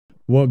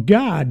Well,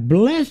 God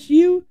bless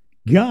you.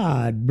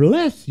 God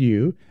bless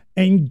you.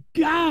 And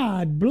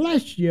God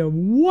bless you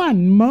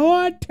one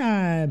more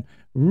time.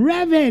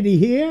 Rev Eddie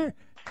here.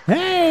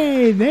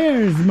 Hey,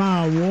 there's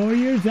my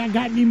warriors. I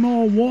got any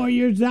more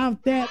warriors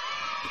out there?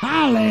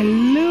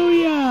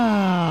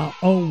 Hallelujah.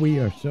 Oh, we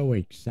are so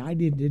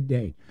excited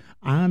today.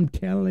 I'm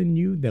telling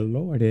you, the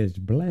Lord has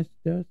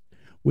blessed us.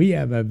 We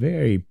have a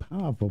very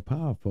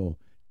powerful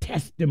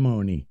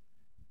testimony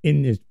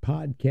in this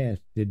podcast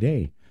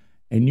today,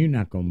 and you're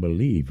not going to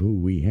believe who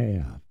we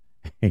have.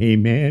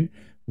 Amen.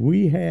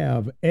 We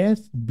have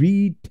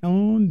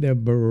SBTone The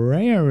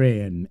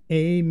Berean.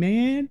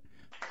 Amen.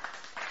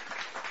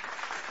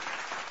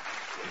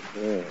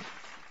 Yeah.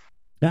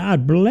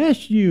 God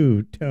bless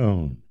you,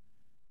 Tone.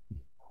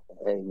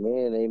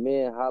 Amen.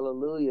 Amen.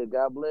 Hallelujah.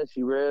 God bless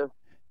you, Rev.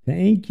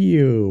 Thank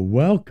you.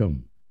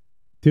 Welcome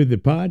to the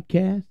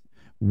podcast.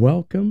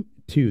 Welcome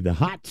to the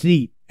hot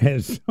seat,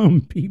 as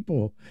some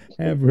people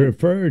have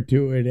referred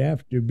to it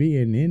after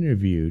being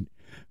interviewed.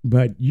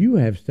 But you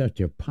have such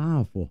a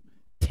powerful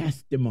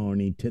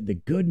testimony to the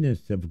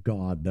goodness of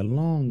God, the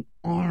long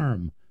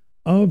arm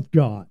of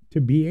God to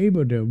be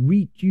able to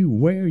reach you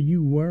where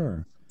you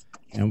were.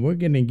 And we're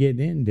going to get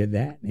into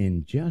that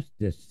in just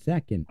a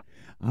second.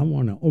 I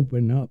want to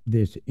open up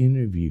this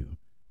interview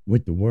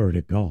with the Word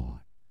of God.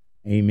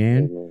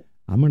 Amen. Amen.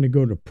 I'm going to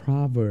go to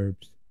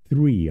Proverbs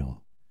 3,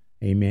 y'all.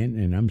 Amen.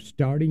 And I'm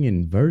starting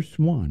in verse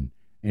 1,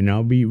 and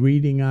I'll be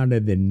reading out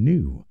of the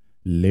New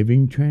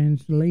Living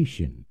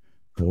Translation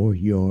for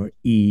your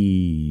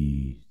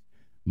ease.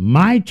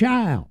 My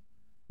child,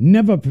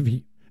 never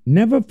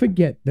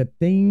forget the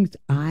things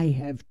I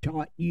have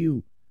taught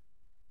you.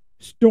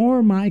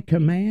 Store my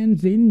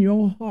commands in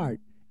your heart.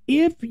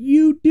 If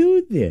you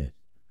do this,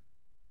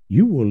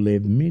 you will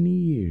live many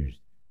years,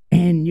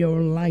 and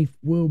your life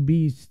will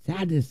be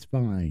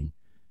satisfying.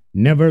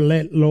 Never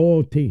let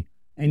loyalty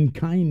and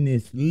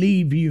kindness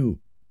leave you.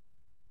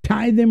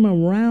 Tie them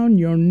around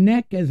your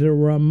neck as a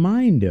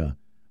reminder.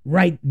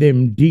 Write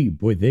them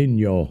deep within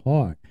your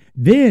heart.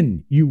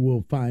 Then you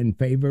will find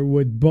favor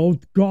with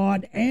both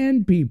God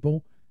and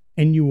people,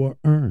 and you will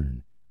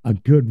earn a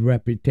good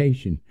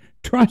reputation.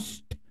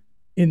 Trust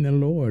in the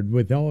Lord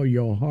with all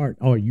your heart.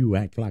 Oh, you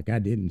act like I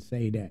didn't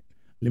say that.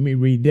 Let me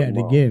read that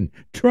Come on. again.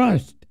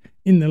 Trust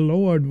in the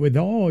Lord with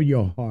all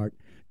your heart.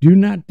 Do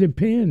not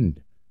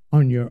depend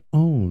on your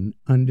own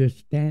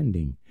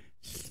understanding.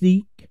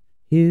 Seek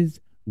his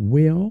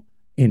will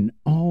in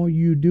all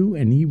you do,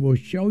 and he will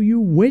show you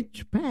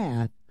which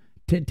path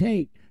to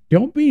take.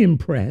 Don't be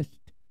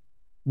impressed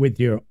with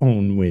your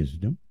own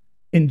wisdom.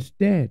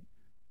 Instead,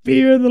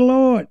 fear the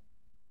Lord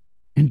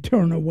and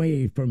turn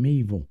away from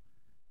evil.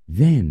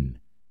 Then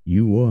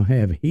you will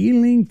have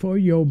healing for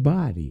your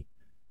body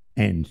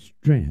and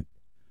strength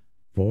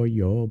for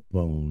your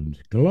bones.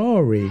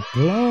 Glory,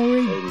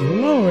 glory,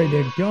 glory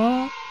to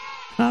God.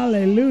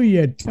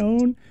 Hallelujah,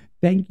 Tone.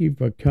 Thank you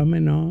for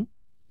coming on.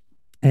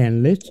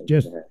 And let's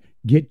just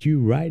get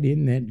you right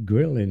in that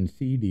grilling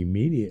seat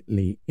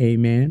immediately.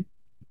 Amen.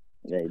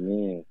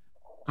 Amen.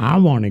 I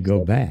want to go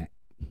So, back.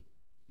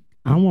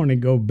 I want to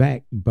go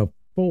back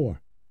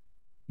before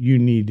you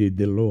needed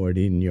the Lord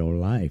in your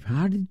life.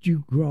 How did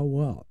you grow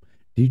up?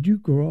 Did you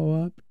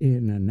grow up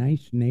in a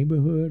nice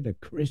neighborhood, a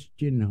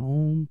Christian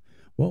home?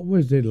 What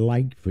was it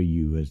like for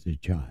you as a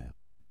child?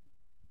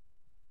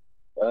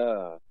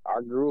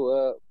 I grew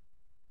up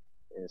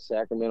in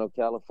Sacramento,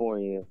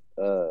 California.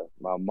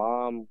 My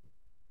mom,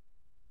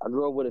 I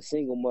grew up with a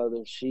single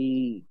mother.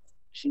 She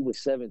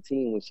was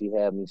 17 when she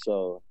had me,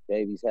 so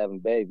babies having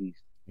babies.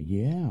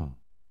 Yeah.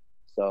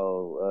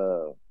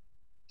 So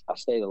I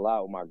stayed a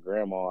lot with my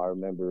grandma. I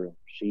remember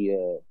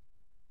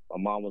my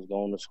mom was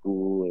going to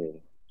school and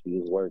she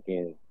was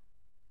working,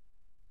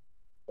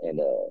 and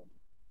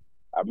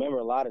I remember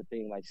a lot of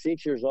things. Like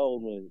 6 years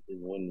old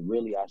when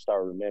really I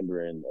started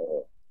remembering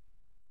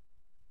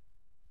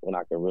when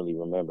I can really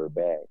remember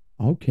back.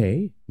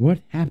 Okay. What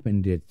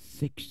happened at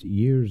 6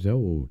 years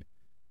old?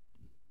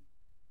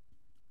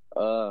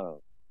 Uh,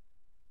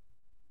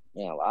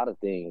 Man, a lot of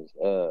things.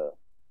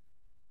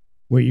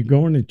 Were you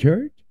going to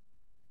church?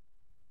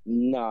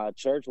 Nah,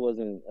 church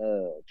wasn't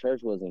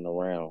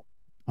around.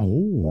 Like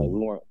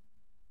Oh,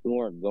 we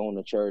weren't going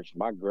to church.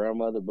 My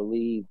grandmother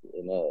believed,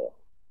 and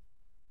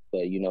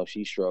but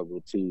she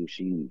struggled too.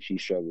 She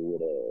struggled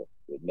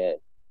with meth.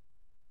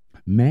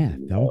 math.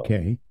 You know,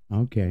 Okay.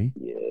 Okay.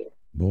 yeah,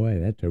 Boy,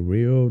 that's a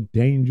real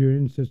danger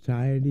in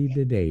society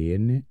today,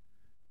 isn't it?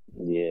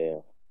 yeah.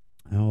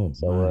 Oh,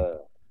 So my.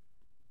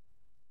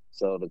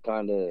 so the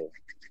kind of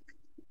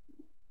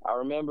I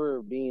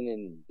remember being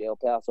in Del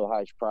Paso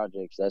Heights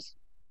projects.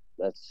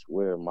 That's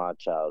where my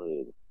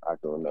childhood I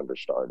can remember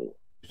started,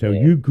 So you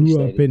and we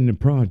grew up stayed. in the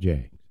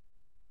project,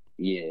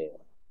 Yeah,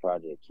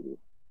 project kid.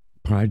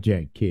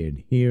 project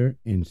kid here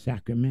in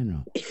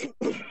Sacramento.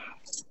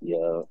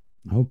 Yeah.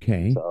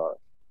 Okay. So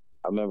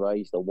I remember I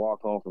used to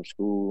walk home from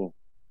school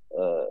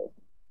uh,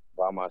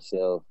 by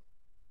myself,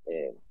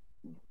 and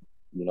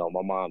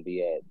my mom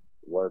be at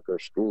work or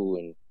school,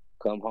 and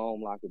come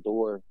home, lock the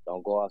door,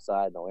 don't go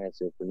outside, don't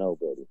answer for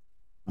nobody.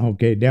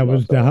 Okay, You that know,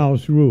 was the so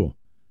house rule.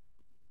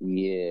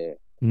 yeah,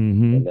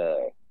 Mm-hmm. and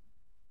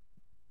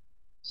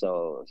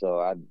so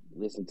I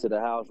listened to the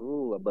house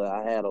rule, but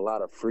I had a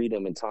lot of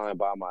freedom and time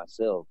by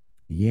myself,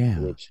 Yeah.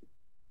 which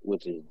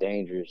which is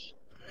dangerous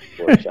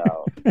for a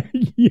child.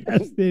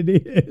 Yes, it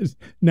is.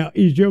 Now,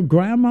 is your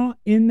grandma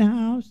in the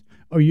house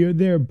or you're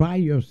there by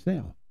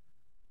yourself?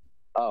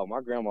 Oh,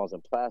 my grandma's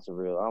in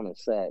Placerville. I'm in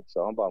Sac,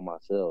 so I'm by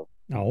myself.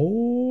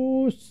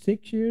 Oh,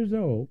 6 years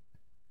old.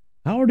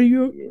 How old are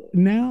you Yeah,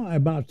 now?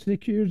 About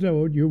 6 years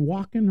old. You're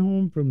walking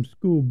home from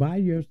school by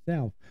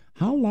yourself.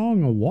 How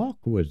long a walk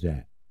was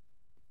that?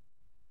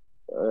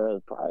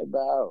 probably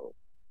about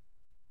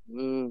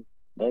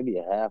maybe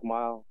a half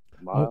Oh,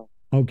 mile.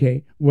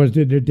 okay. Was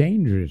it a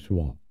dangerous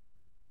walk?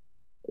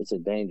 It's a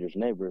dangerous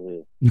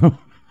neighborhood.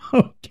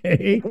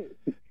 Okay.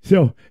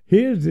 So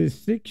here's this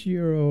 6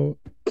 year old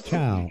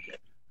child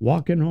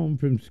walking home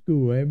from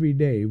school every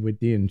day with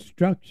the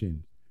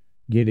instructions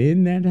get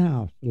in that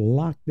house,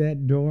 lock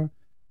that door,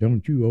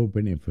 don't you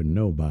open it for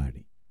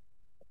nobody.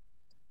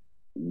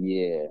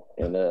 Yeah,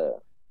 and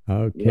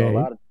Okay.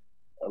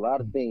 a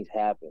lot of things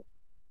happen.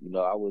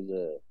 I was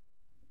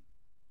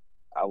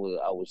I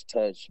was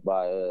touched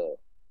by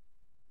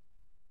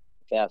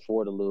fast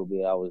forward a little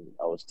bit. I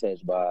was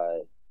touched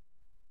by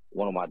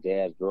one of my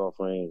dad's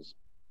girlfriends,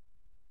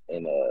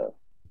 and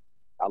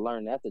I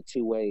learned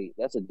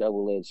that's a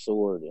double edged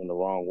sword in the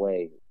wrong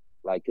way.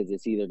 Like, because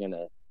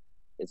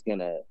it's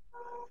gonna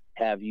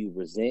have you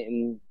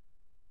resenting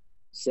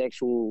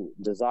sexual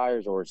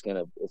desires, or it's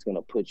gonna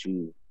put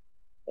you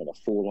in a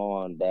full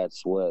on.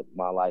 That's what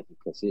my life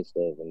consists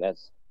of, and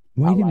that's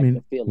I Wait a like the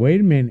minute. feeling. Wait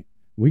a minute.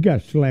 We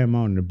got to slam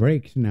on the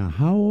brakes now.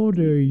 How old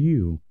are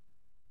you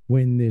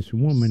when this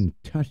woman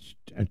touched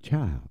a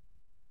child?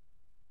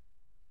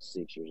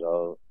 6 years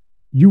old.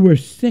 You were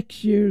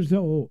 6 years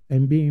old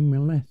and being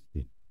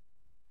molested.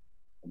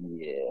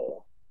 Yeah,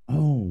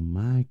 Oh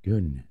my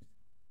goodness.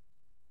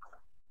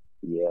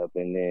 yep.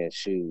 And then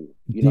shoot,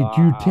 Did you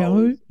I tell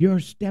always your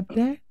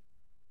stepdad?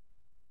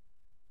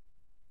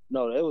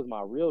 no, it was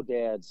my real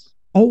dad's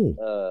Oh,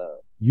 uh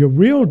your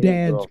real his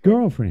dad's girlfriend.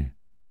 girlfriend.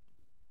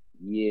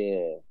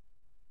 Yeah.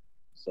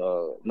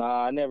 So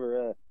nah, I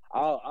never.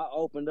 I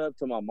opened up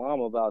to my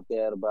mom about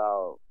that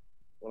about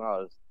when I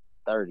was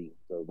 30,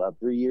 so about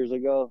 3 years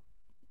ago.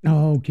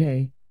 Oh,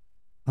 okay.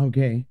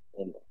 Okay.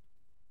 And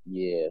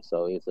yeah,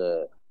 so it's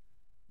a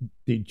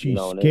Did you she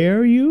know and it,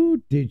 scare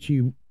you? Did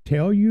she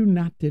tell you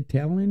not to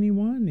tell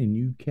anyone and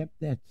you kept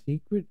that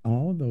secret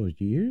all those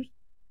years?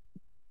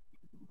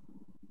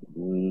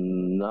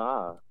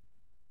 nah,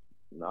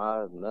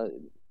 nah.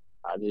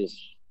 I just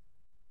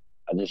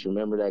I just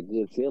remember that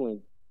good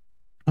feeling,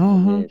 Uh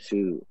and huh. then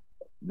shoot,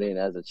 then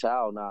as a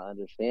child not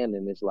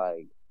understanding, it's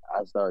like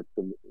I start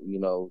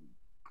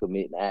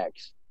committing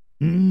acts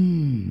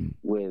Mm.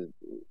 with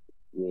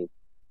with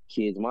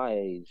kids my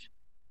age.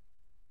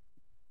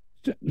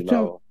 So,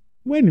 You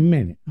wait a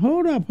minute.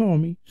 Hold up,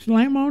 homie.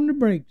 Slam on the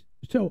brakes.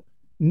 So,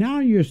 now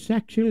you're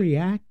sexually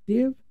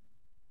active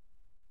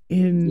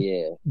in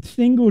yeah.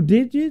 single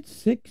digits,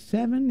 6,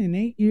 7, and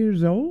 8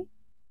 years old?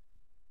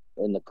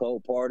 And the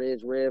cold part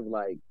is, Rev,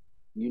 like,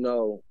 you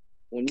know,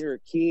 when you're a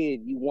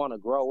kid, you want to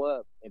grow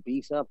up and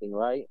be something,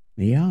 right?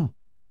 Yeah.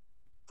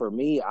 For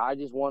me, I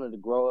just wanted to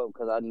grow up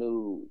because I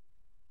knew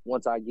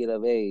once I get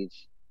of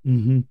age,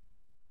 Mm hmm.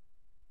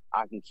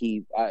 I can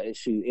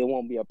shoot, it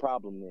won't be a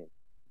problem then.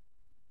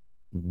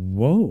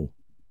 Whoa.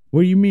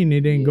 What do you mean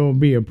it ain't Yeah. going to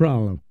be a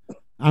problem?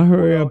 I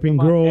hurry Well, up and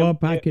grow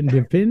up, I can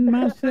defend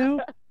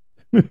myself?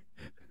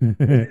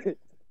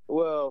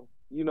 well,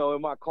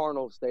 in my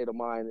carnal state of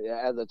mind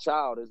as a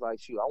child, it's like,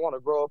 shoot, I want to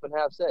grow up and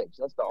have sex.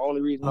 That's the only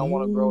reason I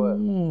want to grow up.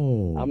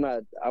 Oh.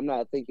 I'm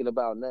not thinking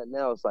about nothing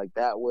else. Like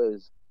that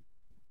was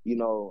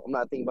I'm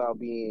not thinking about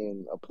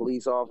being a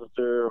police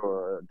officer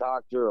or a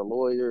doctor, a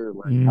lawyer.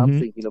 Like I'm Mm-hmm.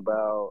 thinking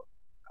about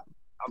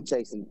I'm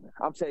chasing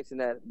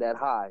that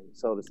high,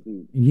 so to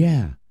speak.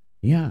 Yeah.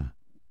 Yeah.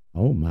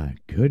 Oh my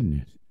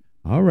goodness.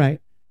 All right.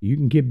 You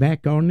can get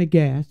back on the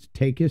gas.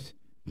 Take us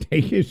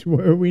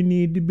where we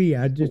need to be.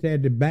 I just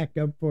had to back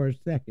up for a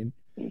second.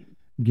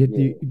 Get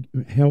the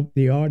Yeah, help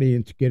the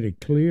audience get a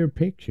clear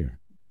picture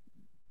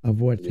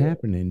of what's yeah,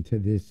 happening to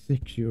this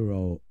 6 year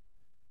old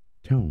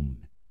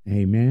Tone.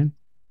 Amen.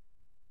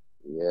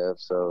 yeah.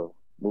 So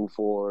move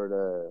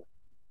forward.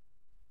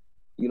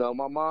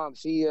 My mom,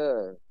 she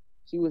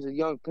was a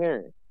young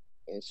parent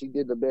and she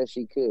did the best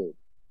she could, you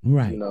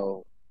Right.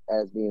 know,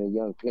 as being a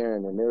young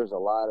parent. And there was a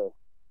lot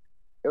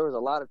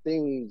of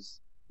things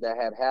that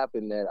had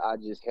happened that I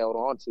just held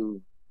on to,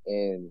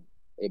 and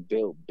it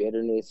built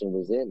bitterness and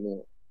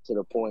resentment to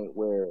the point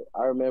where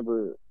I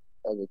remember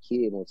as a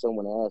kid when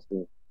someone asked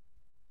me,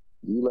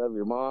 "Do you love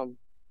your mom?"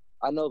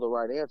 I know the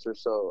right answer,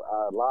 so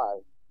I lie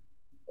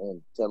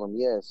and tell them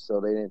yes, so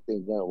they didn't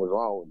think nothing was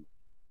wrong with me.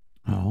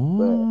 But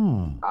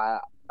Oh. I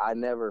I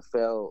never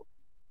felt,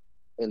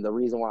 and the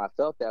reason why I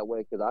felt that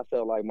way because I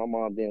felt like my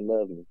mom didn't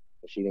love me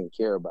and she didn't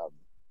care about me.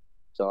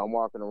 So I'm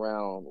walking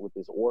around with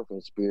this orphan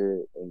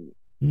spirit and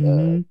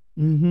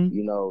Mm-hmm.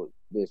 Mm-hmm.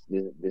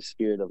 this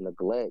spirit of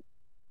neglect.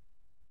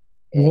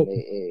 and What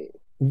it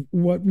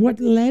what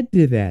led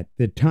to that?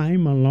 The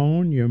time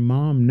alone, your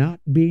mom not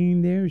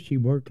being there, she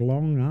worked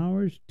long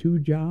hours, two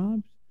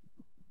jobs.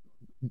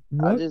 I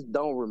What? just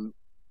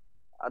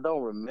I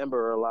don't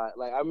remember a lot.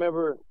 Like I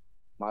remember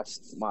my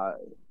my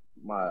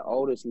my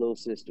oldest little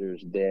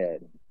sister's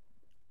dad,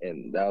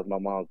 and that was my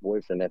mom's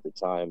boyfriend at the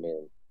time,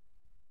 and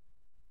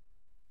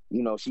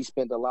she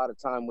spent a lot of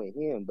time with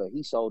him, but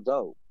he sold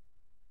dope,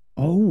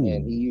 and Oh,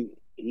 he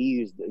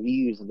used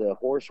the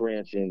horse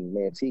ranch in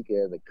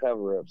Manteca as a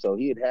cover up. So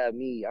he'd have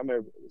me. I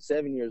remember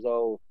 7 years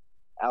old,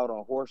 out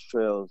on horse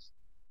trails,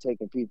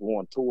 taking people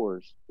on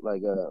tours.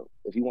 Like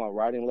if you want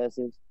riding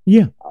lessons,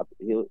 yeah,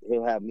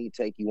 he'll have me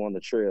take you on the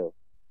trail.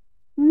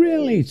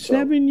 really? And so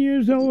 7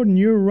 years old and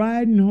you're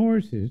riding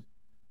horses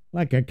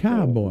like a mhm,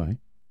 cowboy?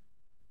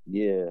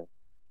 yeah.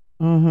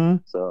 Uh huh.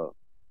 So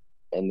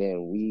and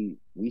then we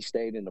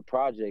stayed in the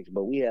projects,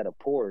 but we had a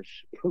Porsche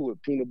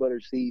with peanut butter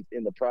seats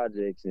in the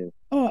projects, and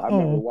Uh I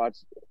remember oh. watch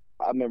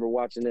I remember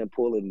watching them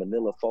pulling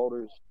Manila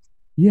folders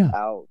Yeah,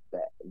 out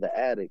the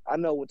attic. I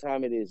know what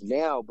time it is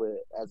now, but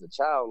as a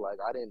child, like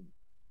I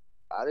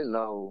didn't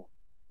know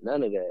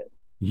none of that.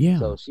 yeah.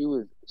 So she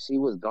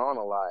was gone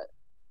a lot,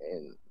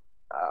 and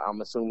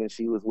I'm assuming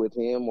she was with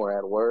him or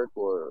at work,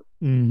 or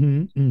Mm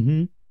hmm. Mm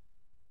hmm.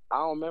 I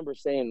don't remember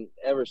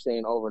ever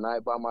staying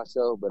overnight by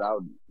myself, but I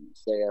would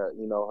stay at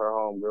her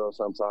home girl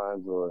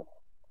sometimes, or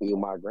be with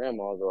my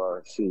grandma's,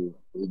 or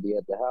we'd be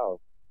at the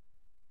house.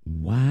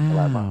 And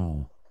like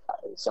Wow.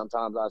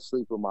 sometimes I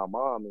sleep with my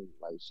mom, and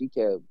like she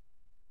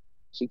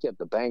kept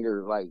the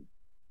banger like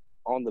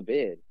on the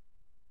bed.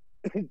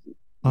 you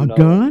A know,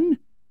 gun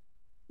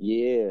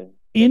yeah,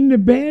 in the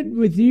bed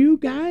with you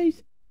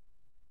guys?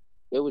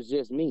 it was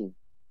just me.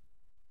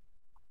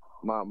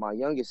 My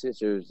youngest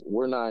sisters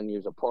were 9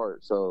 years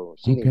apart, so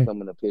she didn't Okay.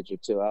 come in the picture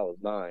till I was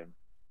 9.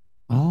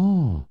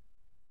 Oh,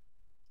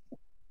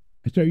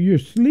 so you're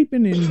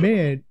sleeping in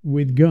bed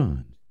with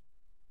guns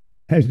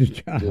as a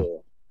child? Yeah,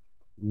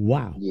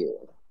 Wow. yeah,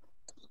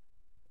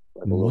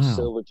 like a little Wow.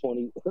 silver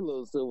 20, a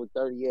little silver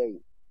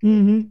 38.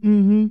 Mm-hmm.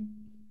 Mm-hmm.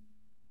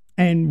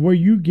 And were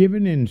you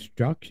given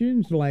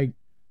instructions like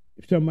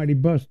if somebody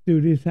busts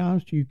through this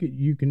house,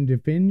 you can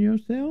defend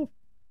yourself?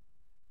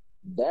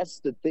 That's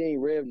the thing,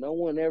 Rev. No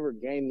one ever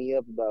gave me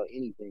up about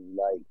anything.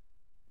 Like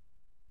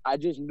I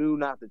just knew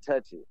not to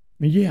touch it.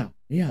 Yeah.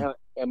 Yeah.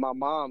 And my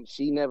mom,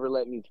 she never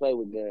let me play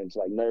with guns,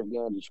 like Nerf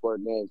guns or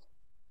squirt guns.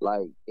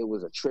 Like it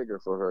was a trigger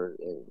for her,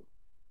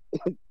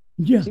 and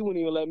Yeah. she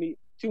wouldn't even let me.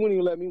 She wouldn't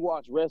even let me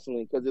watch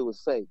wrestling because it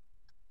was fake.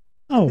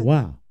 Oh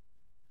wow.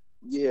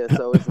 Yeah,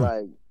 so it's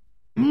like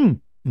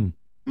Mm, mm,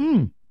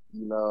 mm.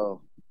 you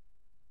know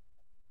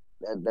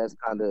that's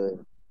kind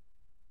of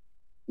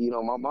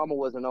my mama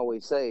wasn't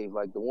always saved.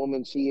 Like the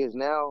woman she is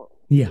now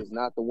Yeah. is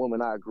not the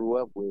woman I grew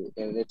up with,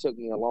 and it took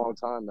me a long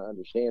time to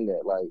understand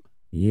that. Like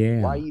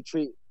why Yeah. you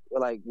treat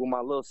like when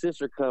my little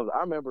sister comes, I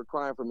remember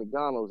crying for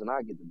McDonald's and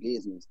I get the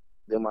business.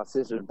 Then my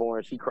sister's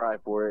born, she cried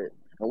for it,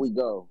 and we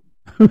go.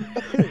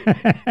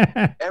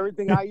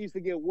 Everything I used to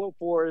get whooped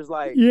for is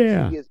like she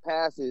Yeah. gets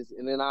passes,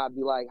 and then I'd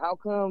be like, "How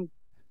come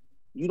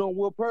you don't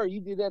whoop her?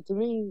 You did that to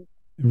me."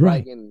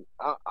 Like, Right. and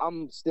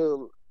I'm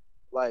still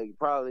like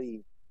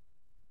probably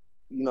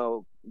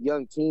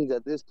young teens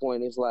at this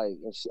point. It's like,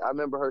 and I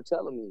remember her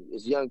telling me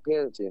it's young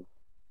parenting.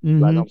 Like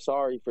Mm-hmm. I'm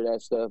sorry for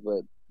that stuff,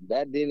 but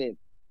that didn't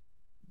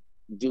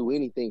do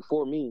anything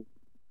for me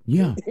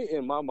Yeah.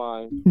 in my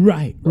mind.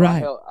 Right. So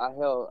Right. I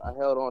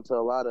held on to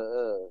a lot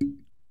of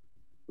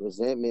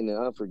resentment and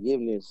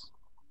unforgiveness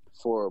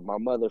for my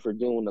mother for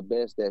doing the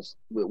best that's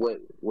with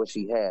what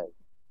she had,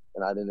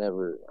 and I didn't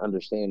ever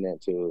understand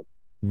that till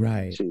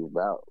Right. she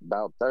was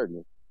about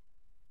 30.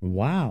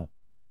 Wow.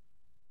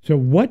 So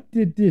what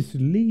did this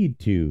lead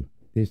to?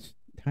 This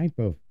type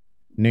of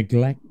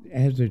neglect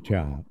as a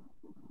child,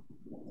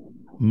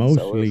 So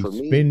mostly for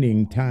me,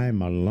 spending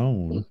time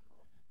alone,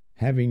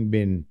 having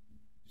been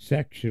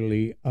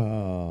sexually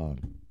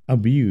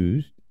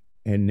abused,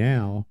 and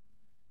now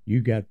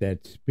you got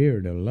that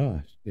spirit of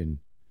lust, and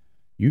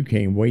you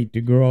can't wait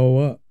to grow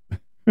up.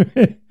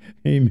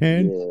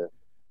 Amen. yeah,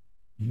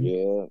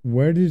 yeah.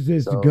 Where does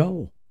this So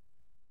go?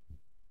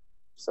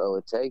 so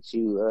it takes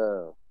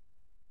you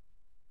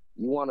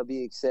want to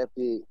be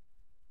accepted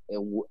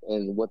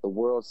and what the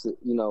world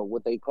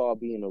what they call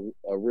being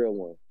a real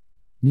one.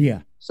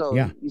 Yeah, So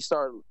yeah, you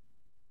start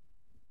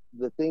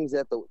the things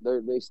that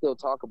they still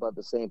talk about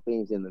the same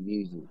things in the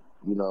music.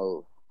 You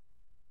know,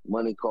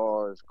 money,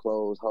 cars,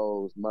 clothes,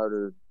 hoes,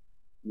 murder.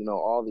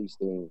 All these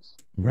things,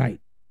 right,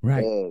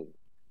 right. and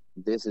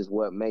this is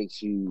what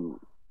makes you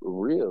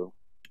real.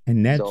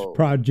 And that's So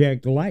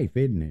Project Life,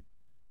 isn't it?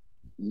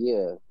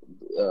 yeah,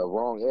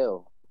 wrong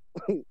L.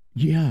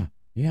 Yeah,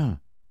 yeah.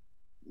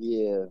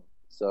 Yeah.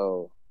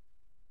 So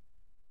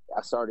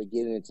I started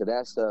getting into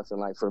that stuff, and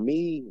like for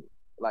me,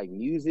 like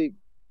music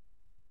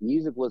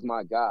was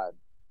my god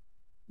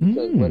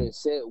because Mm,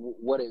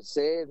 what it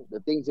said, the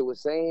things it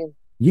was saying.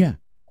 yeah.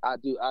 I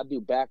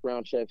do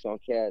background checks on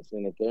cats,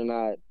 and if they're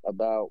not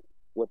about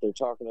what they're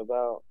talking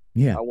about,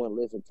 Yeah. I wouldn't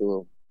listen to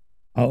them.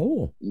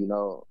 Oh, You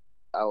know,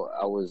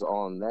 I was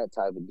on that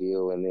type of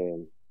deal, and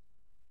then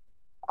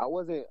I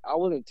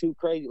wasn't too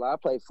crazy. Like I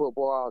played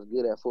football. I was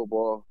good at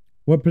football.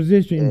 What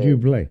position did you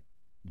And play?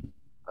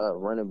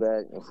 running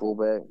back and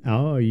fullback.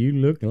 Oh, you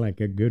look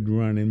like a good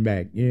running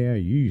back. Yeah,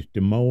 you used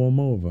to mow them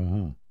over,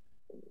 huh?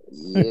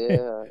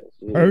 Yeah,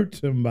 shit. Hurt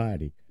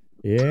somebody.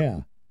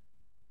 Yeah.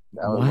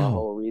 That was my Wow.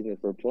 whole reason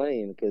for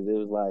playing because it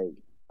was like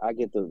I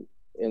get to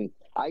and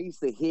I used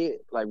to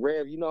hit like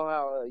Rev. You know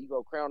how you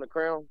go crown to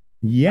crown?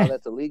 How Yeah.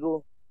 that's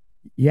illegal?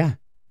 Yeah.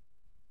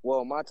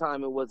 Well, my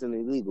time it wasn't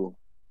illegal,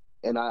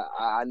 and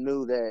I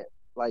knew that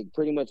like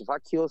pretty much if I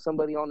kill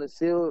somebody on the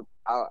field,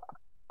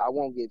 I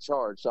won't get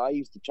charged. So I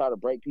used to try to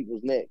break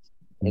people's necks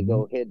and Mhm.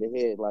 go head to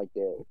head like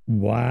that.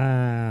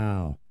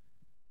 Wow.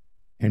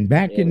 And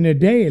back in And the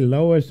day,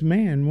 lowest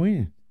man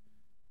wins.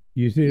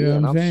 You see what yeah,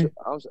 and I'm I'm sh- saying?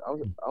 I'm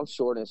I'm I'm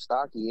short and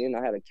stocky, and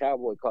I had a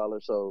cowboy collar,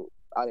 so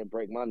I didn't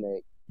break my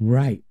neck.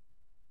 Right.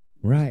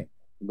 Right.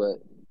 But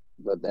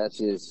that's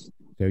just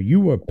So you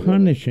were when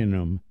punishing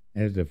them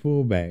as a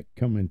fullback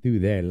coming through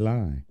that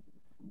line.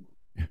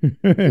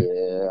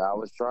 yeah, I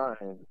was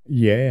trying,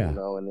 Yeah.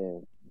 and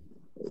then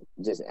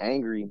just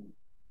angry,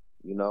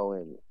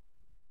 and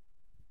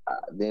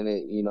then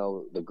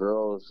the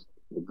girls,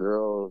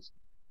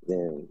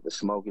 then the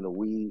smoking the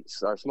weed.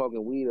 Start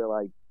smoking weed at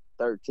like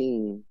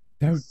 13.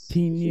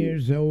 13 Shoot,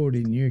 years old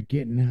and you're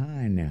getting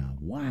high now.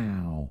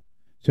 Wow.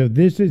 So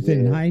this is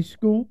in yeah, high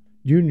school?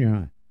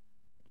 Junior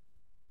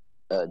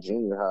high?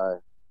 junior high,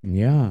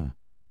 Yeah.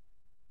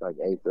 like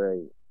eighth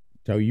grade.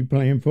 So you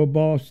playing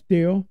football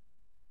still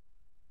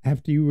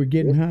after you were Yeah,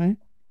 getting high?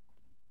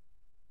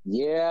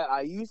 yeah.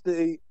 I used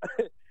to.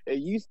 It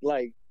used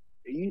like.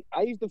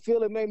 I used to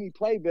feel it made me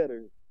play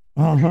better.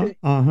 Uh-huh.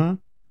 Uh-huh.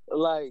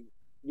 Like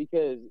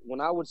because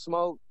when I would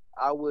smoke,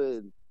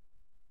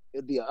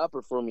 it'd be an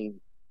upper for me.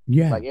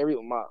 Yeah. Like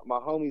my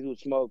homies would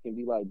smoke and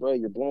be like, "Bro,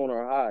 you're blowing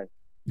our high."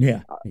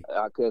 Yeah.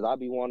 Because I'd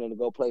be wanting to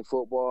go play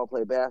football,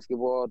 play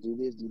basketball, do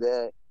this, do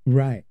that.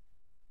 Right.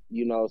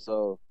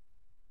 So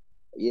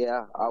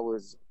yeah, I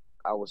was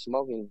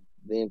smoking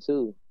then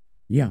too.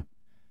 Yeah.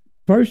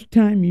 First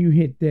time you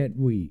hit that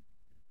weed,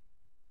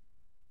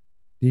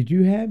 did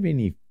you have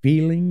any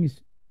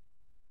feelings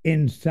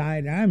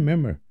inside? I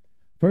remember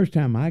first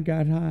time I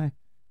got high,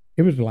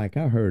 it was like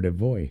I heard a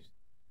voice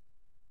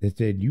that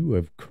said, "You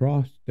have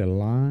crossed the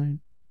line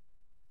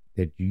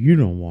that you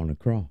don't want to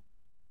cross."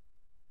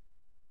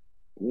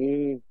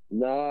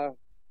 Nah,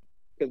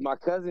 because my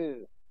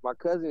cousin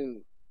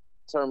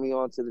turned me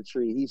on to the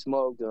tree. He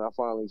smoked, and I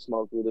finally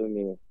smoked with him.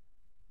 And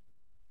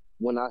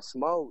when I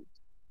smoked,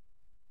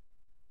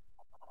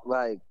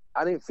 like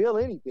I didn't feel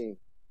anything,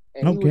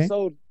 and Okay.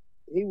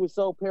 he was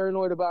so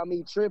paranoid about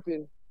me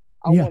tripping.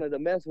 I Yeah. wanted to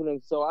mess with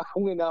him, so I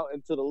went out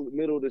into the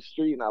middle of the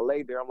street and I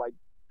laid there. I'm like,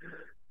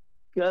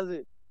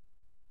 cousin,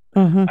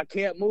 Uh huh. I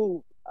can't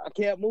move. I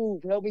can't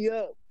move. Help me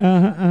up.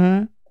 Uh huh. Uh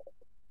huh.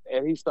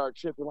 And he started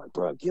tripping, like,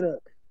 bro, get up.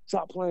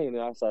 Stop playing. And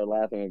I started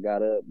laughing and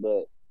got up.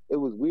 But it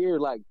was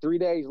weird. Like 3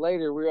 days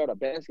later, we were at a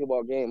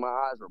basketball game. My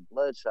eyes were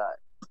bloodshot.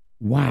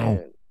 Wow.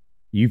 And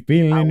You I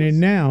feeling it was,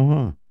 now,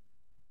 huh?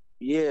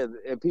 yeah.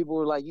 And people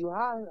were like, you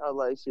high? I was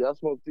like, shit, I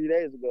smoked 3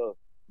 days ago.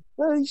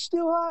 Well, you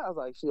still high? I was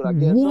like, shit, I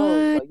guess so.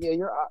 He's like, What? yeah,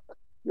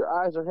 your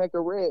eyes are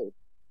hecka red. I'm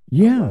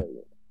Yeah. like,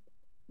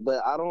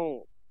 but I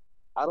don't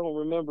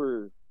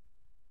remember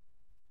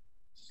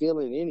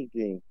feeling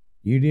anything.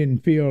 You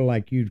didn't feel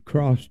like you'd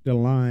crossed the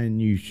line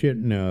you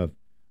shouldn't have,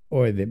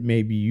 or that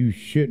maybe you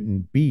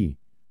shouldn't be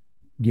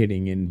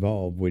getting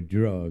involved with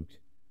drugs.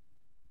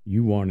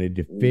 You wanted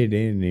to Mm, fit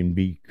in and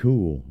be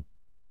cool,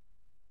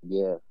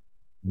 yeah,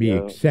 be yeah,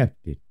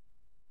 accepted,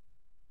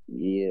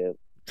 yeah,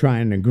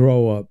 trying to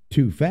grow up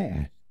too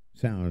fast,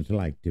 sounds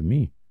like to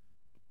me.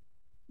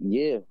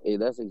 yeah. Hey,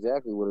 that's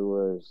exactly what it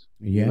was.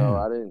 Yeah.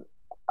 I didn't.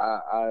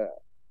 I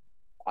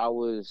I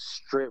was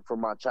stripped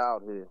from my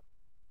childhood,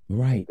 and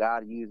Right.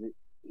 God used it.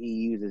 He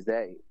uses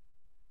that.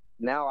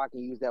 Now I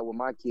can use that with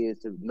my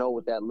kids to know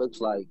what that looks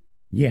like,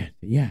 Yes.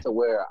 Yeah. to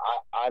where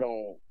I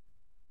don't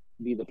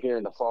be the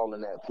parent to fall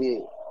in that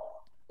pit,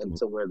 and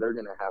to where they're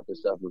gonna have to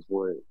suffer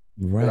for it.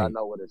 Because I Right.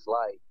 know what it's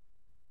like.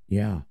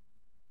 Yeah.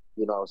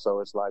 So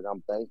it's like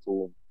I'm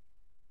thankful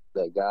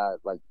that God,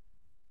 like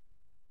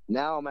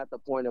now I'm at the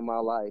point in my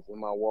life in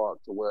my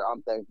walk to where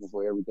I'm thankful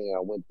for everything I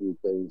went through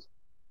because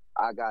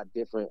I got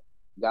different.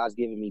 God's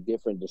giving me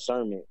different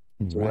discernment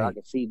to where I Right.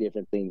 can see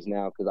different things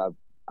now because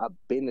I've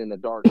been in the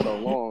dark so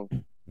long.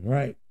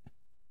 Right.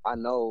 I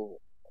know,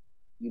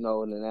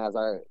 and then as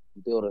I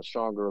build a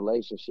stronger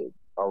relationship,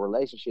 our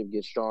relationship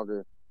gets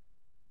stronger.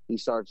 He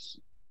starts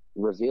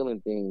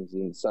revealing things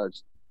and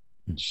starts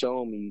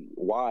showing me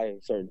why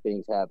certain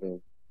things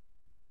happen,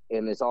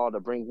 and it's all to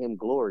bring him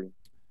glory.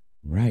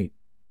 Right.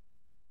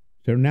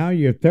 So now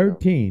you're You know.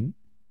 13,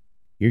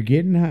 you're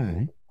getting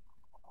high.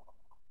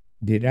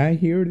 Did I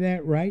hear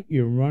that right?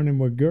 You're running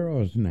with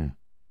girls now.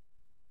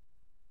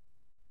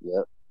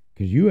 Yep.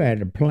 Because you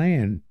had a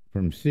plan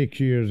from 6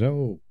 years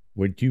old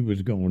what you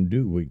was going to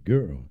do with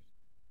girls.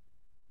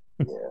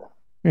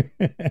 Yeah.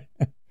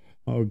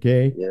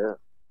 Okay? Yeah.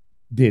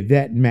 Did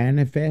that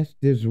manifest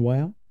as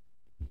well?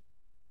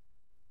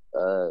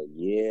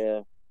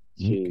 Yeah,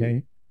 shoot.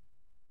 Okay.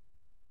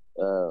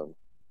 Um,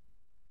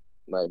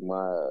 like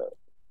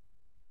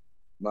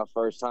my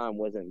first time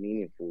wasn't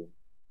meaningful.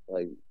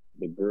 Like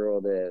the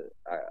girl that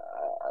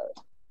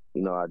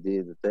I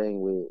did the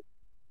thing with,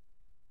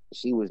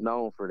 she was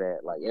known for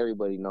that. Like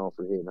everybody known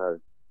for hitting her.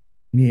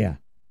 Yeah.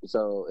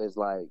 So it's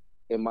like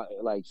in my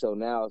like so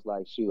now it's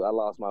like shoot, I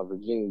lost my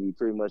virginity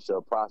pretty much to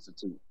a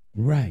prostitute,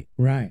 Right.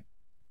 Right.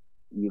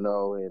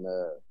 and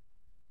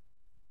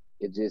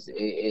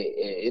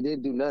it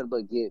didn't do nothing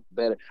but get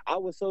better. I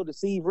was so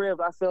deceived, Rev.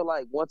 I felt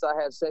like once I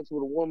had sex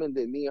with a woman,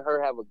 that me and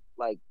her have a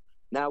like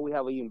now we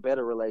have an even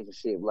better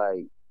relationship.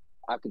 Like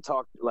I could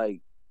talk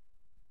like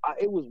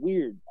it was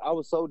weird. I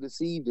was so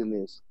deceived in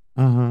this,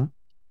 Uh-huh.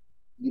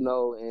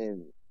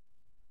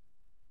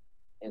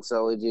 and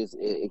so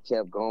it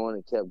kept going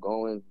and kept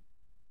going,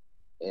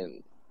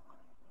 and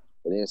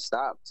it didn't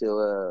stop till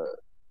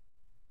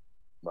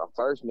my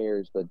first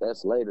marriage, but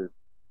that's later.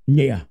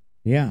 Yeah.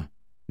 Yeah.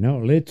 No,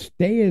 let's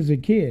stay as a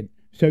kid.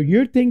 So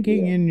you're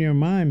thinking Yeah, in your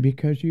mind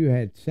because you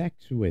had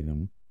sex with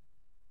him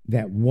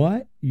that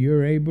what?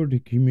 You're able to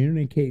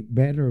communicate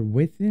better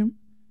with him?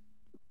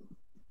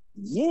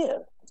 yeah.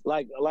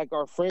 Like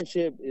our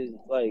friendship is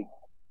like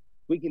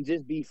we can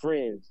just be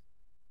friends,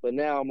 but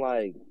now I'm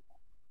like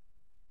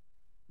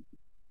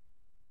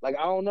I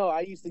don't know.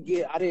 I used to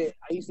get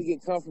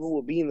comfortable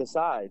with being the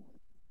side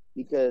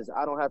because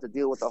I don't have to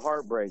deal with the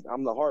heartbreak.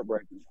 I'm the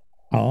heartbreaker.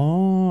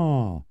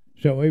 Oh,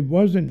 so it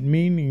wasn't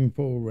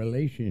meaningful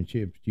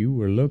relationships you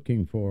were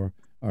looking for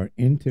or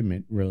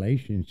intimate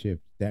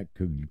relationships that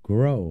could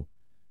grow.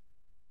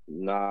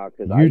 Nah,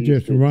 because I You're used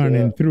just to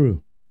running tell.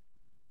 through.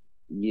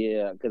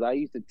 Yeah, because I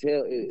used to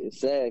tell. It's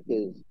sad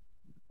because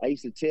I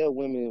used to tell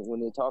women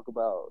when they talk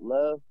about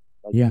love,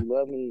 like Yeah. you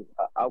love me.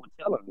 I would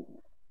tell them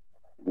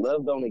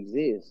love don't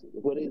exist.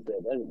 What is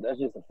that? That's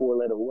just a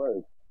four-letter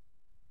word.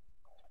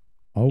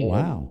 Oh, And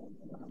wow.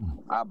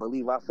 I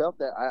believe I felt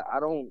that. I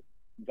don't.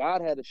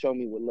 God had to show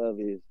me what love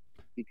is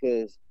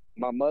because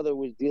my mother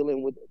was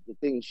dealing with the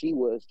thing she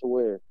was to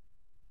where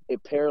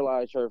it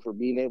paralyzed her for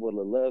being able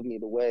to love me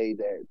the way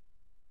that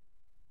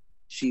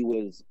she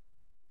was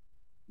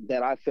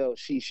that I felt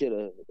she should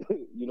have.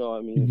 You know what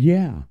I mean?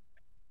 Yeah.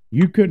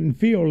 You couldn't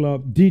feel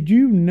love. Did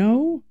you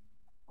know?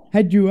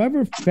 Had you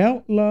ever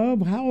felt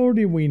love? How old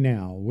are we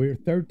now? We're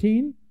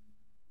 13?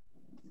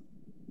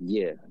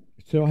 Yeah.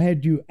 So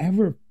had you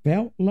ever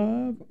felt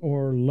love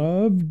or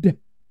loved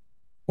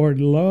or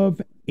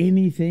love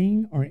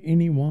anything or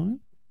anyone?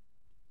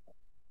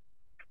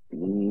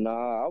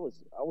 Nah, I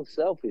was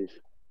selfish.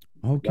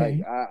 Like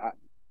Okay.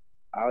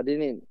 I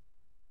didn't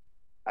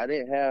I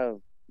didn't have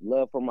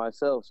love for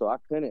myself, so I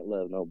couldn't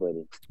love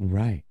nobody.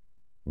 Right.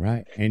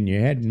 Right. And you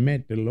hadn't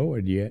met the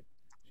Lord yet,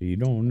 so you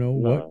don't know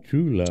what No.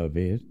 true love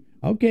is.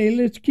 Okay,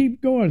 let's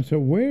keep going. So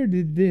where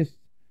did this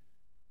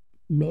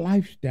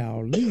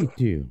lifestyle lead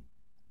to?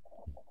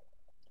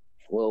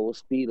 Well, we'll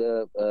speed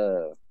up.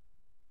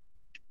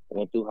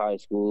 Went through high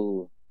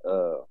school.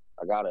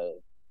 I got a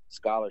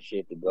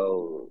scholarship to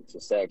go to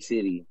Sac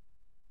City,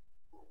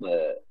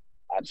 but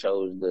I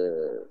chose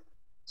to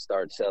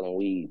start selling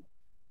weed.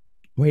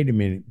 Wait a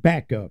minute.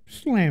 Back up.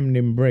 Slam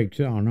them brakes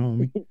on,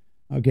 homie.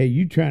 Okay,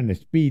 you trying to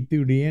speed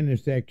through the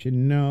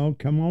intersection? No,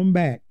 come on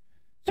back.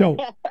 So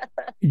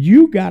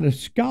you got a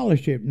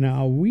scholarship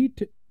now.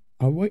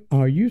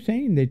 Are you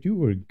saying that you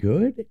were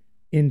good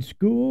in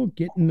school,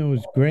 getting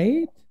those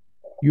grades?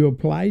 You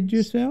applied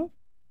yourself?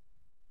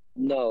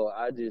 No,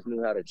 I just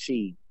knew how to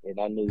cheat and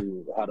I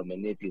knew how to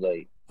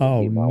manipulate and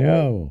Oh get my way.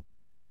 no!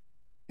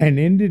 And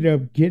ended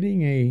up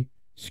getting a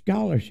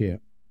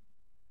scholarship,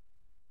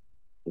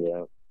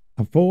 Yeah.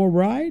 a full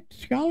ride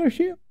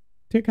scholarship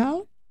to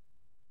college.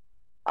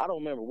 I don't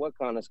remember what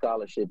kind of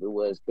scholarship it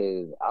was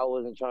because I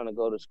wasn't trying to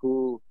go to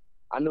school.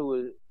 I knew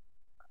it.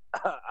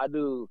 I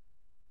knew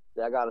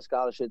that I got a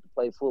scholarship to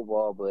play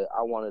football, but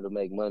I wanted to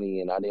make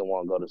money and I didn't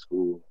want to go to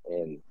school.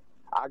 And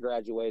I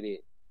graduated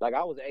like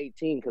I was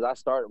 18 because I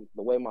started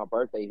the way my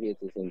birthday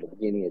hits is in the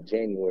beginning of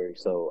January,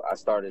 so I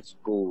started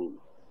school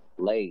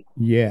late.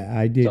 Yeah,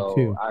 I did So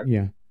too.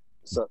 Yeah.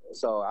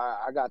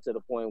 I got to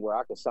the point where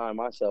I could sign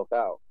myself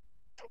out,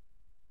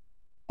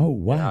 Oh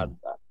and wow.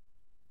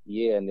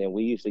 yeah, and then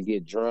we used to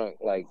get drunk.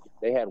 Like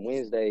they had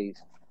Wednesdays,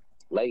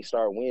 late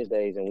start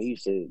Wednesdays, and we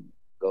used to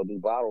go do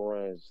bottle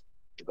runs,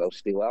 to go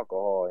steal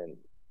alcohol, and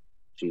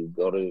to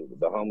go to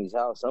the homie's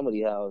house,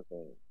 somebody's house,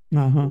 and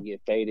Uh huh. we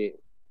get faded.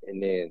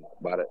 And then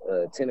by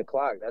 10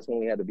 o'clock, that's when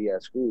we had to be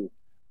at school.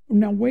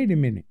 Now wait a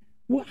minute.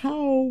 Well, how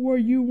old were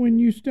you when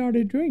you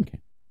started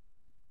drinking?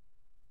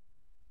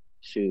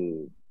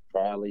 Shoot,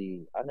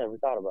 probably I never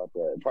thought about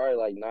that. Probably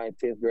like ninth,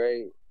 10th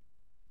grade.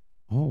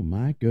 Oh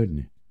my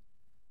goodness.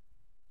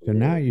 So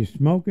now Yeah, you're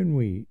smoking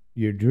weed,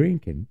 you're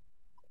drinking,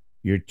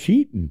 you're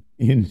cheating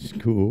in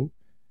school,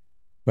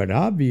 but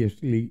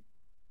obviously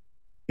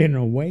in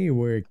a way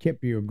where it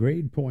kept your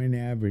grade point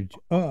average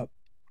up.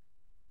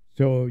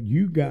 So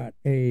you got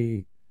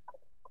a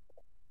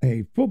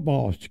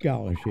football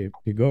scholarship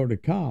to go to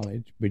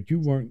college, but you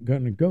weren't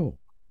going to go.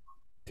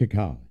 to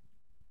college.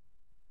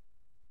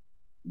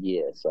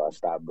 Yeah, so I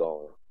stopped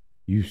going.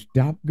 You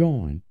stopped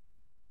going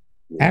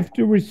Yeah.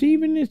 after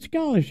receiving this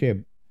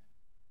scholarship.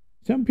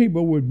 Some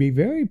people would be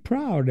very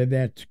proud of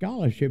that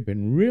scholarship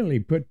and really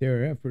put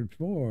their efforts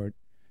forward,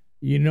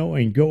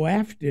 and go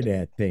after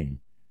that thing.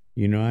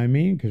 You know what I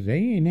mean? Because they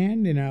ain't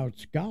handing out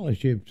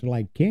scholarships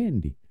like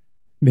candy.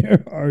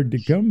 They're hard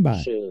to come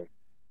by. Sure.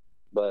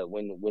 But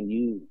when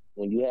you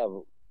have,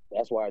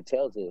 that's why it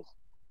tells us,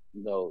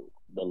 the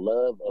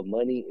love of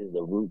money is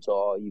the root to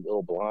all evil.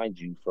 It'll blind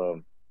you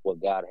from what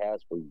God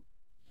has for you.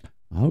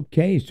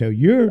 Okay, so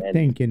you're And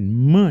thinking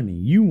money.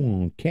 You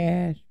want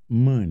cash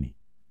money.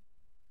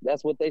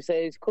 that's what they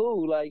say is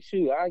cool. Like,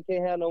 shoot, I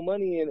can't have no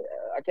money and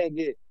I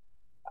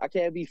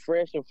can't be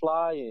fresh and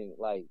fly and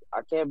like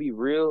I can't be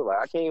real. Like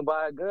I can't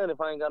buy a gun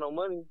if I ain't got no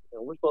money.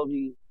 And we're supposed to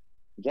be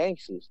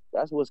gangsters.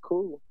 That's what's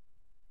cool.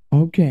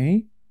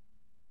 Okay.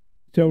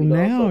 So So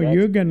now that's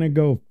you're going to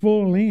go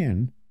full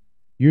in.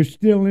 You're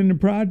still in the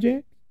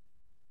project?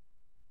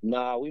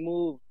 nah. We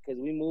moved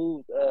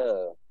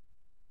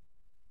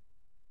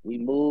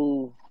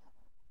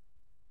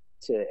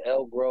to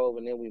Elk Grove,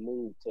 and then we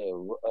moved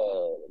to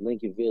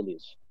Lincoln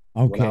Village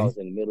Okay. when I was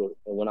in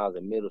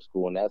middle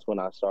school, and that's when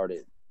I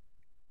started,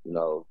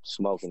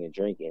 smoking and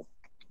drinking.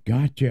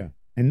 Gotcha.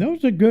 And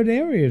those are good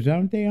areas,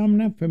 aren't they? I'm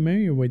not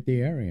familiar with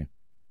the area.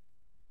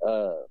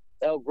 Uh,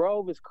 Elk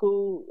Grove is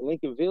cool.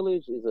 Lincoln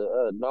Village is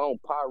a known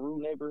Piru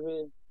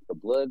neighborhood, a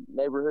blood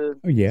neighborhood,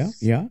 Oh, yeah,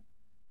 yeah.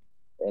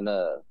 and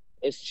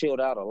it's chilled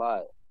out a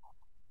lot,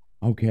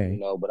 Okay.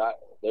 But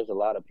there's a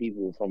lot of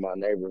people from my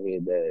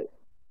neighborhood that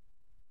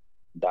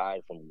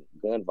died from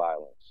gun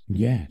violence,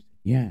 Yes,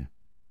 yeah.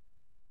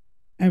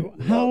 And you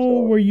how know.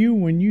 old So were you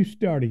when you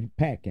started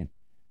packing?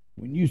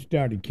 When you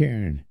started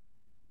carrying?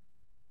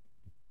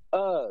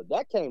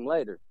 that came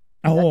later.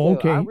 Oh, I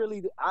okay.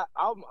 really,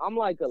 I'm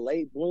like a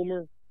late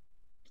bloomer,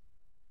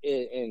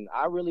 and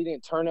I really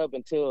didn't turn up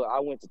until I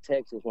went to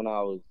Texas when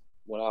I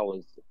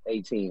was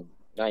 18,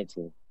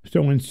 19.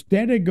 So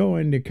instead of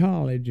going to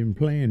college and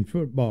playing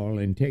football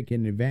and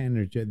taking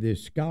advantage of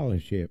this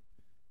scholarship,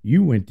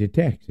 you went to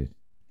Texas.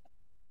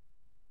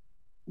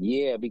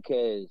 Yeah,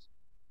 because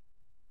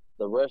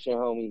the Russian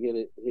homie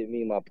hit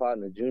me and my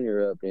partner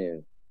Junior up,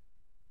 and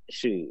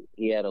shoot,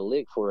 he had a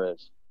lick for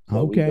us. So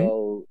Okay.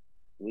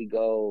 we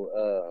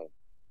go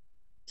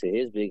to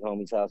his big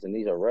homie's house, and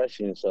these are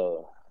Russians.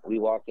 So we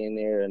walk in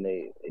there, and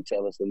they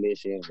tell us the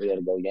mission. We got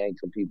to go yank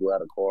some people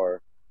out of the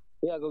car.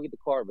 We got to go get the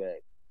car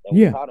back, and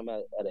we Yeah. caught them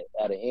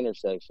at an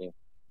intersection.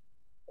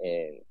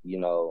 And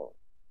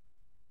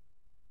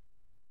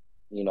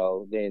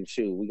then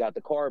shoot, we got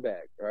the car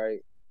back, right?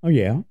 Oh,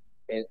 yeah.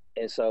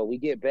 And so we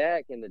get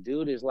back, and the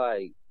dude is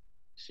like,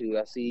 "Shoot,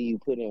 I see you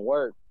put in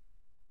work."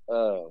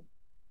 Uh,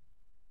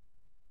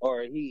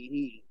 or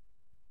he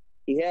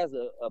has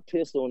a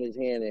pistol in his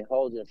hand and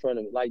holds it in front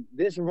of me. Like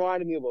this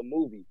reminded me of a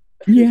movie.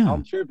 Yeah.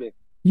 I'm tripping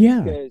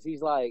Yeah. because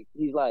he's like,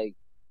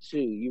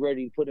 "Shoot, you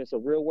ready to put in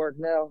some real work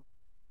now?"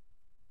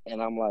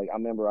 And I'm like, I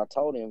remember I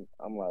told him,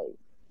 I'm like,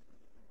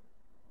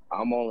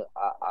 I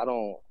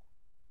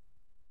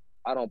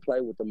don't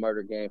play with the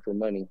murder game for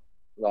money.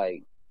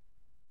 Like,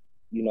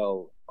 you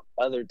know,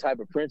 other type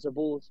of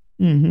principles,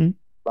 Mm-hmm.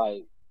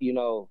 like,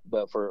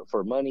 but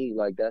for money,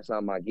 like that's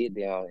not my get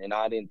down. And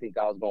I didn't think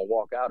I was gonna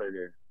walk out of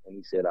there. And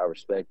he said I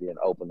respect it and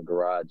opened the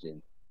garage,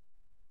 and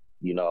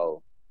you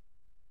know,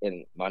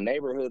 and my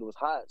neighborhood was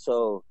hot,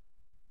 so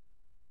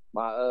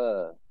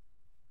my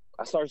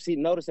I started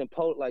noticing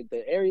like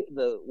the area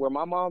where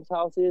my mom's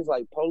house is,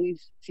 like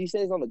police. She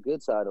stays on the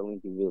good side of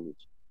Lincoln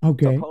Village, so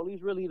Okay.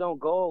 police really don't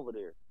go over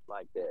there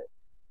like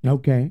that.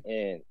 Okay.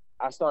 And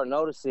I started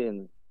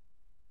noticing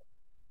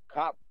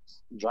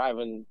cops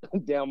driving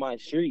down my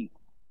street,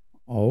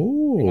 and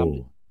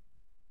Oh.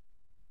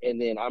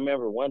 then I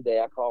remember one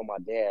day I called my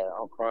dad.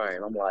 I'm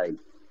crying. I'm like,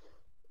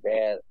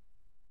 Dad,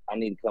 I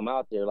need to come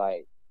out there.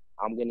 Like,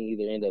 I'm gonna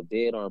either end up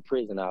dead or in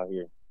prison out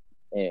here,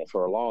 and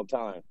for a long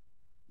time.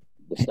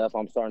 The stuff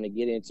I'm starting to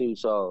get into,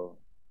 so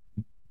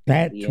he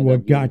That's ended what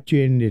up getting, got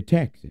you into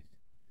Texas.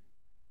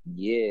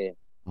 yeah,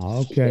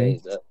 Okay.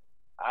 because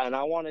and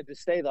I wanted to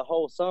stay the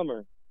whole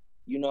summer,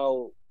 you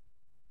know,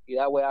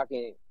 that way I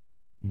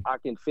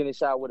can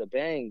finish out with a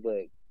bang.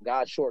 But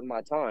God shortened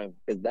my time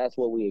because that's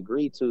what we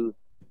agreed to,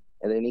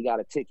 and then he got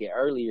a ticket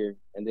earlier,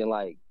 and then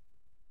like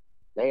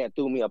they had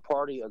threw me a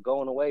party, a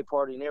going away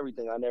party, and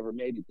everything. I never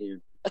made it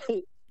there.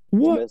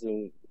 What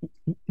messing,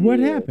 what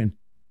yeah, happened?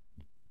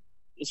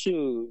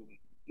 shoot,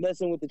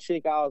 messing with the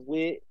chick I was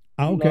with,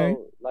 Okay.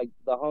 like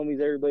the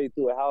homies, everybody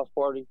threw a house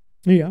party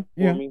Yeah, for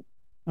yeah. me.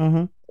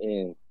 Uh-huh.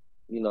 And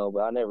but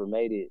I never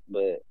made it.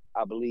 But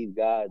I believe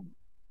God,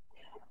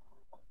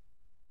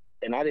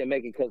 and I didn't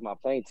make it because my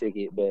plane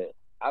ticket. But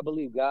I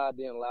believe God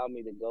didn't allow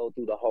me to go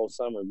through the whole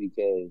summer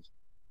because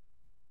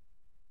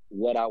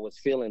what I was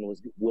feeling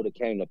would have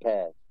came to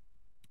pass.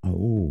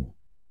 Oh.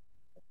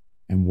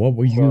 And what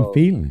were you So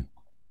feeling?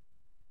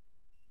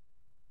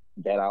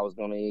 that I was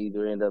gonna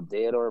either end up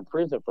dead or in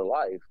prison for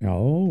life.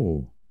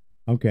 Oh.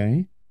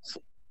 Okay.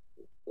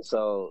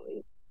 So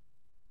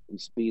we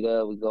speed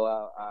up. We go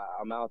out.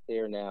 I'm out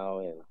there now,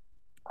 and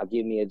I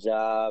get me a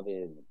job.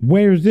 And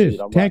Where's shoot, this?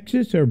 I'm right.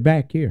 Texas or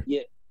back here?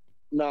 Yeah,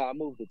 no, I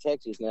moved to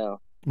Texas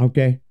now,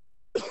 Okay.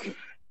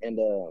 and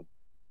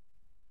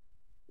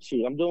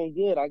shoot, I'm doing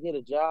good. I get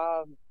a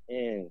job,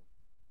 and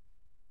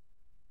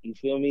you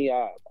feel me?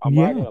 I'm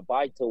riding Yeah. a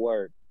bike to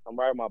work. I'm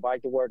riding my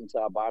bike to work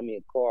until I buy me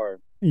a car,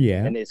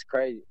 Yeah. and it's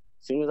crazy.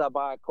 As soon as I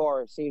buy a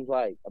car, it seems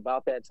like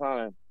about that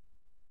time,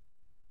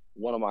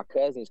 one of my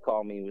cousins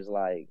called me. Was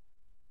like,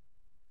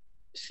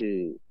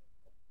 shoot,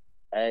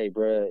 hey,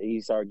 bro.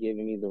 He started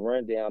giving me the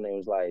rundown. And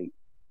was like,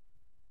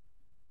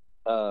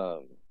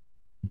 um,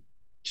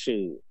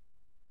 shoot,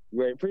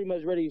 pretty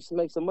much ready to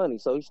make some money.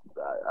 So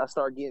I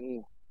start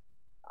getting,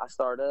 I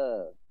start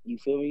you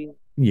feel me?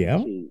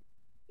 Yeah. Shoot,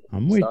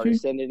 I'm with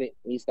you.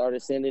 He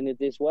started sending it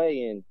this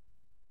way, and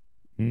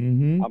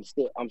Mm-hmm.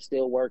 I'm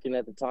still working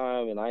at the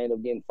time, and I ended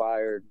up getting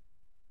fired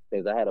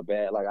because I had a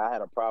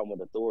problem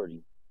with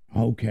authority.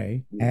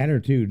 Okay. You,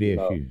 Attitude you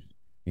know, issues.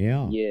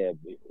 Yeah. yeah,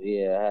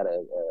 yeah. I had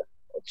a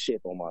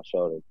chip on my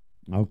shoulder,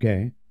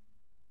 Okay.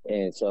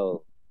 and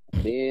so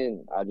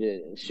then I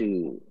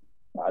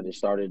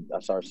started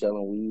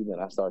selling weed, and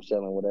I started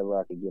selling whatever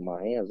I could get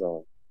my hands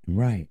on,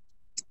 Right.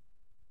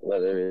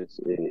 whether it's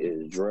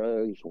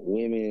drugs,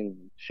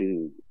 women,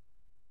 shoot,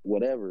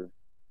 whatever.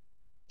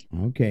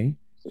 Okay.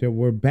 So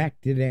we're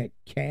back to that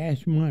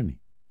cash money.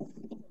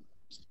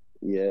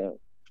 Yeah,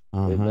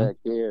 we're Uh-huh. back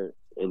there,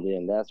 and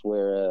then that's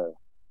where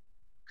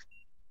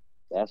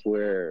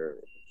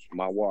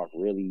my walk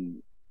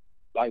really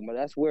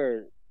that's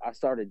where I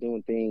started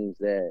doing things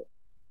that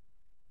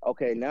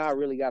okay, now I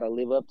really got to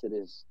live up to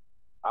this.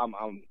 I'm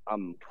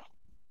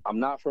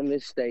not from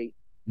this state.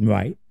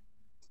 Right.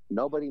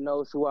 Nobody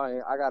knows who I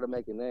am. I got to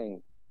make a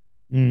name,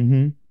 Mm-hmm.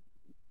 and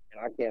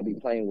I can't be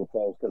playing with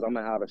folks because I'm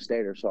an out of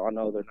stater, so I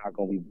know they're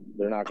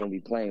not gonna be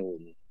playing with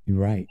me.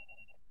 Right.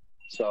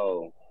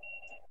 So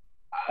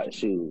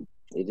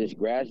it just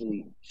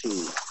gradually I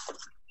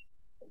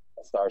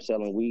started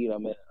selling weed. I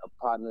met a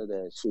partner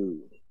that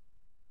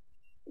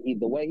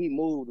the way he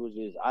moved was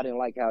just I didn't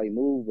like how he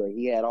moved, but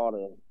he had all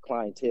the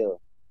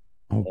clientele.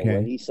 And what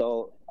Okay. he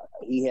sold,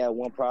 he had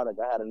one product,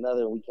 I had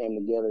another, and we came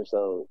together.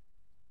 So,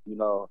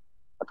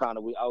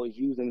 I was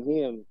using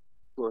him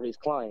for his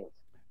clients,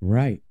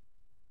 Right.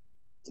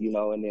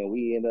 and then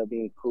we ended up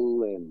being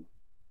cool, and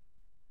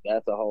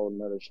that's a whole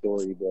nother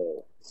story.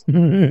 But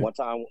one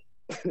time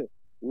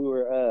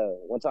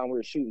one time we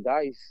were shooting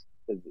dice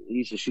because he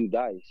used to shoot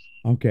dice,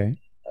 Okay.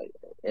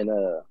 and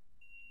we're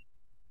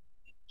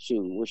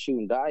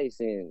shooting dice,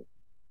 and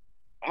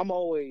I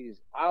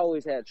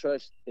always had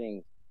trust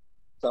things.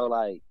 So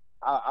like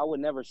I would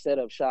never set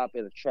up shop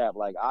at a trap.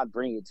 Like I'd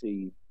bring it to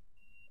you,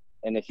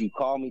 and if you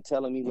call me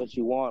telling me what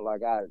you want,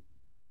 like I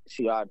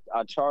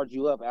charge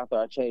you up after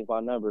I change my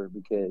number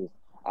because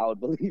I would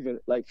believe in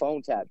like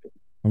phone tapping.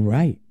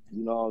 Right.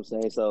 You know what I'm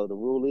saying? So the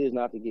rule is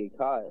not to get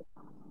caught.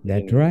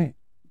 That's And, right.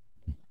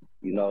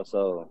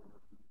 so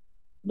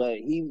but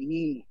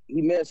he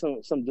met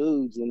some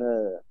dudes, and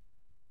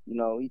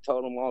he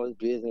told them all his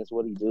business,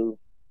 what he do.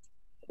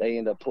 They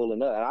end up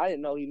pulling up, and I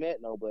didn't know he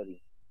met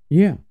nobody.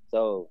 Yeah.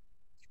 So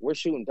we're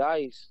shooting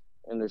dice,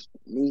 and there's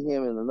me,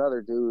 him, and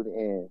another dude,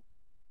 and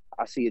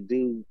I see a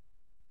dude.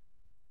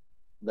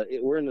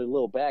 We're in the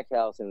little back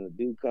house, and the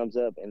dude comes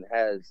up and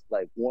has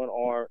like one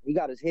arm. He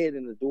got his head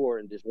in the door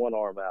and just one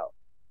arm out.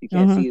 You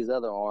can't see his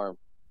other arm.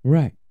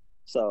 Right.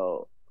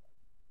 So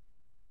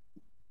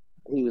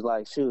he was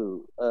like,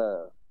 "Shoot,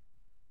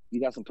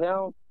 you got some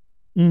pounds?"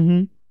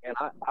 Mm-hmm. And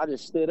I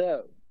just stood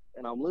up,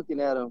 and I'm looking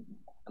at him,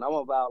 and I'm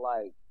about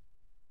like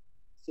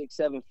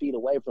 6-7 feet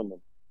away from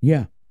him.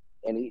 Yeah.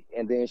 And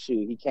then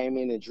he came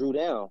in and drew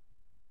down.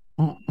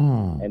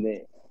 And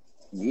then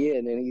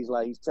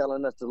he's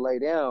telling us to lay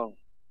down.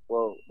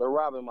 Well, they're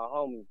robbing my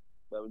homie,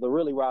 but they're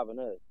really robbing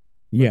us.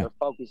 Yeah. They're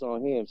focused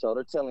on him, so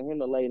they're telling him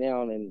to lay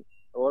down,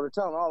 or they're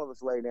telling all of us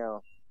to lay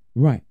down.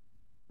 Right.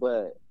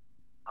 But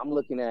I'm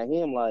looking at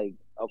him like,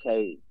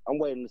 okay, I'm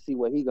waiting to see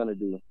what he's gonna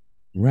do.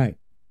 Right.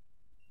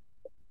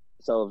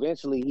 So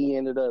eventually he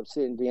ended up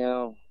sitting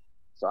down.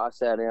 So I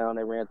sat down.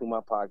 They ran through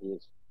my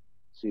pockets.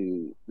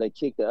 They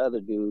kicked the other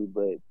dude,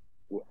 but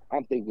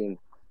I'm thinking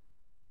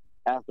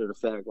after the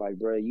fact, like,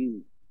 bro,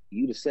 you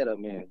the setup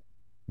man.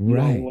 You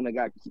Right. the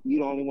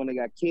only one that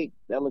got kicked.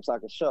 That looks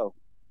like a show.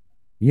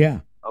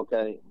 Yeah.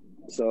 Okay.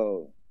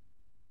 So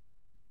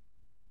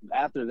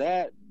after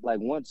that,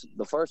 like once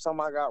the first time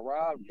I got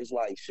robbed, it's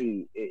like,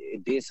 shoot,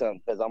 it did something,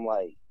 because I'm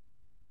like,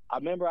 I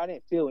remember I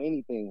didn't feel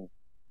anything.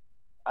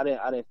 I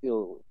didn't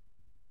feel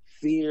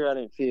fear.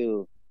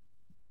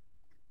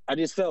 I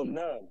just felt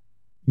numb.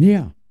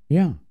 Yeah.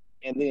 Yeah.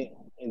 And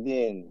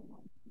then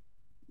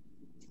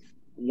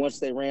once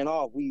they ran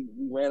off, we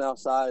ran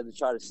outside to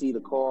try to see the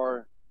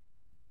car,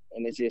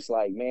 and it's just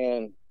like,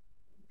 man,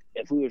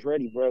 if we was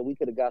ready, bro, we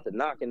could have got to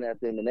knocking at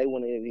them, and they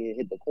wouldn't even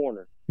hit the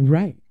corner.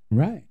 Right.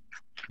 Right.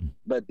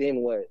 But then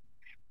what?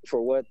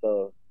 For what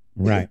though?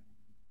 Right.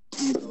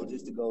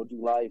 Just to go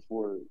do life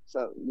or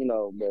something,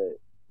 but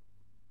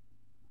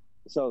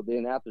so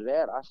then after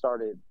that, I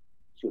started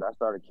I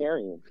started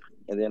carrying,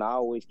 and then I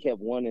always kept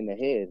one in the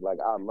head. Like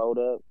I'd load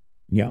up,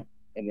 Yep.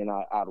 and then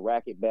I'd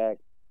rack it back,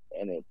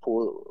 and then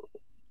pull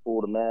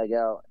the mag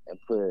out and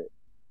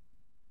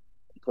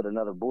put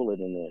another bullet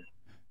in there.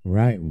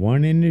 Right.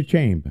 One in the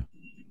chamber.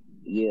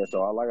 Yeah,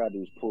 so all I gotta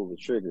do is pull the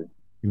trigger.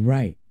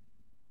 Right.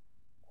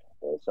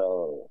 And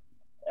so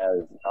as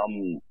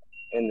I'm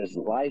in this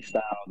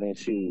lifestyle, then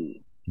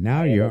shoot,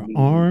 Now I end up you're meeting.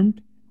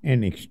 armed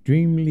and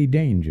extremely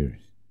dangerous.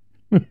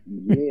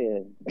 Yeah,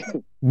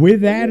 With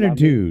and then I meet.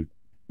 attitude.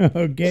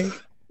 Okay.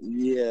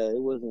 Yeah,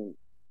 it wasn't.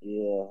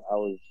 Yeah, I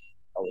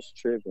was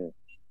tripping.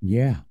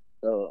 Yeah.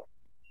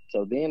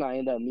 So then I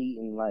end up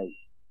meeting like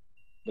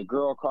the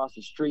girl across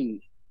the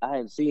street. I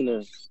hadn't seen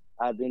her.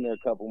 I'd been there a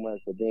couple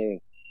months, but then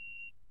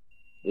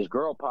this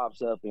girl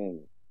pops up and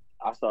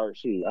I start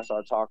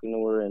talking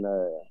to her, and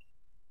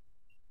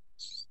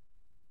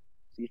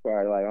she's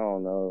probably like, I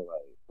don't know,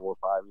 like 4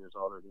 or 5 years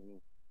older than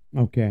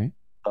me. Okay.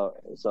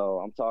 So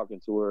I'm talking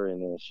to her,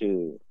 and then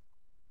she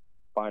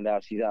find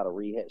out she's out of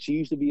rehab. She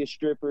used to be a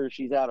stripper.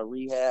 She's out of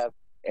rehab,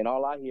 and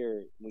all I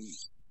hear when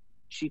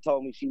she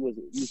told me she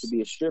used to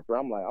be a stripper,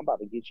 I'm like, I'm about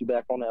to get you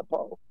back on that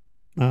pole,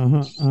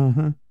 Uh-huh.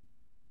 Uh-huh.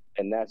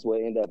 and that's what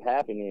ended up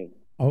happening.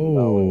 And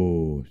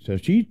Oh, so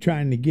she's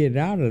trying to get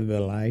out of the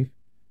life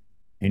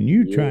and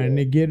you trying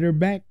yeah, to get her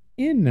back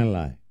in the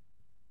life.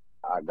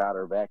 I got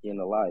her back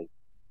into life.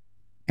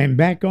 And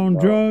back You on know,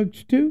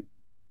 drugs too?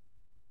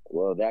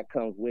 well, that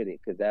comes with it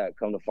because that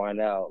come to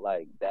find out,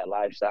 like that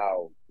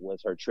lifestyle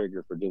was her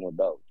trigger for doing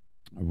dope.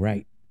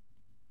 Right.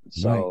 Right.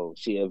 So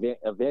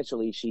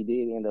eventually she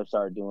did end up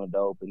start doing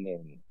dope, and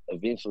then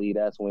eventually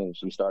that's when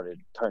she started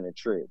turning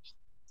trips.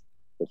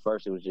 At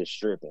first it was just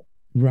stripping,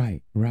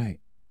 Right. Right.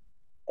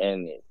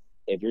 and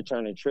if you're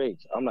turning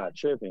tricks, I'm not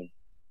tripping.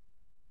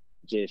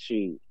 Just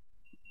shoot.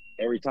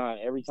 Every time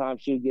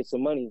she would get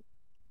some money,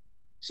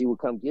 she would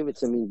come give it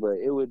to me. But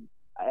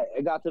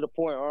it got to the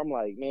point where I'm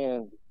like,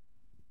 man,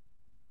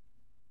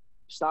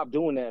 stop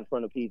doing that in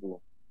front of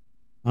people,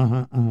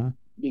 Uh-huh. Uh-huh.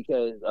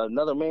 because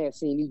another man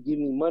seeing you give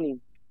me money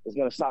is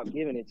gonna stop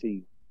giving it to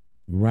you.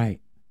 Right.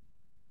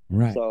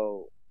 Right.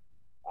 So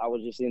I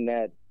was just in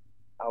that.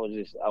 I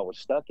was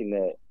stuck in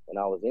that, and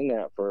I was in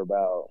that for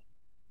about,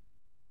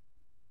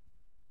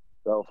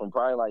 so from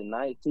probably like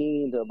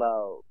 19 to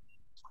about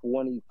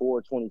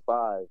 24,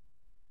 25.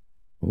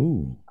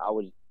 Ooh. I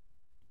was,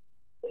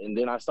 and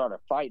then I started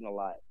fighting a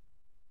lot,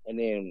 and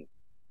then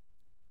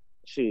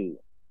shoot,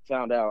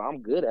 found out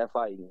I'm good at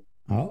fighting,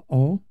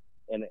 Uh-oh.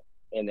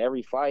 and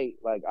every fight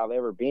like I've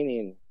ever been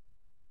in,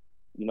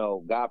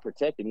 God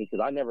protected me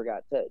because I never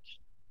got touched,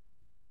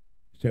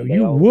 So and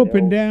you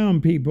whooping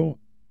down people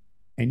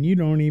and you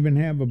don't even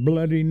have a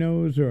bloody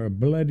nose or a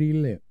bloody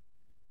lip.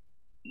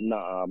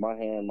 nah, my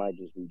hand might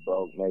just be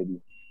broke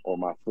maybe, or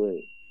my foot,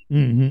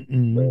 Mm-hmm.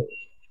 Mm-hmm. but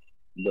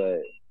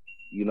but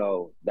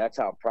that's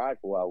how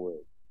prideful I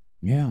was,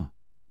 Yeah.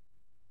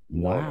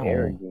 and Wow.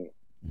 arrogant,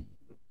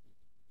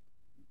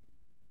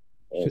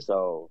 So, and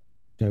so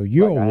so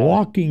you're like a I had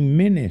walking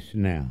menace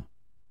now.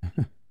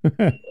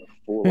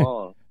 full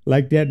on.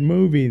 Like that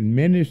movie,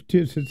 Menace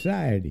to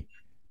Society.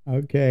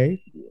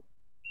 Okay.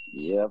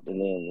 Yep,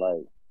 and then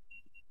like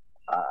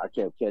I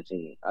kept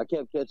catching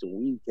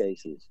weed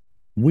cases.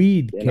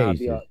 Weed Then I'd be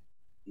cases. out,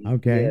 yeah.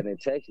 Okay. And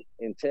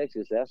in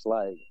Texas, that's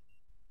like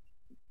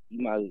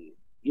you might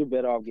you're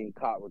better off getting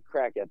caught with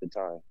crack at the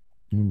time,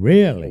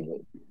 Really?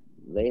 because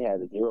they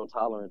had a zero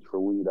tolerance for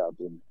weed out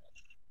there.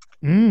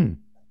 Mm.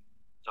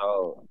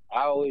 So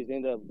I always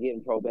end up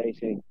getting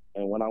probation,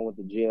 and when I went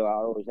to jail, I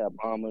always had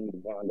bond money to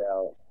bond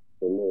out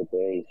for little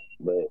things.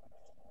 But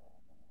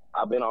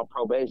I've been on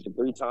probation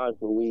 3 times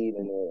for weed,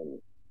 and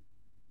then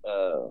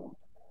uh,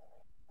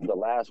 the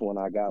last one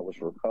I got was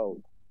for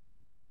coke.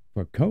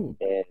 For coke.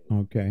 And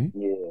Okay.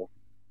 yeah,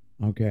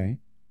 Okay.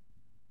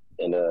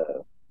 and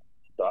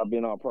so I've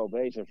been on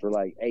probation for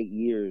like 8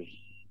 years,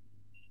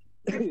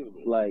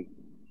 like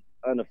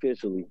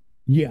unofficially,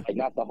 Yeah. like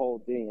not the whole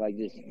thing, like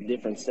just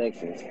different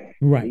sections. And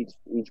Right.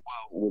 each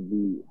one would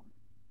be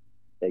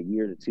a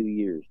year to 2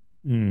 years,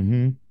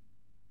 Mm-hmm.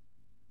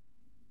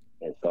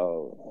 and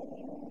so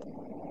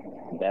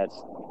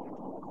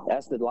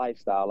that's the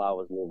lifestyle I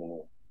was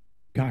living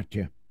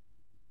Gotcha.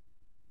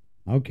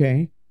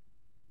 Okay.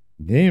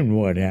 Then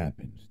what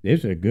happens? This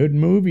is a good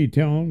movie,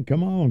 Tone.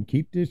 Come on,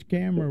 keep this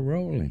camera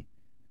rolling.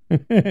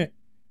 in.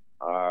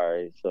 All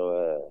right,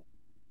 so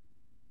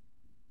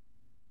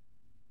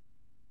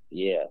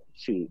yeah,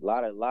 shoot, a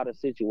lot of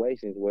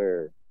situations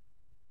where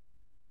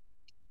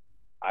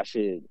I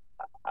should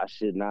I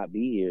should not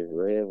be here,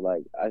 Rev.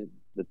 Like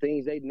the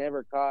things they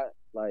never caught,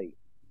 like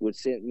would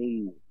send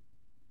me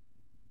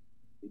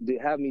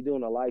have me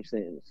doing a life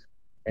sentence,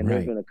 and there's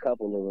Right. been a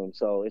couple of them.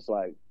 So it's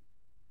like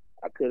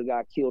I could have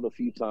got killed a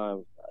few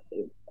times.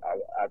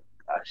 I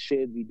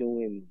should be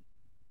doing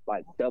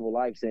like double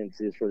life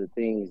sentences for the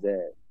things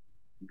that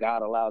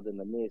God allowed them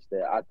to miss.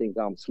 That I think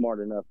I'm smart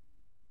enough.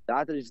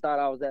 I just thought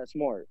I was that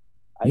smart.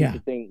 I used Yeah. to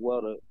think,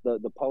 well,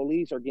 the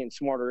police are getting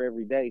smarter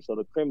every day, so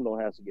the criminal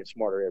has to get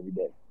smarter every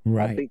day. I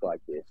Right. think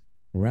like this,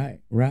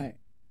 Right. Right.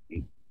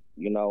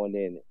 and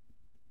then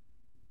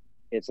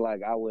it's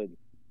like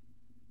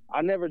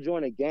I never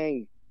joined a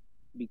gang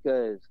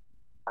because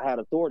I had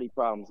authority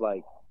problems.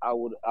 Like I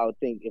would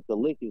think if the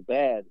lick is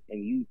bad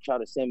and you try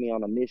to send me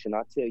on a mission,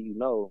 I tell you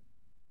no,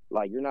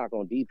 like you're not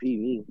gonna DP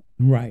me.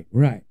 Right,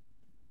 right.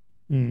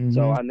 So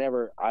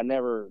Mm-hmm. I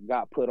never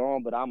got put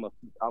on, but I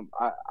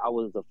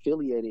was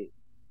affiliated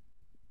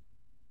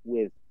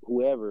with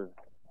whoever,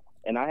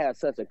 and I had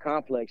such a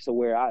complex to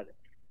where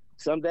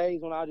some days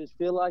when I just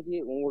feel like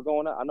it, when we're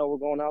going out, I know we're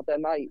going out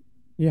that night,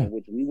 Yeah. in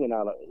which we went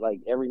out like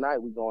every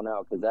night we going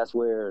out because that's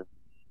where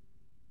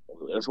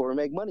we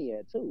make money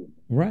at too.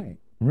 Right,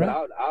 But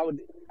right, I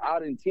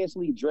would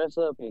intentionally dress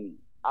up, and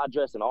I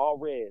dress in all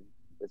red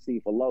to see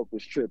if a loc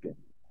was tripping,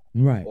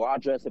 right, or I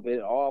dress up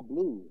in all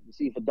blue to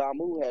see if a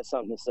Damu had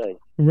something to say.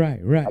 right,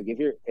 right, Like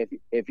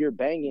if you're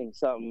banging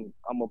something,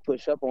 I'm gonna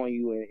push up on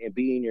you and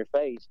be in your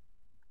face.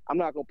 I'm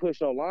not gonna push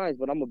no lines,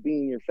 but I'm gonna be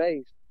in your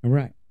face,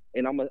 right.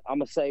 and I'm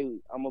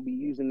gonna be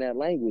using that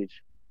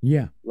language.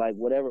 Yeah. Like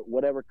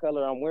whatever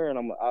color I'm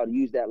wearing, I'll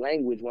use that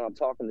language when I'm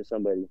talking to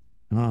somebody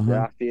that Uh-huh.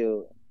 I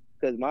feel.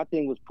 Because my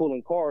thing was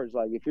pulling cards.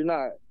 Like if you're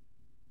not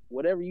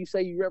whatever you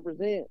say you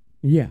represent,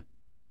 Yeah.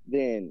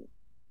 then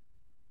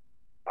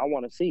I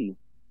want to see,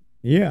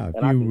 Yeah. If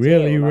and I you can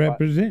really tell. And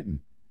representing.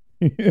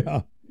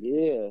 Yeah.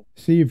 yeah,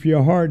 See if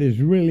your heart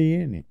is really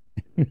in it.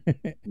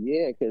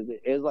 yeah, because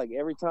it's like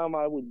every time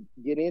I would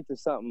get into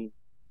something,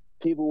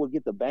 people would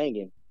get the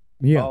banging.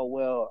 Yeah. Oh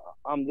well,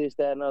 I'm this,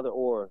 that, and other,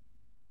 or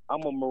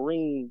I'm a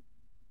Marine,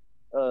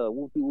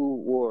 whoopie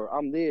whoop, or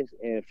I'm this.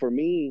 And for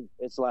me,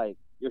 it's like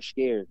you're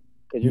scared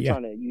because Yeah.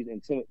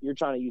 you're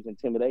trying to use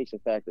intimidation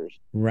factors.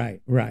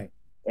 Right. Right.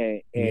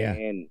 Yeah.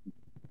 And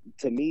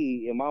to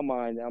me, in my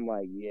mind, I'm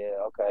like, yeah,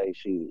 okay,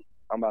 shoot,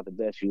 I'm about to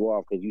dust you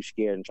off because you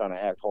scared and trying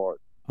to act hard.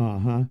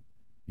 Uh-huh.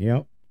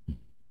 Yep.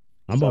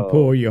 I'm gonna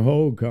pull So your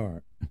whole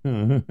card.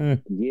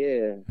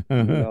 yeah,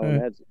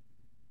 and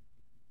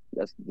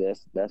that's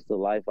the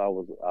life I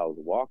was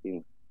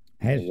walking.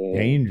 That's And then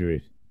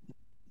dangerous.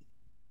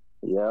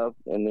 yeah,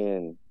 and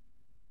then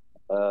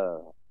uh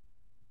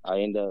I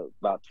end up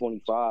about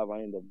 25.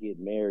 I end up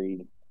getting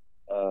married.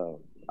 Uh,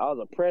 I was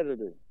a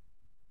predator.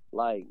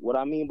 Like what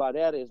I mean by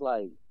that is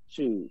like,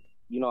 shoot,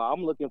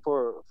 I'm looking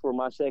for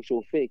my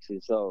sexual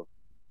fixes. So,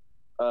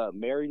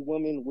 married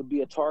women would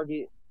be a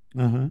target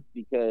Uh-huh.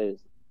 because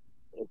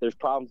if there's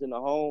problems in the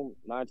home,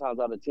 9 times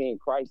out of 10,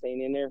 Christ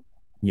ain't in there.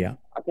 Yeah.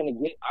 I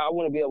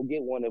want to be able to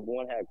get one if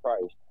one had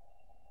Christ,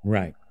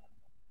 Right.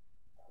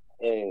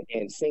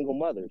 and single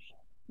mothers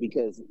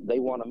because they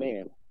want a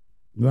man,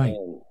 Right.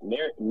 and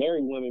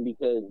married women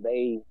because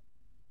they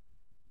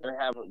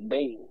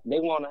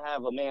want to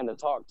have a man to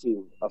talk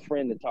to, a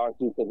friend to talk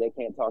to, because they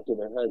can't talk to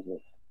their husband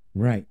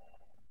Right.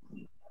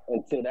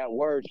 until that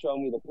word showed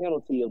me the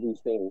penalty of these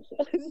things.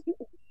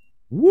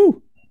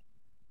 Woo.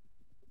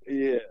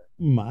 Yeah,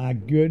 My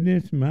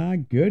goodness, my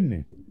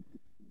goodness.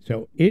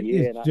 So it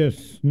yeah, is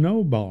just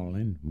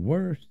snowballing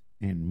worse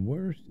and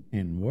worse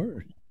and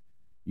worse.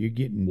 You're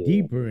getting yeah,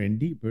 deeper and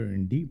deeper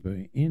and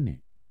deeper in it.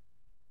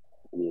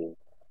 yeah,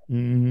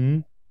 Mm-hmm.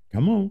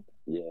 Come on.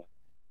 yeah,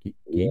 Keep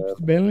yeah.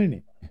 spelling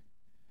it.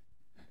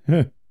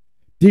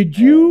 Did Uh,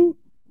 you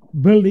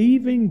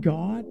believe in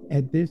God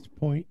at this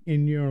point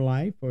in your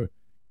life, or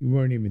you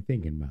weren't even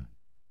thinking about it?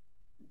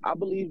 I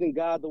believed in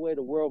God the way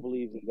the world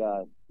believes in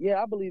God.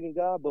 Yeah, I believe in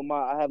God, but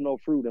I have no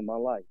fruit in my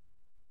life.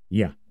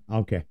 Yeah.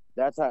 Okay.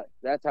 That's how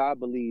I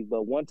believe.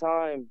 But one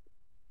time,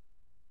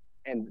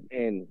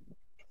 and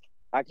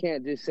I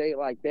can't just say it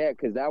like that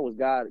because that was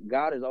God.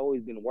 God has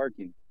always been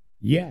working.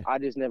 Yeah. I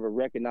just never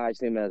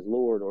recognized Him as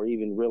Lord or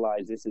even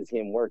realized this is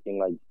Him working.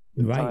 Like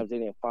the Right. times they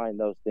didn't find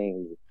those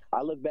things.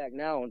 I look back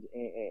now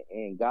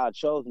and God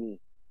shows me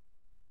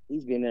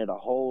He's been there the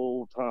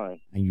whole time,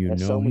 And you and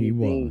know he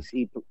was.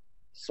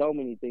 so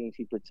many things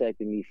He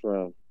protected me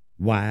from.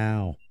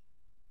 Wow.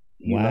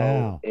 You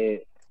know, Wow.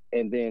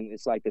 and then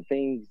it's like the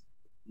things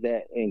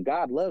and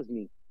God loves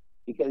me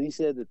because He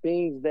said the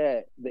things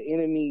that the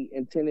enemy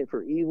intended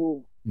for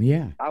evil,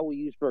 Yeah. I will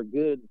use for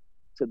good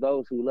to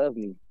those who love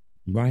me.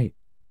 Right.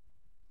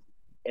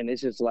 And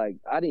it's just like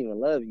I didn't even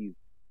love you,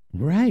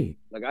 Right.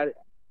 like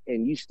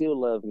and you still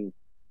love me.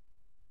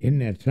 Isn't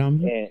that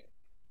something? And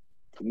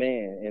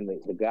man, and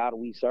the God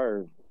we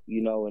serve,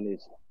 and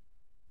it's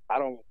I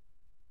don't.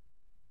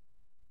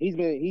 He's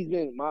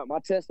been my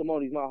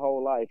testimonies my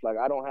whole life. Like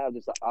I don't have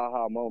this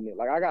aha moment.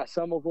 Like I got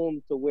some of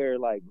them to where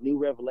like new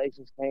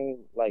revelations came,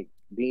 like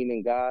being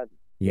in God,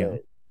 Yeah.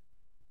 but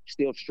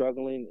still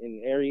struggling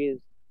in areas.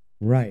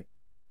 Right.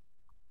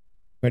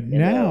 But And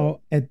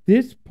now, at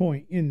this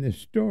point in the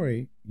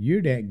story,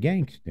 you're that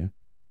gangster.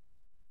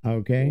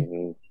 Okay?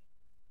 mhm,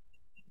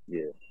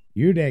 yeah,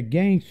 You're that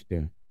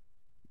gangster.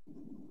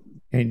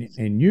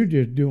 And you're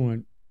just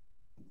doing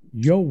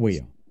your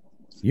will,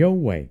 your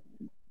way.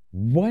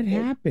 What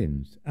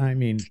happens? I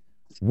mean,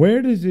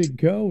 where does it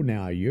go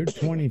now? You're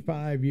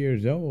 25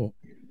 years old.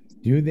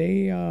 Do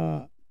they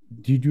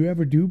did you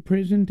ever do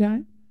prison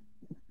time?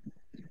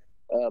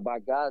 by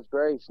God's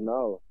grace,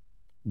 no.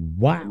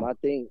 But Wow.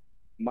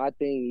 my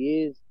thing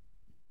is,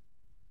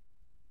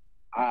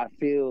 I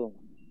feel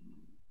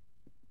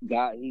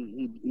God,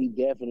 he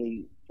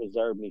definitely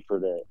preserved me for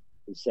that,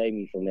 and saved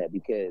me from that,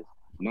 because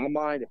my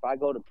mind, if I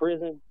go to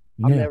prison,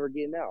 I'm Yeah. never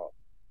getting out.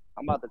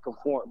 I'm about to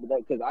conform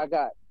because I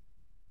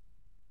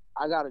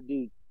gotta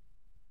do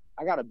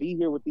I gotta be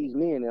here with these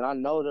men, and I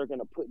know they're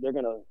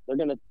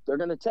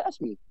gonna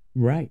test me,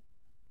 Right.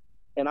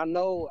 and I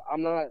know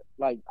I'm not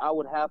like I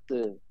would have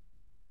to.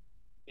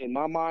 In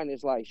my mind,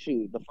 it's like,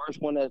 shoot, the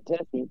first one that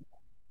tests me,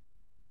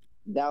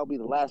 that'll be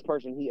the last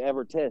person he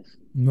ever tests.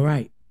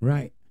 Right.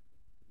 Right.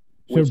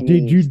 So Which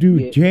did you means, do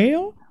yeah,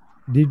 jail?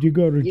 Did you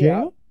go to yeah,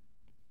 jail?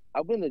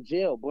 I've been to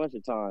jail a bunch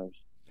of times.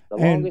 The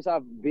And longest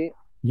I've been,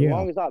 the yeah.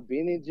 longest I've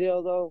been in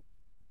jail though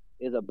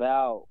is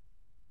about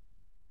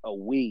a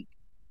week.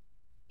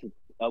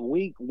 A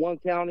week, one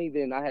county.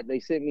 Then they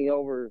sent me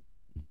over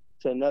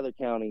to another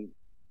county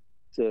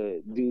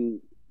to do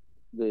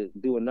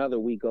another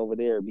week over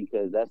there,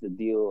 because that's the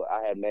deal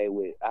I had made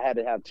with. I had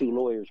to have two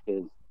lawyers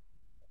because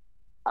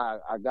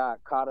I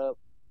got caught up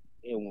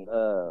in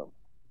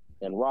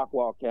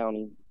Rockwall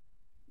County,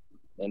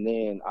 and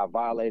then I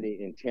violated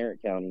in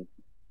Tarrant County.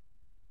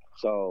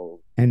 So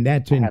And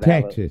that's I in had to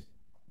have a Texas.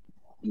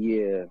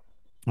 yeah.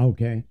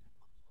 Okay.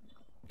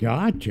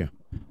 Gotcha.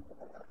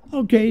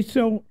 Okay,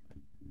 so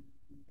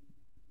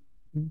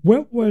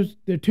what was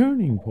the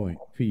turning point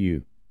for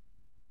you?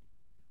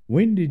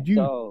 When did you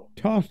So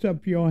toss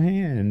up your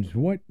hands?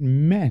 What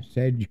mess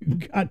had you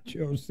got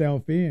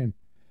yourself in?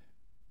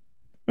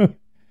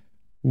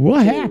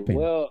 What shoot, happened?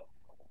 well,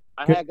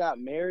 I had got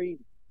married.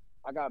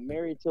 I got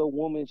married to a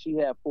woman. She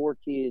had 4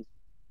 kids.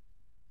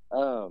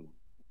 Um,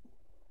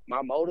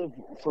 my motive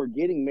for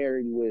getting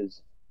married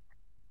was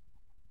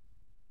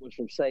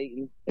from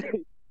Satan,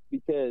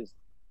 because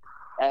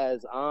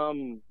as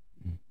I'm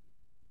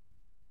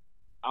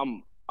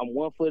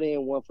 1 foot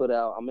in, 1 foot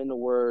out. I'm in the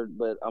word,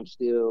 but I'm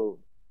still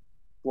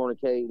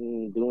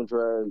fornicating, doing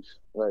drugs,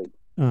 like.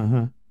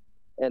 Uh-huh.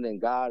 And then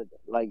God,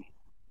 like,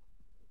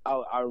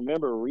 I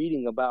remember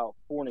reading about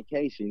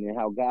fornication and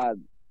how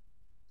God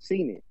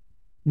seen it,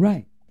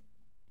 Right.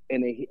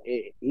 and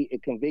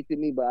it convicted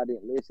me, but I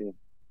didn't listen.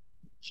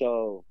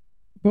 So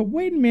But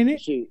wait a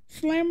minute. shoot,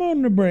 Slam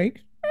on the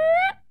brakes.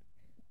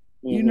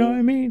 You know what mm-hmm.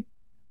 I mean?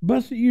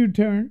 Bust a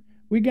U-turn.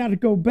 We got to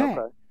go back.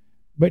 Okay,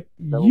 But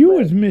double you back.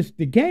 was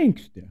Mr.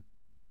 Gangster.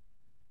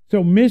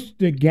 So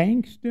Mr.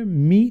 Gangster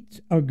meets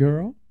a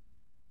girl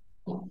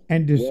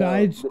and Well,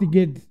 decides to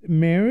get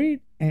married.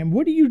 And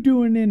what are you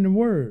doing in the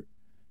Word?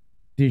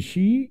 Was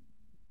she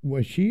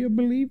a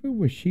believer?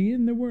 Was she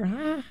in the Word?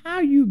 How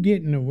you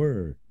getting the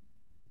Word?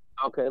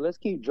 okay, let's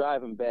keep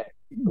driving back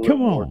a little Come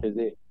more, on. because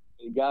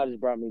God has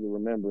brought me to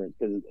remembrance.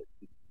 Because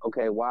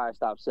okay, why I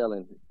stopped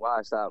selling? Why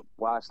I stopped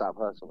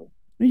hustling?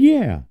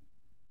 Yeah.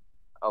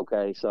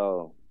 Okay,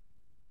 so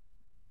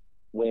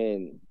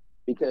when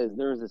because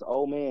there was this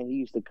old man, he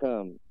used to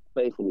come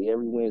faithfully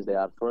every Wednesday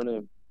out front of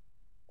him,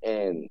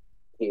 and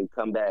he'd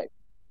come back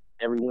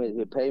every Wednesday.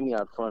 He'd pay me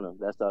out front of him.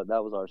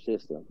 That was our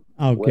system.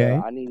 Well, Okay.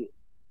 I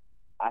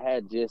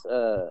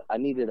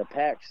needed a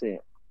pack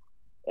sent,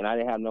 and I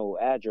didn't have no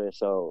address,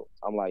 so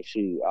I'm like,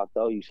 shoot, I'll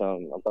throw you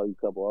something. I'll throw you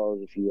a couple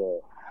O's if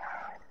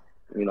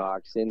I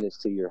can send this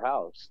to your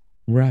house.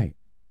 Right.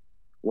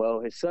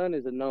 Well, his son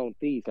is a known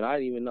thief, and I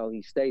didn't even know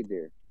he stayed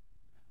there.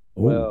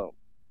 Oh. Well,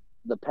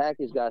 the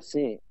package got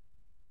sent.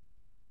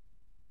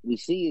 We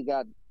see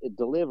it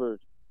delivered,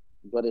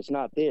 but it's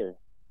not there.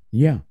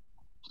 Yeah.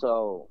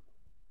 So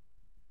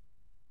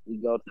we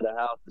go to the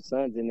house. The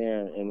son's in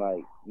there, and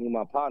like me and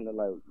my partner,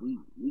 like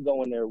we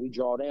go in there, we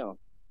draw down,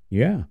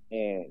 Yeah.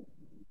 and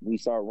we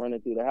start running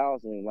through the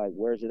house, and like,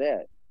 where's it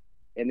at?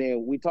 And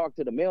then we talked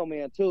to the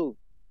mailman too.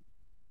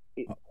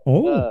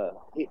 Oh.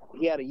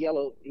 He had a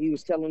yellow. He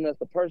was telling us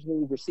the person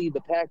who received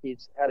the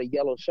package had a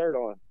yellow shirt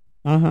on.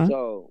 Uh-huh.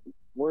 So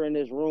we're in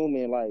this room,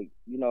 and like,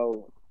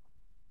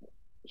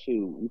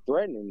 shoot, we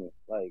threatening it,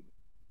 like.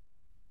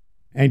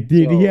 And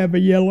did he So have a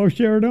yellow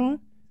shirt on?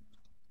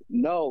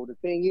 no, the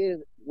thing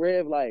is,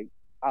 Rev, like,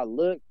 I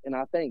looked, and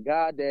I thank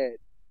God that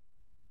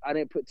I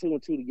didn't put two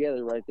and two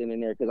together right then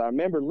and there, because I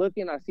remember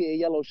looking, I see a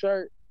yellow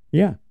shirt,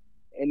 Yeah.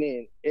 and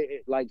then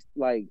it like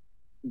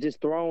just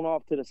thrown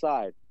off to the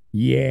side,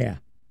 Yeah.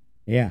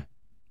 Yeah.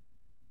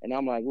 and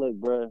I'm like, look,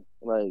 bro,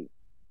 like,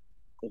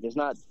 if it's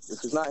not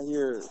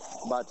here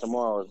by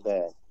tomorrow, it's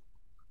bad.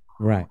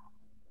 Right.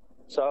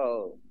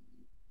 So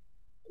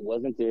it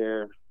wasn't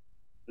there.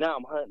 Now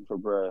I'm hunting for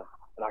bruh,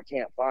 and I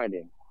can't find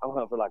him. I'm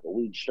hunting for like a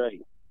week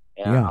straight,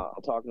 and Yeah.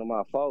 I'm talking to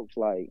my folks,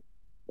 like,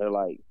 they're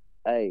like,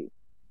 hey,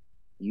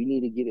 you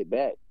need to get it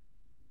back.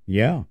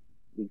 Yeah.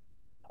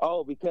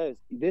 Oh, because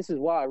this is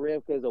why,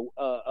 Rev. Because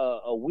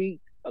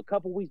a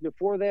couple weeks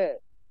before that,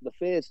 the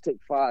feds took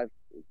 5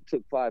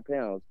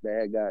 pounds that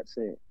had got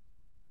sent,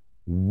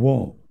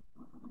 Whoa.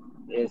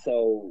 and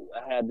so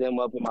I had them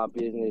up in my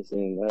business,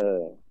 and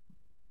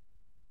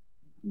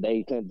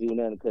they couldn't do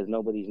nothing because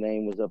nobody's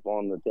name was up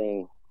on the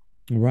thing.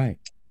 Right.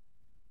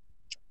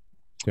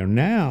 So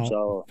now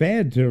So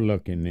feds are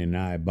looking and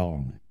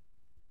eyeballing,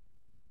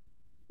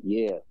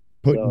 yeah,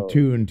 putting so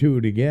two and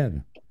two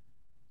together.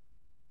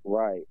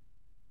 right,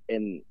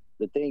 and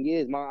the thing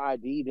is, my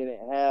ID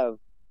didn't have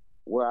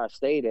where I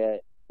stayed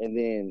at, and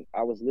then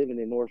I was living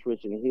in North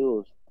Richland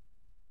Hills,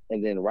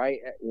 and then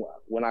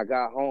when I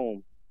got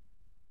home,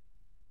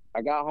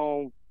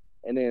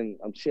 and then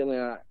I'm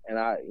chilling, and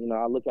I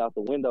look out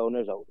the window, and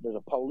there's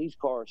a police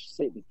car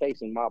sitting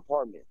facing my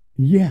apartment,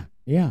 Yeah,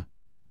 yeah,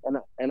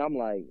 and I'm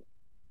like,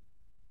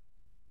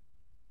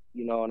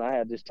 and I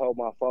had just told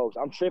my folks,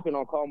 I'm tripping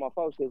on calling my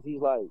folks because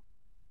he's like,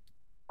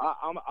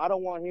 I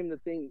don't want him to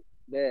think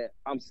that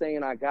I'm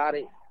saying I got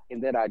it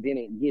and that I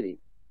didn't get it,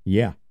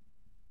 yeah.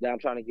 that I'm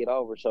trying to get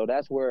over. So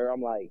that's where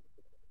I'm like,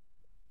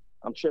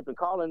 I'm tripping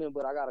calling him,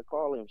 but I gotta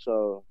call him.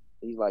 So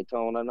he's like,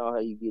 Tone, I know how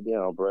you get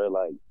down, bro.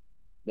 Like,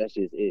 that's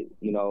just it,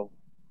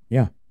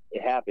 Yeah.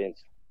 it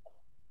happens.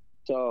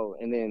 So,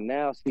 and then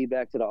now speed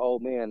back to the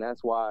old man.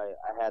 That's why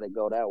I had to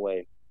go that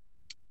way.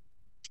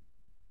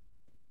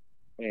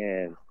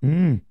 And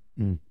Mm,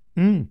 mm,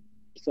 mm.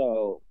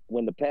 so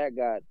when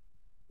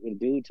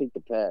dude took the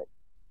pack,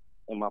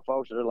 and my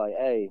folks are like,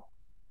 hey,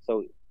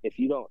 so if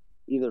you don't,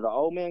 either the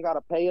old man got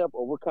to pay up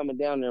or we're coming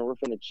down there and we're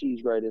finna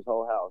cheese grade this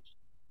whole house.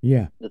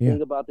 Yeah. The Yeah.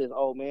 thing about this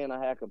old man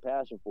I had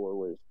compassion for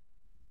was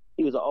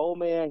he was an old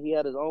man. He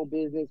had his own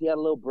business. He had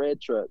a little bread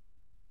truck.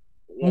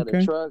 He had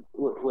a truck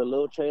with a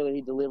little trailer.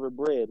 He delivered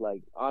bread,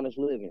 like honest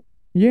living.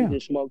 Yeah. He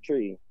just smoked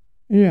tree.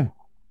 Yeah.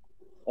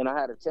 And I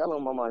had to tell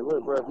him, I'm like,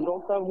 look, bro, if you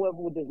don't come up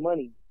with this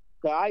money,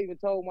 cause I even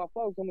told my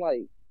folks, I'm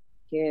like,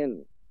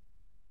 can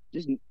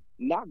just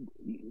knock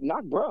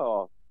bro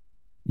off.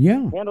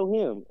 Yeah. Handle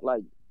him.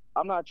 Like,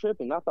 I'm not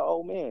tripping, not the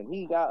old man.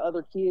 He got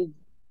other kids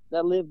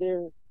that live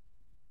there.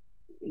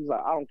 He's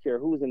like, I don't care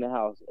who's in the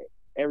house.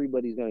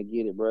 Everybody's gonna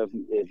get it, bro.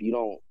 If you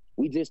don't,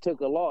 we just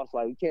took a loss.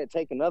 Like, we can't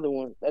take another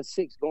one. That's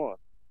 6 gone.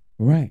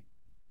 Right.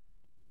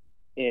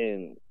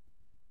 And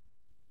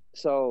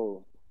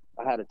so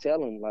I had to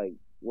tell him like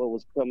what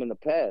was coming to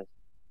pass.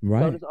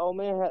 Right. So this old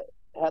man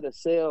had to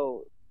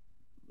sell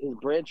his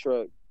bread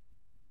truck.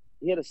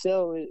 He had to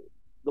sell it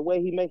the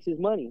way he makes his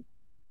money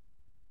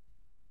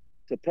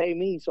to pay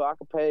me so I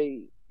could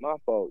pay my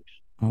folks.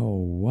 Oh,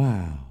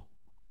 wow.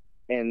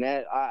 And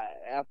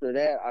after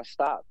that I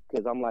stopped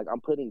because I'm like, I'm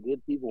putting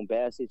good people in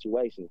bad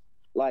situations.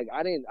 Like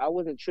I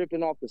wasn't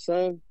tripping off the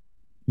son.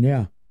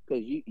 Yeah.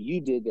 Because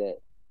you did that.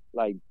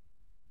 Like,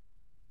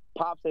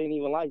 Pops ain't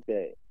even like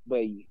that.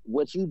 But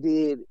what you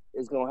did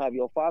is gonna have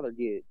your father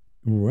get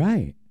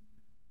the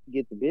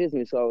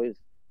business. So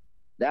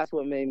that's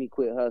what made me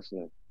quit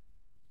hustling.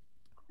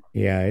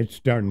 Yeah, it's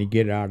starting to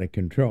get out of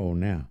control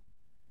now.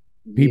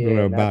 People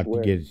are about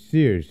to get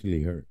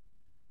seriously hurt.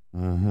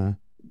 Uh-huh.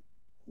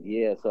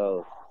 Yeah,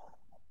 so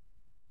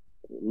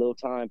a little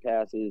time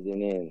passes,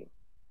 and then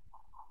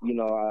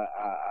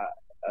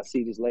I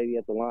see this lady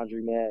at the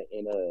laundromat,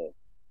 and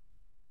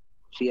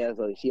she has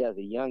a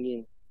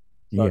youngin.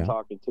 Start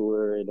talking to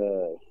her,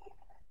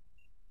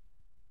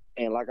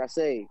 and like I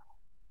say,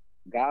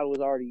 God was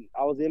already.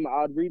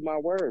 I'd read my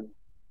word,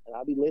 and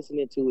I'd be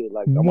listening to it.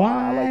 Like,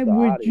 why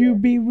would you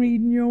be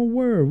reading your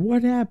word?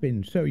 What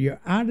happened? So you're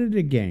out of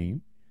the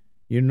game.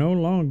 You're no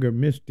longer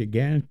Mr.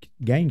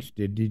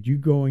 Gangster. Did you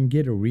go and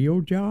get a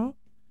real job?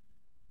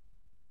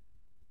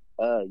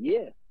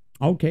 Yeah.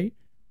 Okay.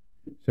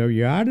 So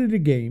you're out of the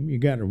game. You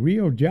got a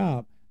real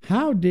job.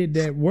 How did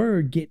that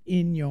word get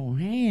in your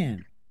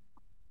hand?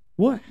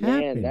 What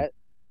happened?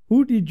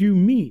 Who did you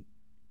meet?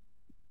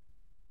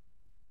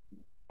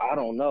 I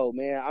don't know,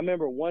 man. I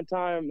remember one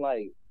time,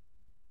 like,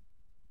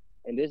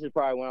 and this is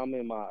probably when I'm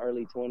in my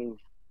early 20s,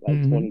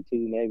 like 22,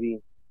 maybe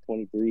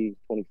 23,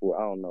 24.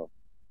 I don't know.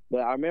 But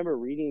I remember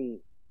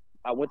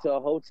I went to a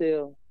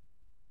hotel.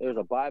 There was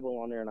a Bible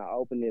on there, and I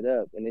opened it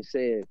up, and it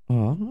said,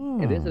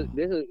 and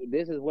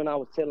this is when I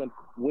was telling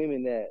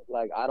women that,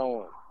 like, I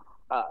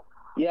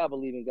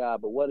believe in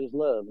God, but what is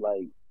love?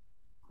 Like,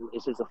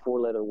 it's just a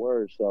 4-letter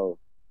word. So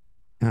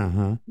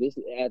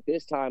at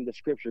this time, the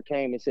scripture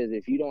came and says,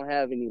 if you don't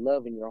have any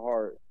love in your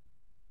heart,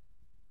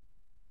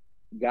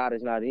 God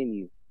is not in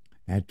you.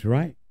 That's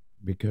right,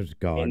 because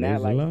God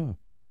is love.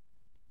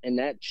 And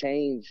that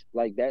changed,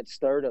 like, that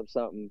stirred up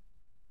something.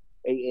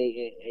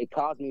 It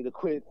caused me to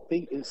quit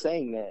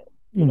saying that,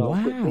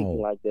 quit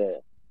thinking like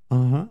that.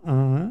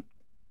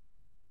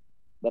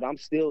 But I'm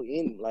still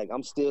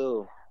I'm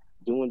still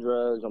doing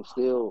drugs. I'm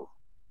still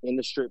in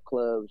the strip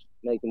clubs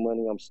making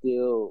money. I'm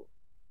still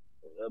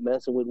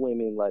messing with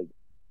women. Like,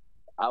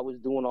 I was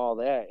doing all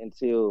that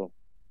until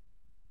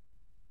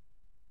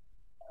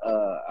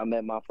I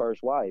met my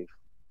first wife.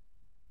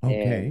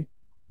 Okay. And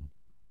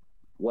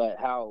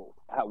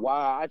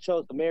why I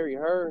chose to marry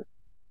her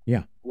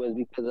was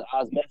because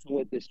I was messing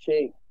with this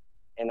chick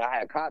and I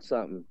had caught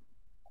something.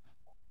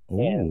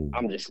 Ooh. And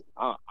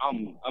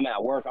I'm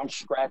at work, I'm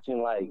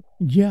scratching, like,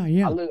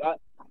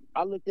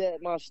 I looked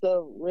at my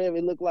stuff, Rev,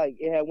 it looked like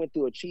it had went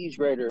through a cheese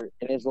grater,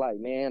 and it's like,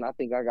 man, I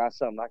think I got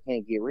something I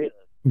can't get rid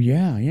of.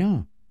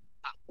 Yeah.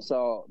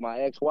 So my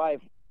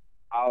ex-wife,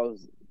 I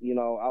was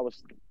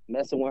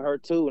messing with her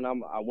too, and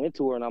I went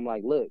to her and I'm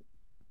like, look,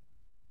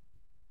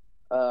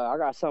 I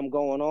got something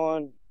going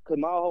on. Because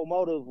my whole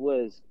motive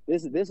was,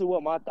 this is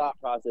what my thought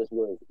process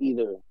was.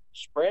 Either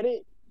spread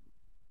it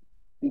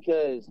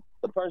because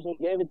the person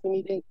who gave it to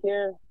me didn't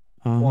care.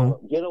 Uh-huh.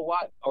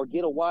 Or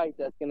get a wife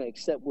that's gonna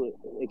accept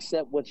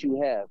what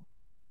you have.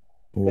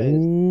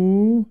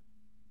 Because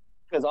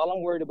Oh, all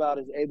I'm worried about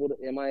is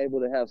am I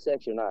able to have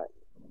sex or not?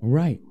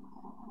 right.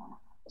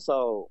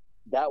 So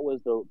that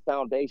was the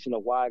foundation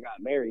of why I got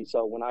married.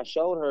 So when I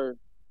showed her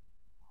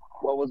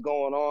what was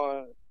going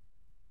on,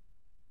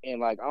 and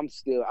like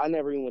I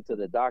never even went to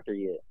the doctor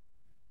yet.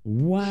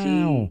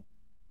 Wow.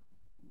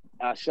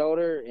 I showed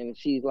her, and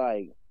she's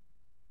like,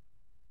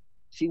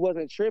 she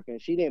wasn't tripping.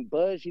 She didn't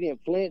budge. She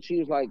didn't flinch. She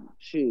was like,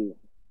 shoot.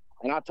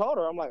 And I told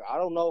her, I'm like, I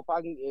don't know if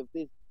I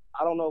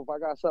don't know if I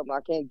got something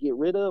I can't get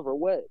rid of or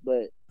what.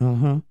 But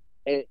Uh-huh.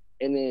 and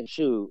then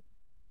shoot,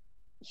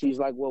 she's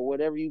like, well,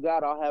 whatever you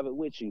got, I'll have it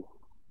with you.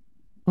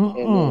 And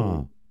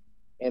Uh-uh.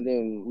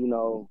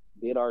 then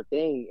did our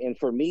thing. And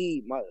for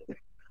me,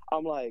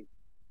 I'm like,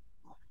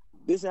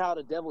 this is how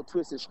the devil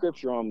twisted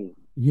scripture on me.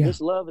 Yeah.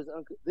 This love is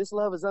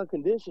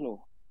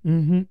unconditional.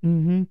 Mm-hmm.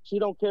 Mm-hmm. She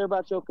don't care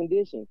about your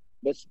condition,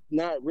 but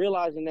not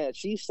realizing that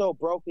she's so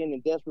broken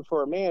and desperate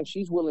for a man,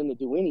 she's willing to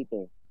do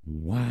anything.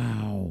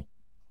 Wow.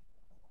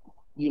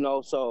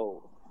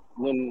 So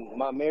when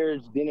my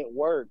marriage didn't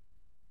work,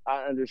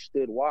 I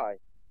understood why.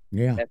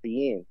 Yeah. At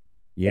the end.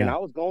 Yeah. And I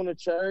was going to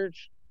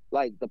church.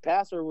 Like the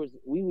pastor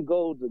we would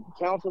go to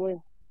counseling.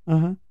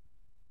 Uh-huh.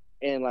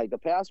 And like the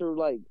pastor,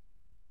 like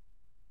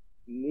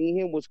me and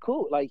him was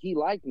cool. Like he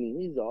liked me.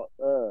 He's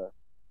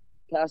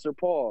Pastor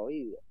Paul.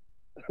 He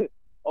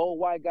old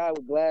white guy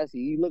with glasses.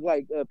 He looked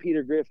like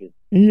Peter Griffin.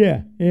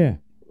 Yeah. Yeah.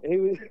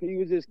 He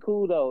was just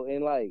cool though.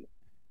 And like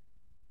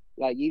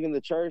even the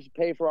church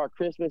paid for our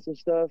Christmas and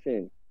stuff.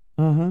 And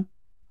Uh-huh.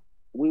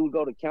 we would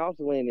go to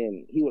counseling,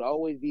 and he would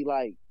always be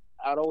like,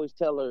 I'd always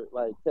tell him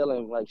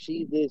like,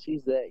 she's this,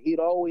 she's that. He'd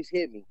always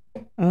hit me.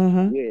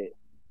 Uh-huh. Yeah.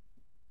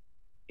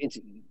 It's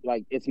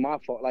my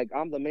fault. Like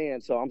I'm the man,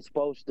 so I'm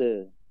supposed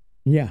to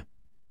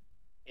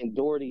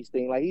endure these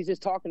things. Like he's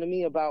just talking to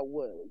me about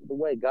the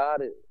way God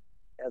has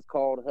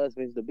called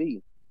husbands to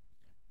be.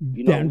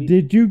 Now,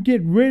 did you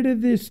get rid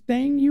of this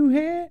thing you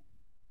had?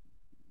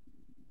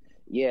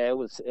 Yeah, it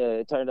was.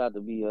 It turned out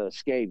to be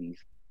scabies.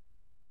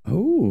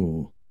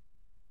 Oh.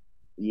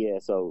 Yeah,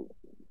 so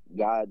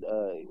God,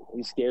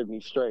 he scared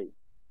me straight.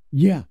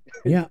 Yeah.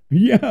 You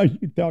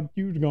thought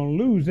you was gonna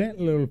lose that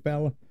little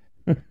fella.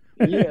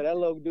 Yeah, that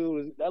little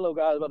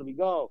guy was about to be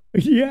gone.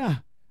 Yeah.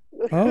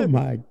 Oh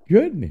my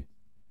goodness.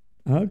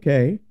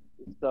 Okay.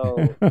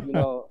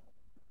 So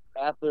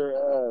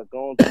after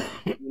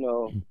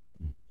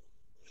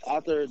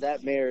after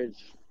that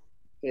marriage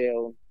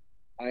failed,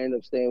 I ended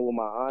up staying with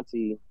my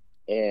auntie,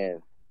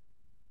 and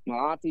my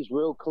auntie's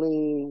real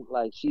clean.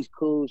 Like she's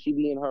cool. She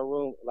be in her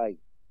room. Like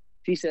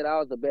she said, I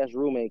was the best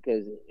roommate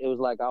because it was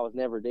like I was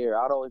never there.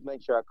 I'd always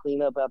make sure I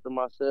clean up after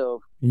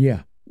myself.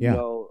 Yeah.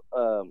 Help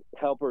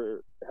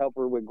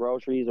her with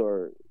groceries,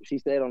 or she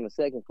stayed on the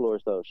second floor,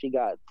 so she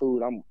got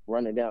food. I'm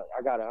running down.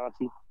 I got an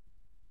auntie.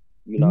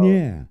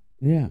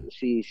 Yeah.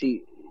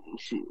 She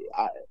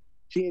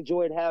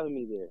enjoyed having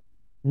me there.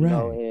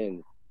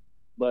 Right.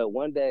 But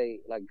one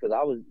day, like, cause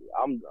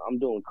I'm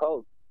doing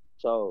coke,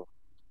 so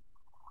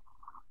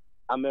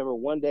I remember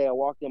one day I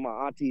walked in my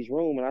auntie's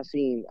room and I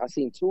seen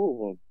two of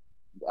them,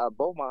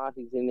 both my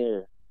aunties in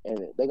there,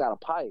 and they got a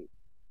pipe.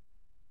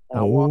 And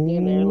I walk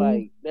in there,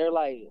 they're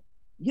like,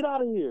 get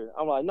out of here.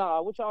 I'm like,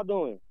 nah, what y'all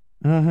doing?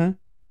 Uh-huh.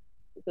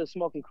 They're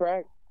smoking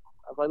crack.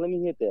 I was like, let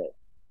me hit that.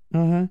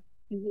 Uh-huh.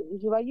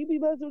 She's like, you be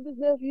messing with this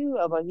nephew?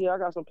 I was like, yeah, I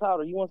got some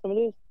powder. You want some of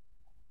this?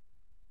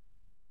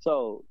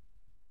 So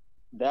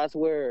that's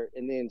where,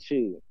 and then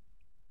shoot,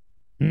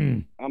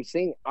 I'm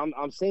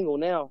single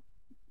now.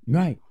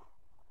 Right.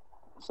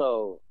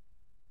 So,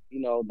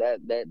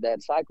 that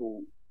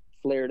cycle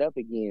flared up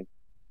again.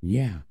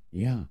 Yeah.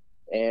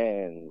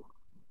 And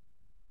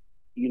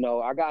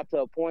I got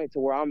to a point to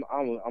where I'm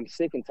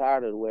sick and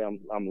tired of the way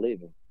I'm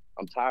living.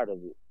 I'm tired of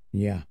it.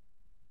 Yeah.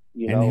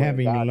 And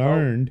having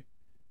learned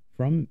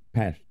from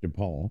Pastor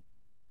Paul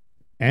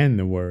and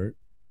the Word.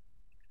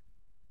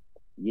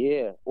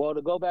 Yeah. Well,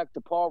 to go back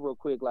to Paul real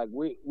quick, like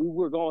we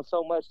were going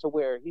so much to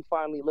where he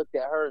finally looked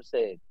at her and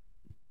said,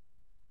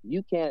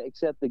 "You can't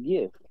accept the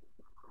gift."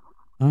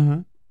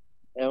 Uh-huh.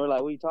 And we're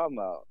like, "What are you talking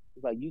about?"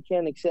 It's like, you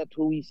can't accept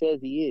who he says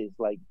he is.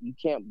 Like you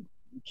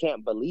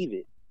can't believe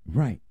it.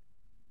 Right.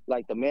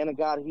 Like the man of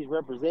God he's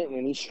representing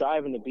and he's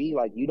striving to be,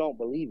 like, you don't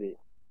believe it.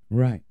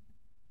 Right.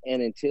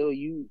 And until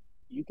you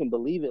can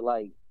believe it,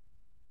 like,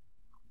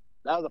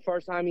 that was the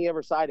first time he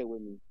ever sided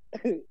with me.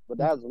 But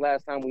that was the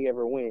last time we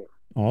ever went.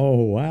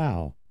 Oh,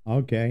 wow.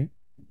 Okay.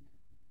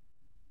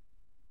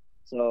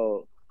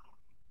 So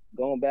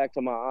going back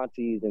to my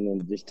aunties and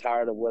then just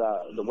tired of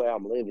the way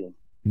I'm living.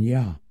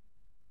 Yeah.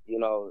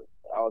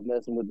 I was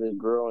messing with this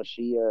girl and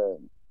she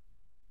I'm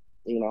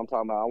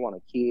talking about I want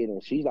a kid,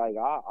 and she's like,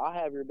 I'll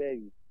have your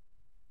baby.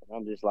 And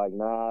I'm just like,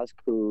 nah, it's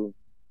cool.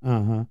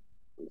 Uh-huh.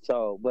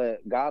 So,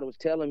 but God was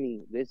telling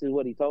me, this is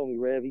what he told me,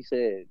 Rev. He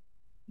said,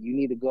 you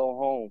need to go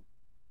home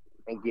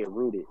and get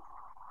rooted.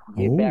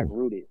 Back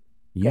rooted.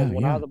 Yeah.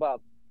 When I was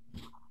about,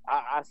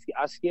 I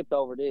skipped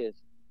over this.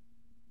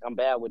 I'm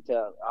bad with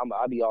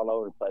I be all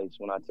over the place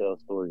when I tell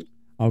stories.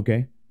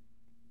 Okay.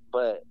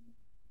 But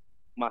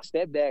my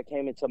stepdad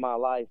came into my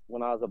life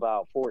when I was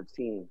about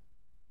 14,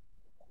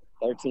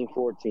 13,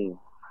 14.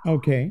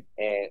 Okay.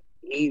 And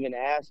he even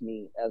asked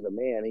me as a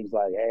man, he's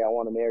like, hey, I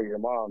want to marry your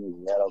mom.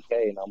 Is that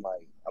okay? And I'm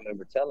like, I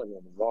remember telling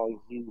him, as long as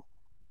you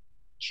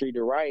treat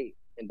her right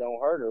and don't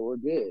hurt her, we're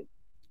good.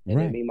 And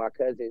then Right. me and my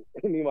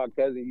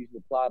cousin used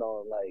to plot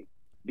on like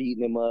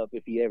beating him up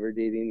if he ever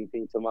did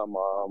anything to my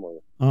mom or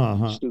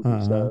Uh-huh. stupid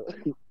Uh-huh. stuff.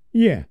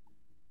 Yeah.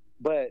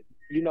 But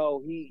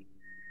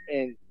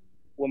and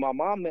when my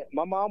mom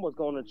was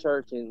going to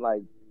church, and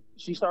like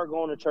she started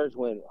going to church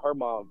when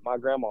my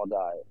grandma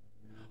died.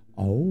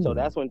 So Oh.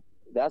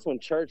 that's when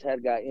church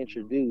had got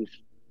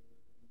introduced,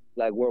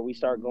 like where we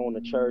started going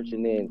to church,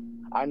 and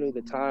then I knew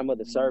the time of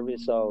the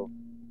service, so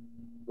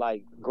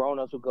like grown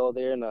ups would go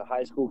there and the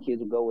high school kids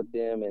would go with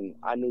them, and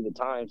I knew the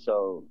time,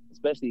 so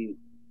especially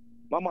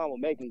my mom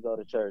would make me go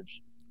to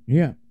church.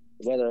 Yeah.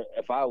 Whether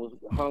if I was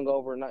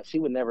hungover or not, she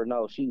would never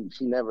know. She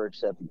never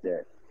accepted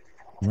that,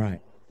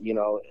 Right.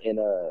 and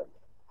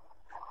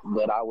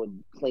but I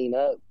would clean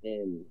up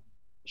and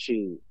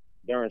shoot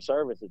during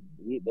service.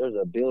 There's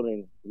a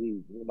building.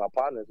 My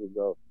partners we'd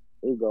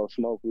go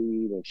smoke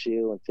weed and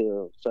chill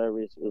until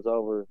service was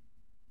over,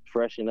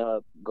 freshen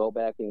up, go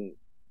back into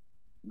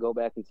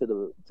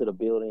the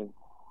building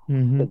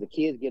Mm-hmm. because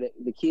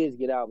the kids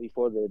get out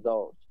before the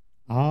adults.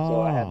 So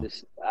Ah.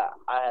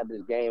 I had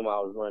this game I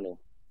was running,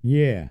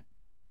 Yeah.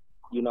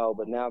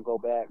 but now go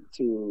back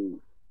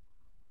to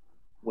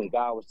when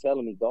God was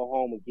telling me go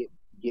home and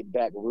get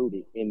back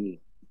rooted in me.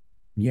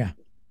 Yeah.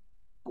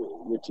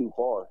 You're too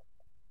far.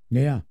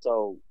 Yeah.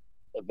 So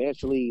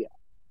eventually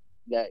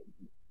that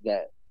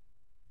that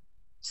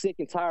sick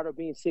and tired of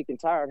being sick and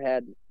tired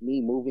had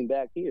me moving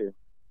back here.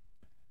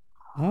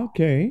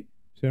 Okay.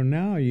 So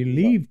now you You know,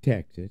 leave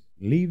Texas,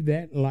 leave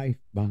that life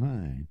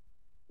behind.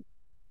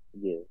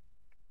 yeah,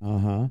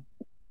 Uh-huh.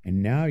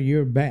 And now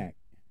you're back.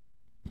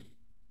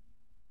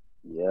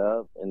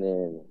 yeah. And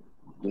then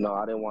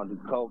I didn't want to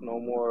do coke no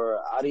more.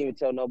 I didn't even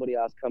tell nobody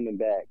I was coming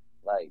back,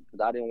 like,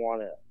 because I didn't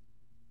want to.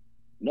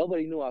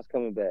 Nobody knew I was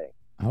coming back.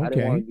 Okay.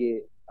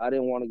 I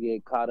didn't want to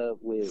get caught up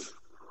with.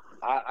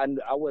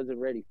 I wasn't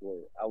ready for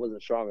it. I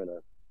wasn't strong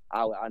enough.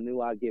 I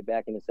knew I'd get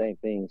back in the same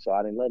thing, so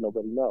I didn't let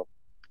nobody know.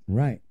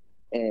 Right.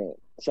 And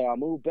so I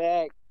moved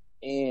back,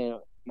 and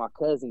my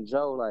cousin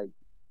Joe, like,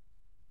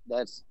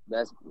 that's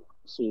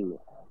she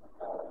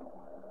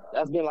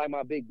that's been like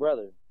my big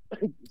brother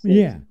since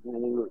Yeah.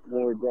 when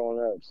we were growing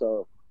up.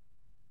 So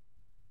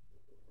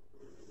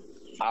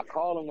I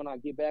call him when I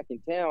get back in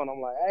town. I'm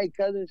like, hey,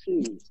 cousin,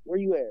 shoot, where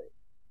you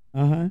at?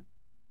 Uh-huh.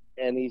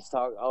 And he's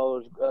talking,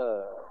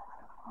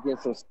 get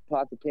some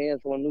pots of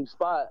pans from a new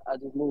spot I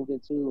just moved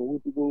into.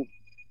 Whoop, whoop, whoop.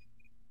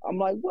 I'm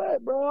like,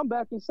 what, bro? I'm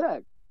back in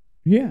Sac.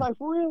 He's Yeah. like,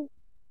 for real?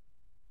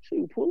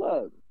 Shoot, pull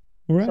up.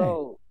 Right.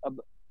 So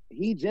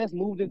he just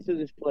moved into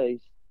this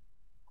place.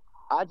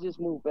 I just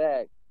moved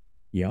back,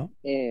 Yeah.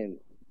 and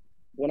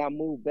when I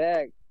moved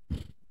back,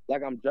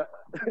 like and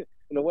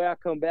the way I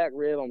come back,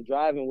 Rev, I'm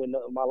driving with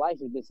my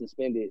license been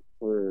suspended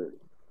for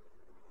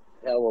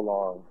hella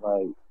long.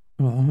 Like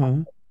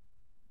Uh-huh.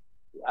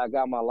 I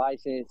got my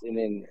license, and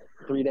then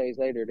 3 days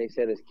later they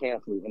said it's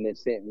canceled, and it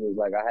sent me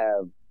like I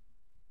have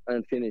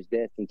unfinished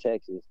debts in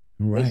Texas.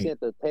 They Right. sent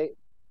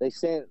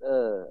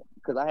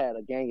because I had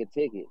a gang of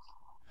tickets.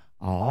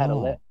 I had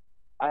Oh.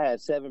 I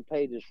had 7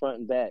 pages front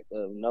and back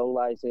of no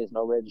license,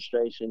 no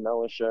registration,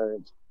 no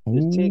insurance,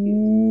 just tickets.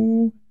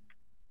 Ooh.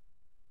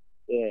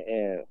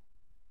 And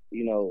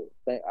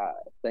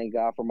thank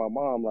God for my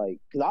mom, like,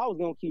 because I was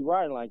gonna keep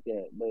riding like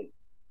that, but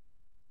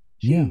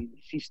Yeah.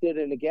 she stood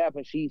in the gap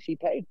and she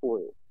paid for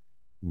it.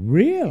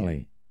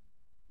 Really?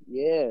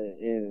 Yeah,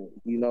 and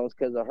it's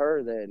because of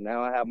her that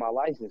now I have my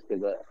license,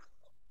 because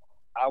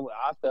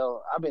I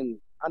felt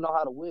I know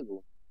how to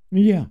wiggle,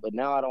 Yeah. but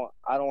now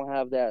I don't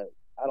have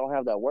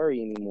that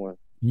worry anymore.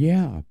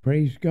 Yeah.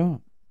 Praise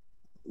God.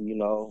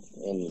 And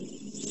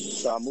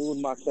so I moved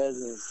with my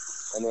cousin,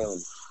 and then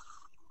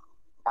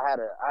I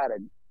had a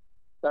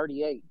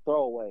 38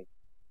 throwaway.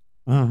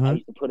 I Uh-huh.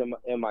 used to put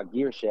in my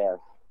gear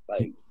shaft,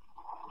 like.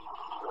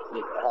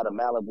 I had a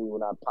Malibu,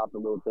 and I popped a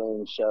little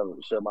thing, shove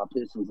my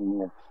pistons in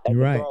there. At the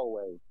Right.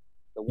 throwaway,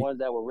 the ones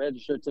that were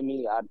registered to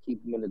me, I'd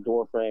keep them in the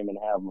door frame and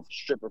have a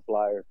stripper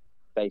flyer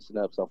facing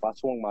up. So if I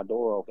swung my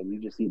door open,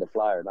 you just see the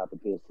flyer, not the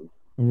pistol.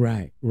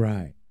 Right.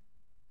 Right.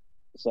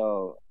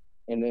 So,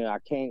 and then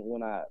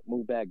when I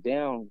moved back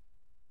down,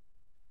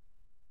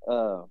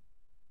 uh,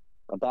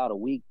 about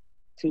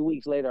 2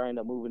 weeks later, I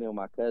ended up moving in with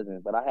my cousin.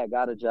 But I had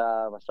got a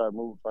job. I started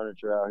moving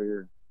furniture out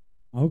here,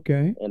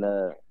 Okay. and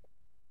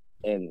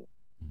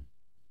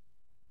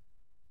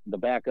to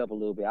back up a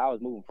little bit, I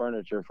was moving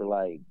furniture for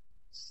like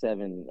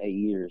 7, 8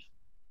 years,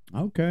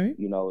 Okay.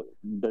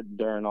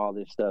 during all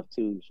this stuff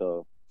too.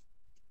 So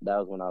that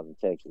was when I was in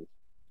Texas.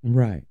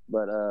 Right.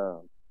 But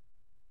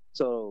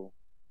so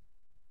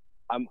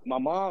my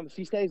mom,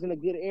 she stays in a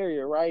good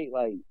area, right?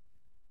 Like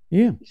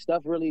Yeah.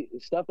 stuff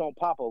don't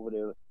pop over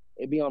there.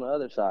 It be on the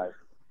other side.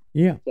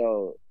 Yeah.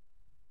 So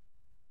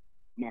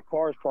my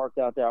car's parked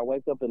out there. I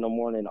wake up in the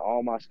morning,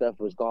 all my stuff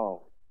was gone.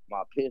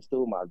 My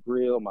pistol, my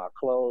grill, my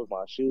clothes,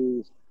 my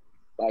shoes.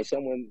 Like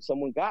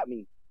someone got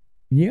me.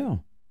 Yeah.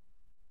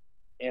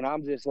 And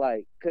I'm just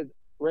like, cause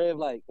Rev,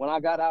 like when I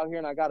got out here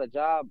and I got a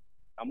job,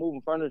 I'm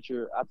moving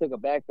furniture. I took a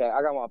backpack.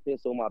 I got my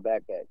pistol in my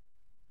backpack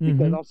because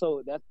Mm-hmm. I'm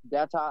so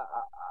that's how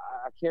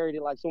I carried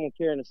it like someone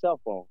carrying a cell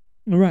phone.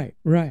 Right.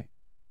 Right.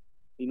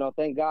 You know,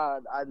 thank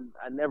God I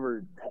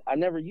never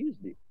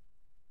used it. You know,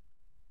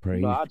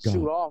 Praise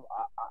God.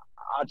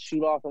 I'd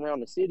shoot off around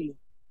the city,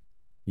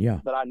 Yeah.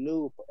 but I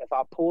knew if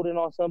I pulled it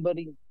on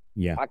somebody,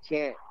 Yeah.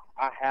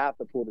 I have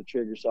to pull the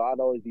trigger. So I'd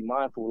always be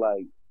mindful,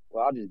 like,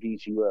 well, I'll just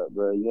beat you up,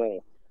 bro.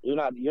 You're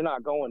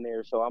not going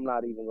there, so I'm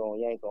not even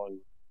going to yank on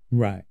you.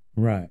 Right.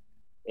 Right.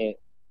 And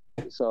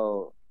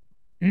so,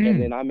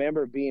 and then I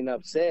remember being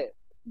upset,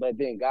 but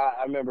then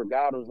I remember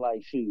God was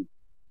like, shoot,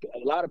 a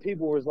lot of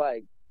people was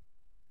like,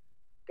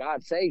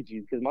 God saved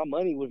you because my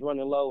money was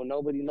running low and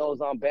nobody knows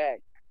I'm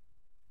back.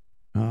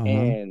 Uh-huh.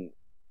 And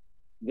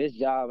this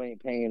job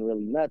ain't paying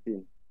really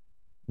nothing.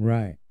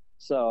 Right.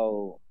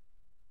 So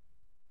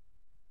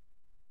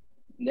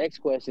next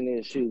question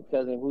is, shoot,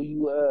 cousin,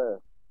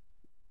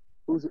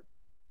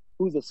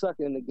 who's a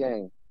sucker in the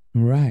game?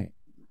 Right.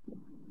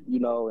 You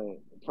know, and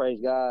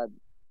praise God,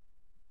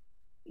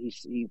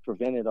 he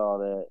prevented all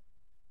that.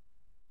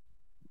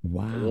 And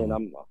then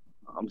Wow.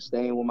 I'm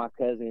staying with my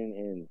cousin,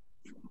 and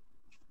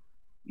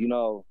you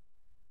know,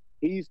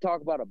 he used to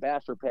talk about a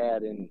bachelor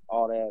pad and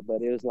all that,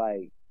 but it was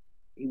like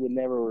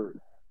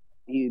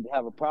he'd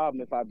have a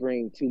problem if I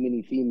bring too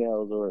many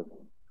females, or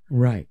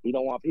Right. he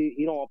don't want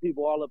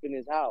people all up in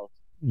his house.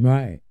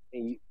 Right.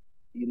 And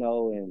you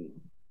know, and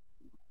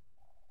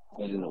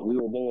we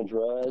were doing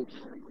drugs,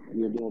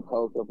 we were doing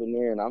coke up in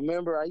there. And I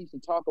remember I used to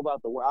talk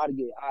about the word. I'd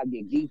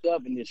get geeked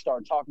up and just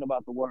start talking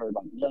about the word,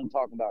 like nothing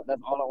talking about.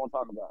 That's all I want to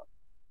talk about.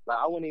 Like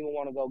I wouldn't even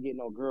want to go get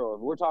no girl.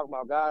 If we're talking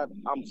about God,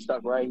 I'm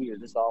stuck right here.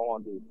 This is all I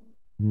want to do.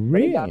 But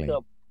Really?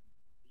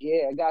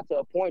 it got to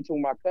a point to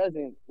where my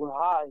cousin was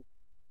high,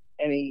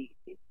 and he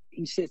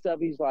sits up.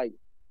 He's like,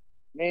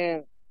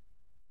 "Man,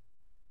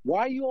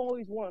 why you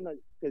always want to?"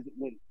 Because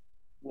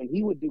when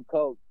he would do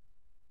coke,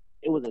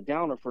 it was a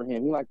downer for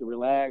him. He liked to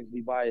relax,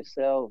 be by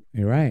himself.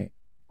 You're right.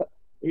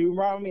 He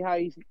reminded me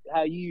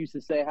how you used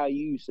to say how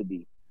you used to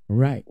be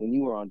Right. when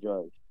you were on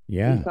drugs.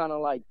 Yeah. He's kind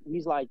of like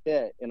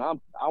that, and I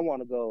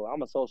want to go.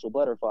 I'm a social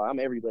butterfly. I'm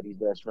everybody's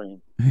best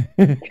friend.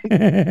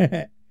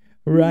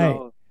 Right. You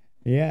know?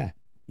 Yeah.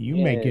 You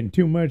making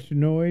too much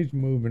noise,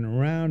 moving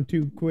around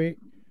too quick.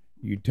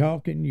 You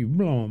talking, you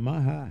blowing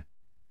my high.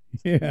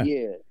 Yeah.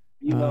 Yeah.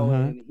 You know,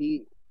 and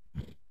he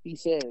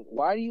said,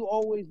 "Why do you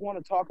always want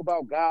to talk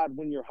about God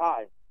when you're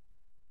high?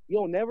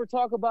 You'll never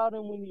talk about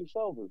him when you're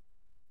sober."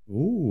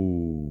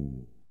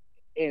 Ooh.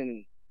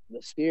 And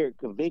the spirit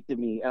convicted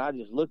me, and I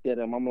just looked at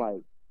him. I'm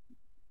like,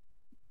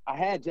 I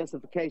had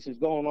justifications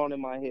going on in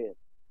my head.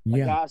 Like,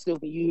 Yeah. God still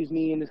can use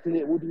me in this.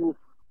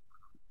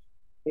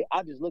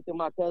 I just looked at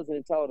my cousin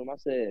and told him, I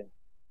said,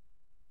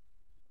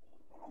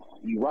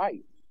 "You're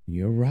right.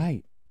 You're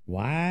right.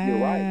 Wow. You're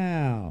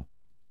right."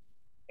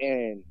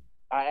 And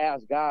I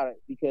asked God,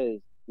 because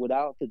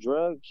without the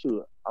drugs,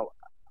 shoot,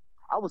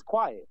 I was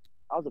quiet.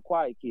 I was a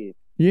quiet kid.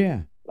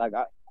 Yeah. Like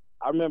I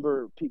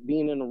remember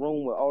being in the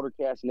room with older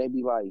cats, and they'd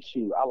be like,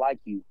 "Shoot, I like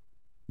you."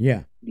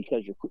 Yeah.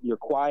 Because you're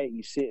quiet,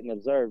 you sit and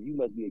observe. You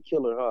must be a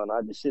killer, huh? And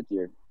I just sit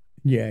there.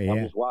 Yeah. I'm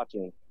Yeah. just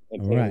watching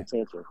and paying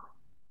attention.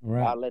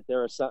 Right. I let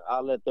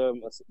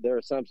their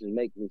assumptions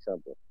make me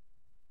something.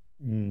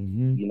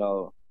 Mm-hmm. You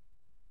know.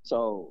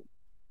 So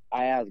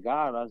I asked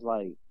God, I was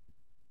like,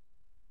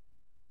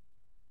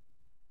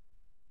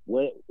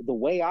 "What the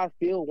way I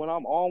feel when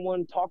I'm on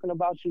one talking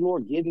about you,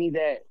 Lord, give me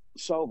that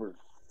sober."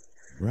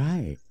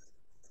 Right.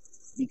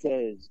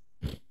 Because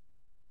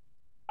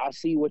I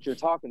see what you're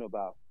talking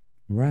about.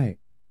 Right.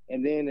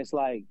 And then it's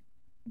like,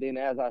 then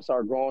as I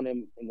start growing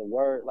in the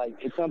word, like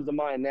it comes to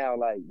mind now,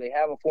 like they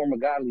have a form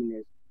of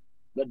godliness,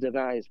 but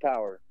deny his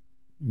power.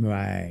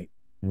 Right.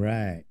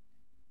 Right.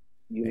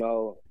 You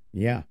know?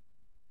 Yeah.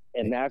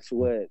 And that's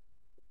what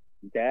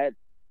that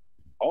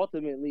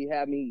ultimately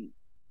had me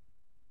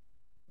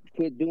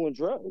quit doing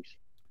drugs.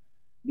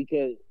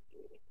 Because,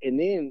 and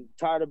then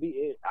tired of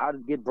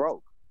I'd get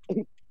broke.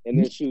 And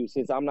then shoot,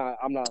 since I'm not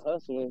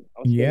hustling,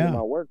 I'm spending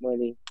my work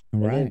money.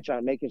 And then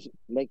trying to make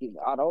it.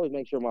 I'd always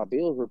make sure my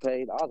bills were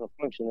paid. I was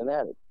a functioning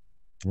addict.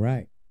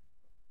 Right.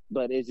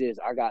 But it's just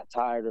I got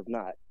tired of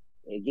not.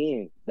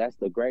 Again, that's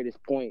the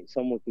greatest point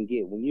someone can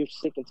get. When you're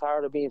sick and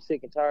tired of being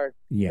sick and tired,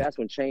 that's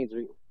when chains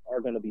are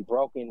going to be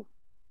broken,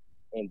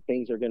 and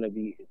things are going to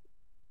be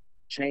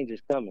changes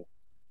coming.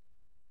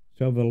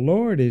 So the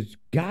Lord is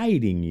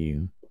guiding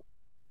you.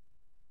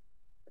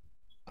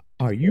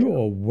 Are you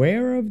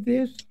aware of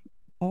this?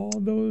 All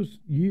those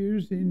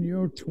years in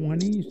your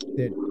 20s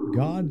that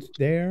God's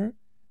there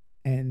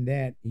and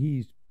that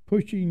he's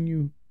pushing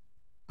you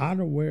out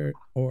of where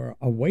or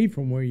away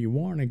from where you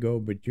want to go,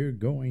 but you're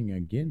going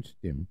against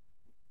him.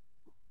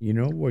 You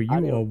know, were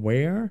you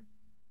aware?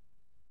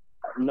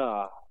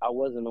 Nah, I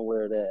wasn't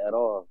aware of that at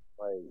all.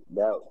 Like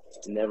that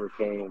never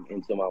came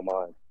into my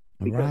mind.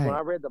 Because when Right.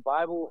 I read the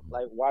Bible,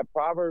 like why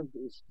Proverbs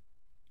is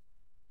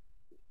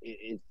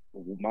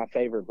my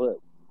favorite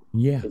book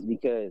Yeah. is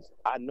because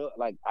I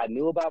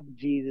knew about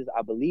Jesus,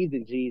 I believed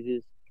in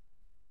Jesus,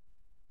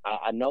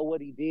 I know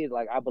what he did,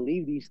 like I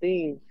believe these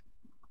things.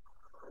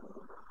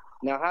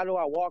 Now how do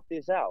I walk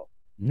this out?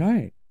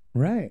 Right.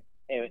 Right.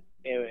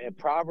 And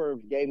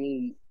Proverbs gave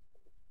me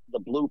the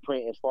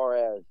blueprint as far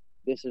as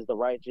this is the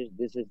righteous,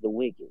 this is the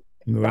wicked.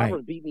 Right.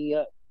 Proverbs beat me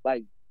up.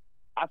 Like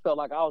I felt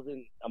like I was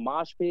in a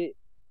mosh pit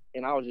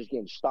and I was just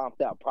getting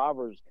stomped out.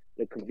 Proverbs,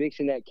 the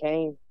conviction that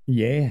came,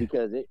 Yeah.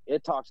 because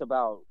it talks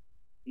about,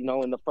 in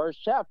the first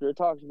chapter, it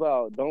talks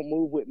about don't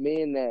move with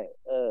men that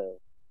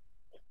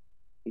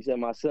he said,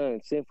 my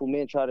son, sinful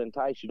men try to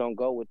entice you, don't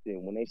go with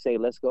them. When they say,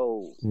 let's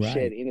go shed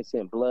Right.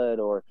 innocent blood,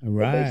 or if they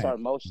Right.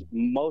 start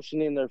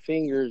motioning their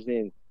fingers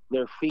and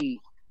their feet,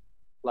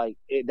 like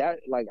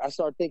I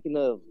start thinking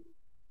of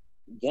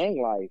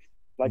gang life,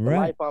 like the Right.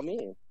 life I'm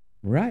in.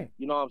 Right.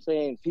 You know what I'm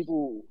saying?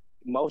 People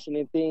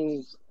motioning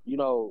things,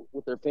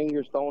 with their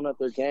fingers, throwing up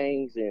their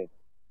gangs, and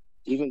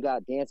even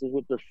got dances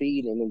with their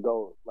feet, and then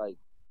go like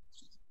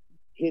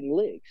hitting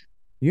licks.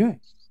 Yeah.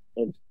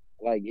 And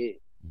like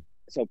it.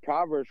 So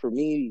Proverbs for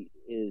me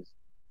is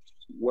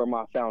where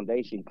my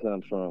foundation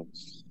comes from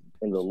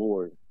in the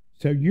Lord.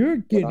 So you're When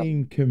I,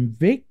 getting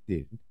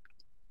convicted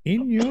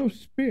in your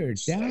spirit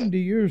down to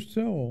your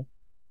soul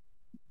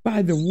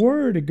by the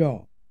word of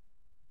God.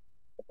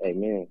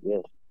 Amen.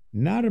 Yes.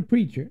 Not a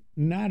preacher,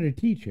 not a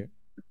teacher,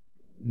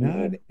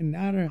 not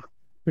a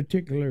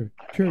particular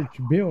church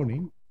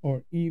building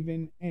or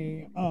even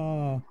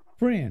a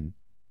friend.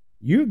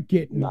 You're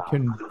getting Nah.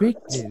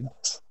 convicted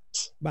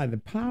by the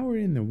power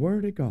in the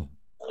word of God.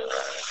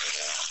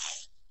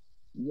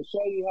 To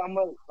show you how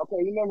much. Okay,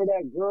 you remember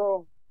that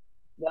girl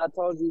that I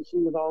told you she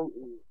was on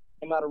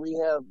came out of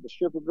rehab, the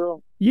stripper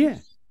girl? Yeah.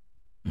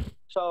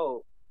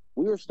 So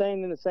we were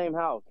staying in the same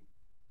house.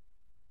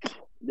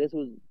 This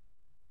was,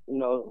 we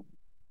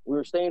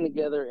were staying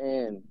together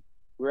and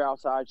we were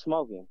outside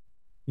smoking.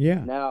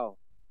 Yeah. Now,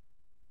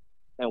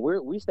 and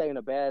we stay in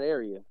a bad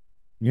area.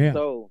 Yeah.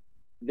 So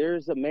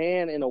there's a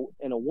man and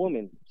a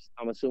woman,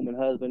 I'm assuming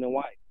husband and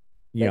wife.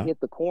 They Yeah. hit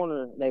the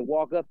corner and they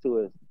walk up to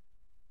us.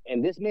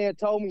 And this man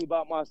told me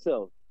about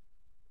myself.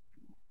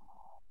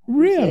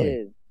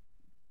 Really?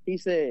 He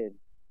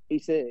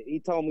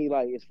told me,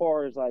 like, as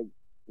far as like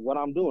what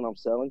I'm doing, I'm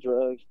selling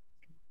drugs,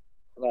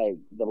 like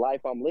the life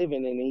I'm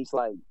living. And he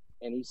said,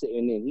 and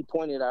then he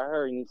pointed at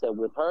her and he said,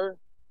 with her,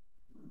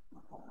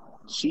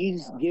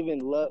 she's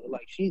giving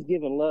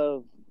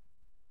love.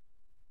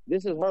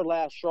 This is her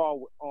last straw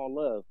on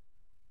love.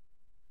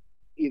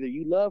 Either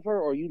you love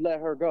her or you let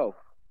her go.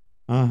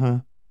 Uh-huh.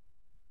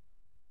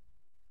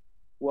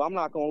 Well, I'm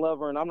not gonna love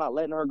her and I'm not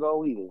letting her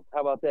go either.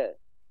 How about that?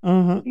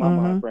 Uh-huh. It's my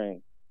mind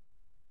frame.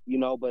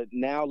 But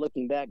now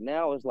looking back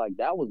now, it's like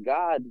that was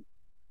God.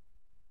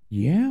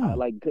 Yeah.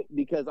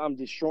 Because I'm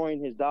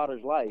destroying his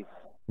daughter's life.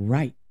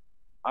 Right.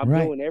 I'm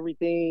right. doing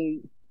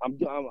everything.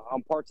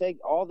 I'm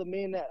partaking. All the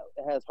men that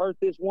has hurt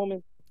this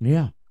woman.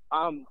 Yeah.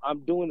 I'm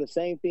doing the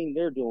same thing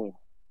they're doing.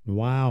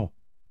 Wow.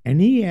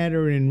 And he had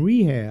her in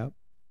rehab,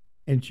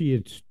 and she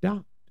had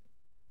stopped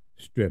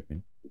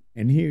stripping,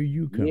 and here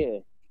you come. Yeah.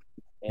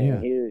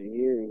 And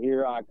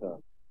here I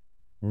come.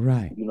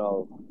 Right.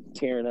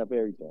 Tearing up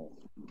everything.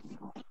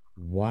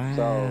 Wow.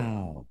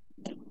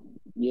 So,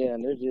 yeah,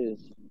 and there's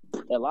just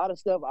a lot of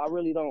stuff I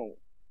really don't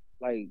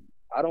like.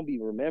 I don't be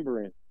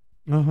remembering.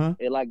 Uh-huh.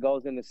 It like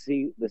goes in the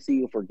sea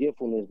of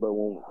forgetfulness. But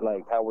when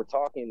like how we're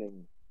talking,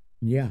 and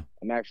yeah,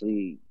 I'm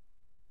actually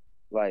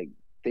like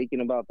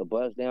thinking about the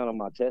buzz down on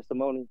my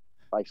testimony.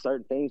 Like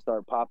certain things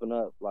start popping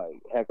up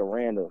like heck of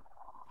random.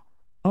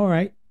 All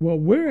right. Well,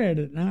 we're at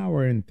an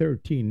hour and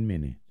 13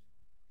 minutes.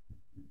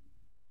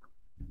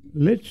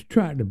 Let's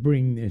try to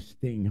bring this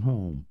thing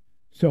home.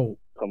 So,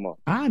 come on.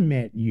 I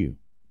met you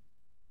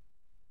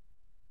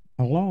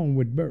along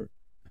with Bert,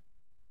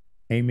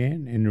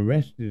 amen, and the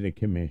rest of the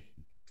commission.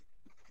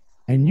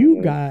 And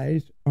you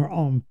guys are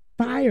on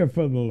fire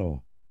for the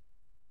Lord.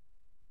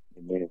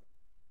 Amen.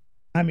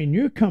 I mean,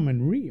 you're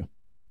coming real.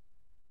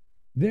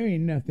 There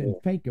ain't nothing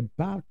fake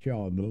about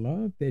y'all. The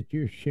love that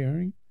you're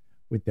sharing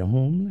with the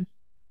homeless,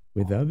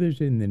 with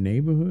others in the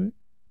neighborhood,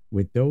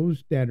 with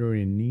those that are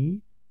in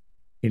need,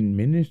 in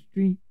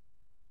ministry.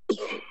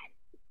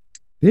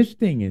 This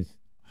thing is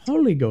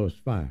Holy Ghost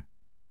fire.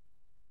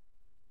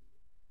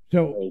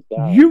 So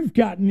you've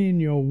gotten in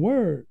your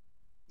word.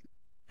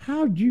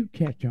 How'd you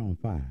catch on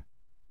fire?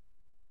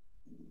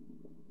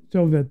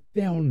 So that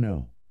they'll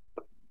know.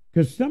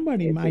 Because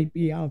somebody might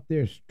be out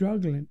there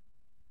struggling,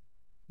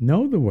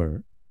 know the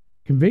word,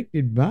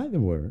 convicted by the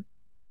word,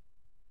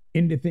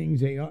 into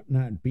things they ought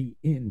not be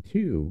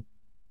into.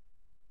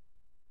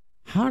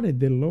 How did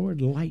the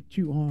Lord light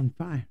you on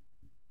fire?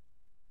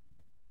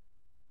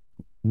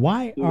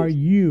 Why are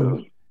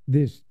you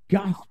this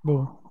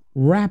gospel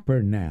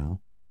rapper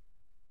now?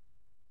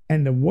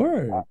 And the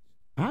words,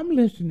 I'm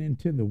listening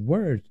to the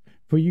words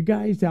for you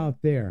guys out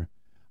there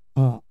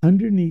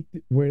underneath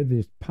where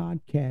this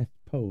podcast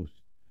posts.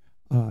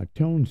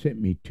 Tone sent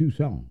me 2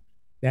 songs.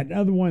 That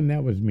other one,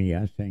 that was me.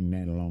 I sang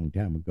that a long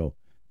time ago.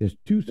 There's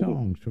 2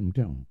 songs from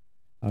Tone.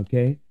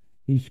 Okay?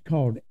 He's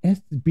called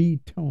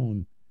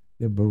SBTone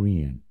The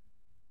Berean.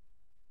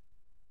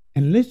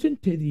 And listen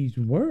to these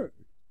words.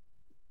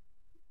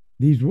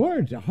 These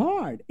words are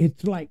hard.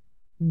 It's like,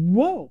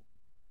 whoa.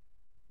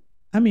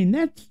 I mean,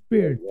 that's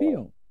spirit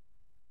filled.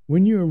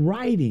 When you're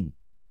writing,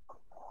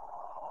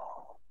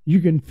 you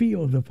can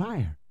feel the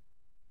fire.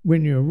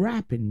 When you're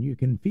rapping, you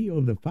can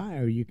feel the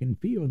fire. You can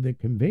feel the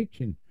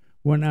conviction.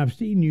 When I've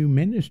seen you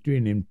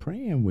ministering and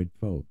praying with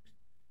folks,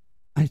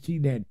 I see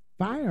that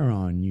fire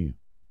on you.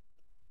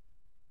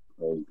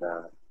 Praise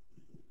God.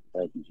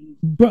 Thank you, Jesus.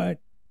 But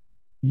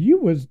you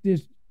was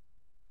this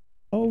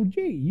OG.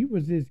 You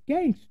was this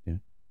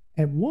gangster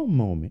at one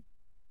moment.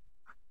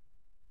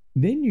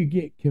 Then you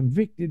get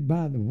convicted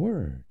by the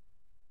word.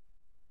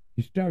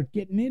 You start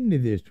getting into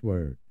this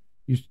word.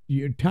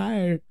 You're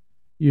tired.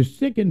 You're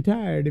sick and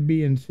tired of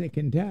being sick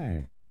and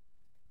tired.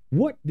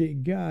 What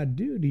did God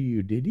do to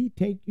you? Did he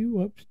take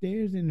you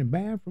upstairs in the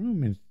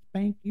bathroom and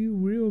spank you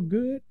real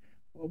good?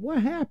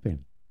 What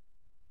happened?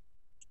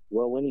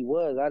 Well, when he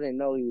was, I didn't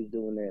know he was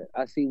doing that.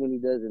 I see when he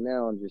does it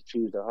now and just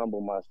choose to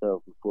humble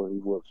myself before he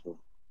whoops me.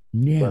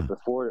 Yeah. But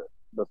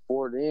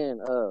before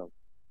then,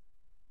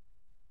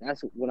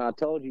 that's when I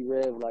told you,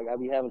 Rev, like I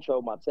be having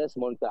trouble with my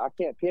testimony because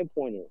I can't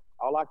pinpoint it.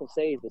 All I can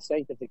say is the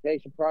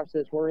sanctification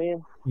process we're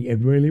in. It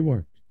really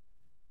works.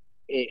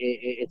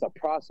 It's a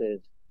process.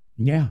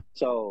 Yeah.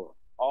 So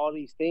all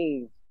these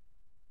things,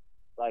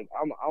 like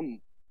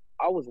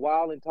I was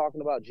wild and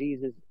talking about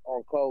Jesus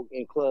on coke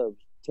in clubs,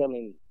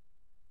 telling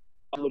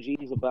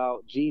OGs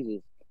about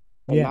Jesus,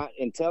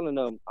 and telling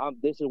them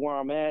this is where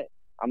I'm at.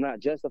 I'm not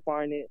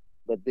justifying it,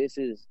 but this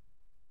is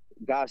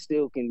God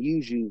still can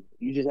use you.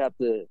 You just have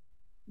to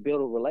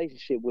build a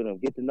relationship with him,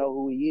 get to know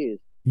who he is.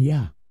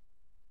 Yeah.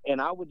 And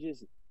I would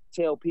just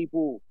tell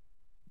people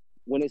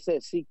when it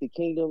says seek the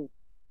kingdom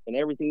and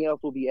everything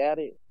else will be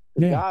added.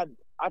 God,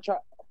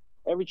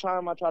 every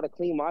time I try to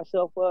clean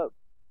myself up,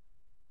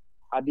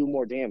 I do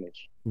more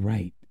damage.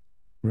 Right.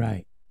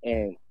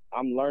 And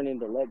I'm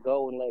learning to let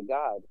go and let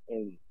God.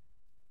 And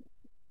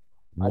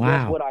wow.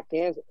 I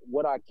guess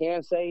what I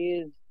can say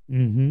is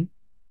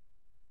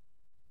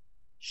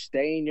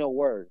stay in your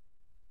word.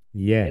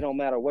 Yeah. It don't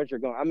matter what you're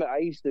going. I mean, I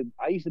used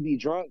to be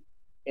drunk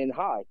and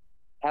high,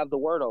 have the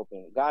word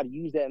open. God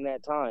used that in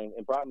that time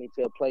and brought me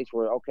to a place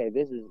where, okay,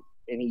 this is,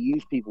 and he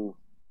used people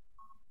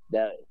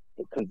that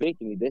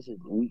convicted me. This is,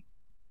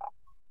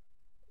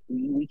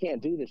 we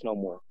can't do this no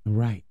more.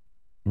 Right.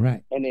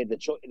 And then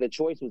the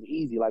choice was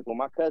easy. Like when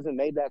my cousin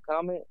made that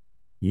comment,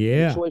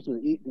 yeah, the choice was,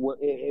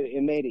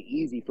 it made it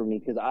easy for me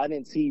because I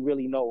didn't see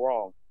really no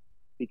wrong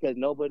because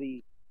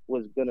nobody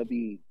was going to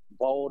be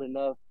bold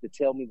enough to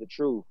tell me the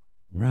truth.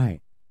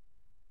 Right.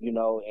 You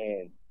know,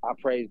 and I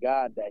praise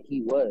God that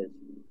he was.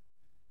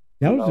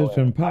 Those are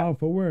some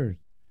powerful words.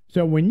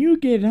 So when you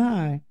get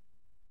high,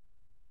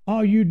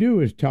 all you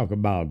do is talk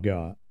about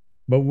God.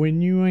 But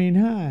when you ain't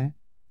high,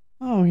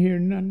 I don't hear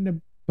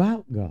nothing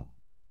about God.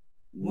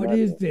 What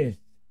is this?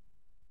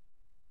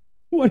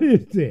 What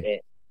is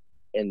this?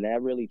 And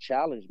that really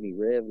challenged me,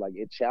 Rev. Like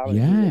it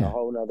challenged me in a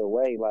whole nother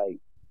way. Like,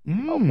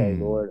 okay,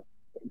 Lord,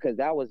 because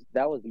that was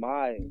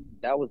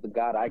the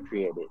God I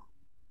created.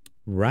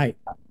 Right.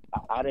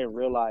 I didn't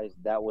realize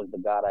that was the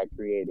God I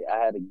created. I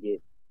had to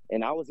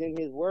and I was in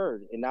his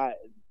word. And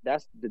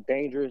that's the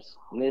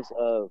dangerousness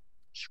of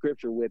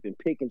scripture whipping,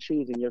 pick and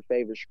choosing your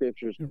favorite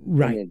scriptures.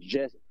 Right.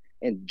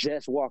 And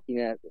just walking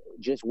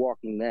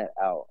that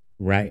out.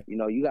 Right. You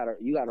know, you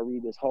gotta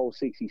read this whole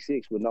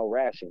 66 with no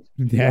rations.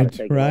 That's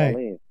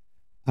right.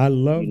 I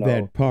love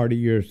that part of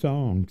your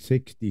song,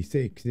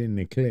 66 in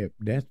the clip.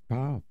 That's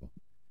powerful.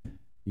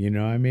 You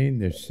know what I mean?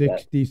 There's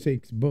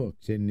 66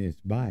 books in this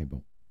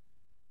Bible.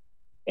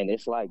 And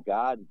it's like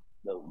God,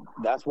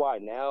 that's why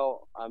now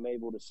I'm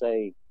able to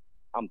say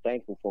I'm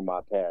thankful for my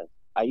past.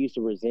 I used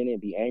to resent it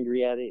and be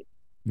angry at it.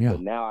 Yeah.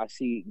 But now I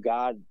see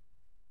God,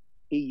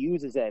 he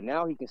uses that.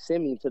 Now he can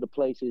send me to the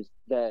places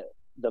that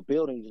the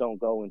buildings don't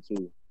go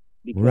into.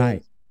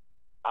 Because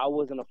I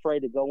wasn't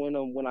afraid to go in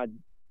them when I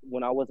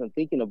wasn't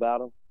thinking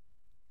about them.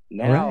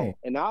 Now,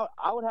 and I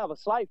would have a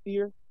slight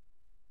fear,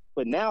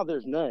 but now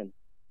there's none.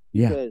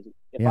 Because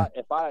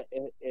if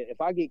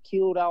I get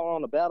killed out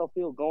on the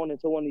battlefield going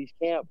into one of these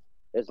camps,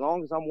 as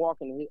long as I'm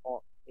walking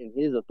in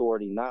his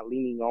authority, not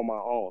leaning on my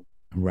own,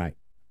 right?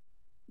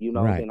 You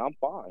know, then I'm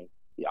fine.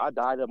 I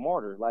died a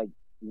martyr. Like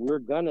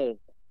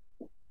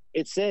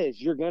it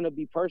says you're gonna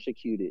be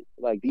persecuted.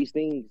 Like these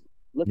things.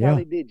 Look how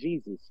they did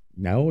Jesus.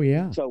 No,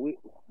 So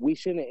we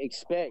shouldn't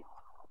expect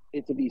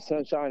it to be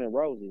sunshine and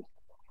roses,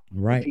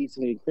 right? Peace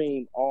and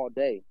cream all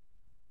day.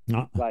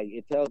 Like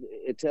it tells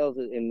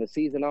it in the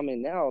season I'm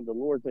in now, the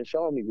Lord's been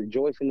showing me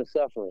rejoice in the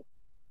suffering.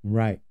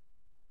 Right.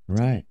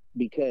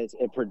 Because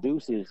it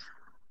produces,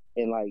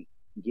 and like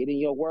get in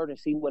your word and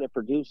see what it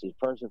produces.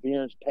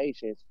 Perseverance,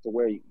 patience, to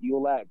where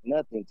you'll lack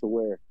nothing, to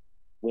where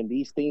when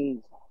these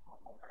things,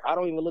 I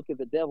don't even look at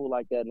the devil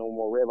like that no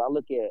more, Rev. I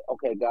look at,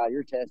 okay, God,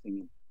 you're testing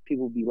me.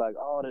 People be like,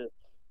 oh,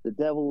 the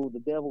devil,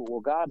 well,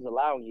 God's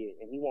allowing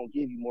it, and He won't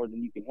give you more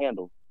than you can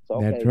handle. So,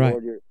 That's okay, right.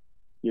 Lord,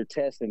 you're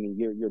testing me,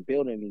 you're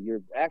building me,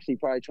 you're actually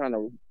probably trying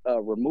to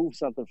remove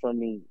something from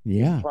me. This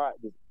Yeah, pride,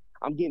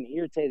 I'm getting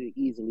irritated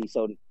easily,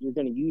 so you're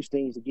going to use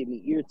things to get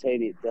me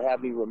irritated to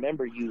have me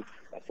remember you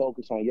and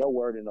focus on your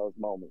word in those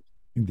moments.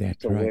 that's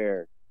To right.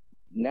 where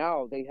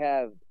now they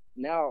have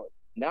now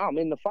now I'm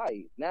in the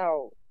fight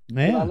now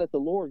because Yeah.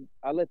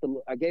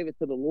 I gave it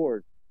to the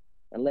Lord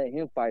and let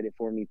Him fight it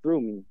for me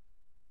through me,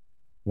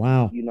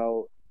 Wow. you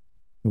know,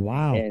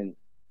 Wow. and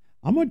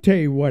I'm going to tell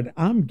you what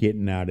I'm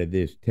getting out of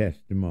this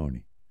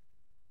testimony.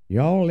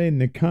 Y'all in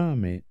the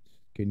comments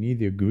can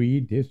either agree,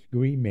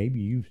 disagree, maybe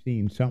you've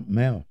seen something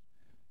else.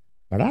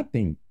 But I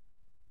think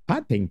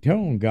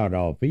Tone got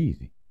off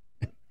easy.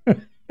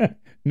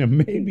 Now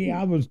maybe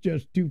I was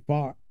just too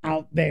far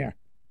out there.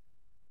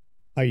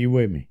 Are you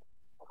with me?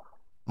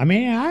 I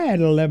mean, I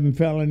had 11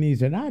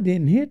 felonies and I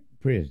didn't hit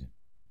prison.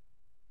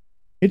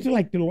 It's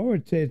like the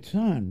Lord said,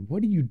 son,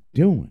 what are you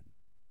doing?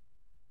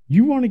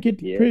 You want to get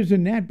to yeah,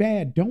 prison that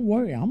bad? Don't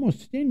worry, I'm going to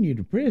send you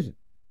to prison.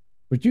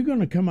 But you're going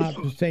to come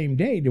out the same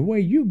day. The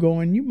way you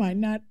going, you might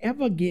not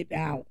ever get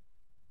out.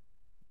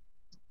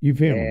 You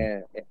feel me?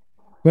 and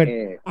But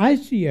and I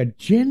see a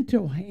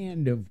gentle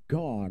hand of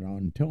God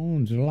on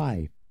Tone's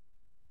life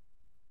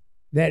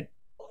that,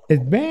 as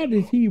bad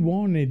as he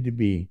wanted to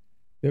be,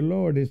 the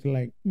Lord is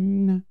like,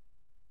 no,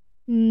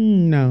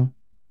 no,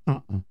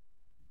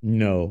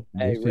 no,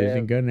 hey this isn't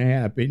Rev, going to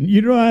happen.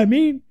 You know what I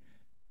mean?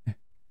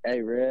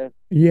 hey Rev.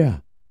 Yeah,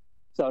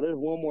 So there's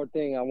one more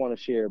thing I want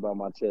to share about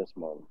my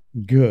testimony,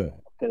 good.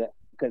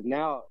 because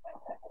now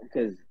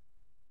because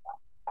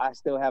I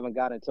still haven't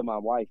gotten to my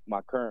wife,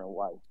 my current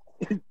wife,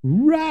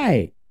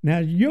 Right. Now,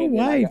 your and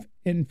then I got wife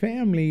and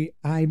family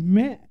I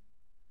met.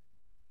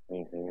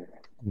 mhm.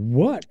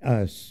 What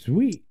a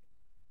sweet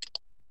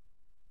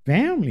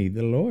family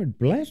the Lord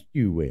blessed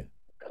you with.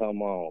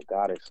 Come on,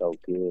 God is so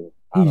good.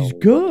 I He's don't even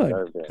good.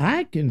 deserve that,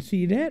 I can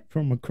see that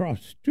from across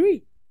the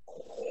street.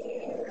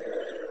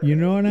 You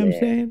know what I'm man.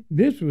 saying?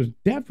 This was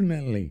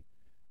definitely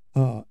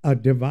a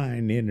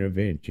divine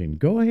intervention.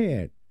 Go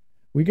ahead.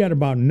 We got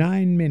about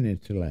 9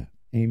 minutes left.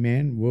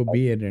 Amen. We'll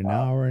be at an Uh,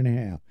 hour and a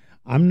half.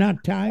 I'm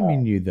not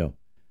timing you, though.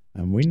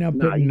 And we're not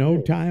nah, putting you no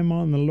good. time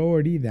on the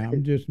Lord either.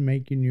 I'm just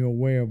making you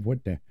aware of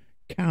what the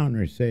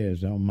counter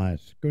says on my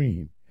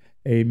screen.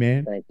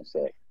 Amen. Thank you,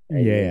 sir.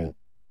 Yeah. Amen.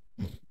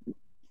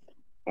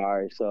 All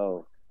right,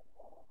 so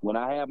when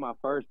I had my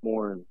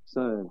firstborn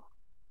son,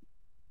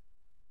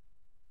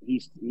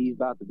 he's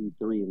about to be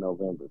 3 in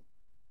November.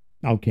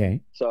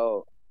 Okay.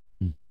 So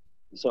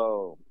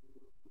so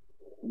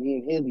me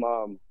and his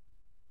mom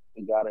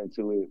got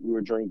into it. We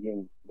were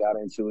drinking, got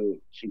into it.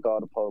 She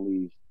called the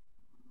police.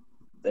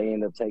 They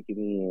ended up taking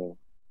me in.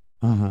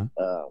 Uh huh.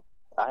 Uh,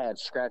 I had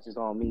scratches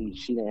on me.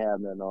 She didn't have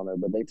nothing on her,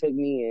 but they took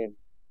me in,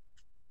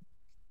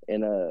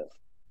 and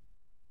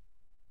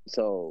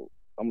so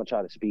I'm gonna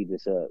try to speed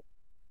this up.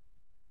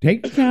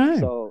 Take your time.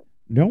 So,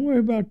 Don't worry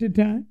about the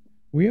time.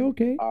 We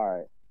okay. all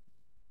right,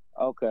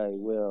 okay,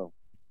 well,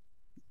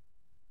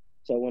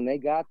 so when they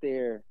got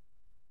there,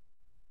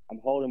 I'm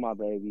holding my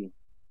baby,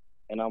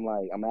 and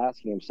I'm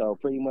asking him. So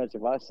pretty much,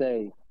 if I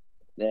say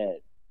that,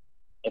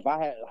 if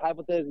I had,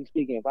 hypothetically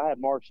speaking, if I had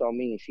marks on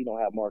me and she don't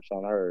have marks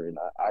on her, and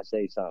I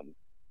say something,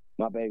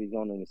 my baby's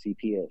going in the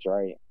CPS,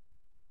 right?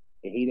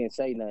 And he didn't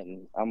say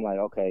nothing. I'm like,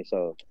 okay,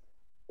 so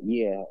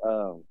yeah,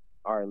 all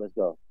right, let's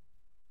go.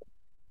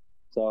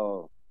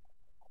 So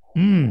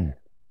Mm.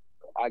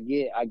 I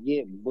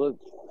get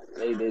booked.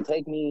 They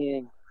take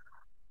me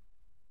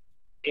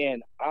in,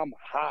 and I'm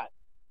hot.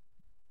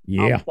 I'm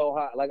Yeah. so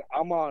hot. Like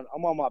I'm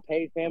on my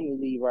paid family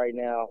leave right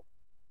now.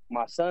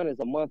 My son is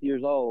a month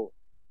years old.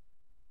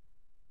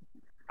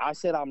 I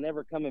said I'm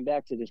never coming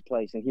back to this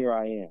place, and here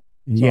I am.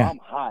 So Yeah. I'm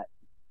hot.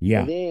 And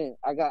Yeah. then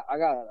I got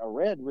a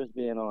red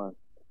wristband on.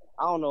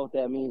 I don't know what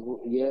that means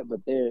yet,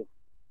 but there.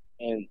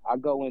 And I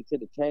go into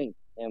the tank,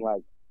 and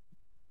like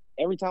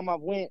every time I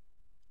went,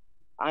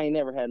 I ain't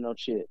never had no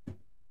chip on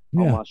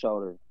Yeah. my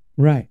shoulder.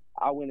 Right.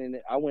 I went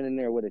in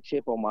there with a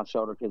chip on my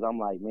shoulder because I'm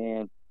like,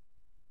 man,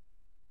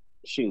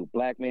 shoot,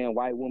 black man,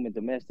 white woman,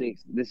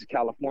 domestics. This is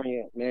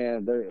California,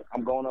 man.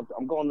 I'm going up.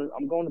 I'm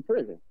going to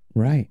prison.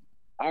 Right.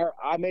 I've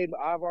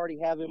already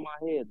have in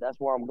my head that's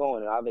where I'm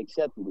going, and I've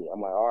accepted it.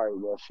 I'm like, all right,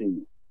 well,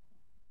 shoot.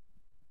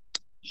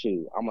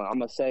 I'm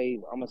gonna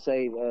save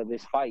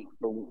this fight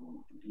for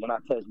when I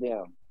touch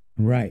down.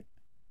 Right.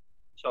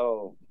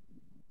 So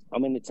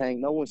I'm in the tank.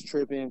 No one's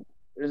tripping.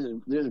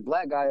 There's a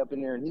black guy up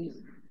in there, and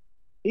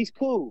he's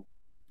cool.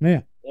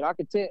 Yeah. And I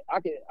could tell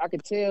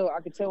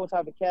what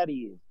type of cat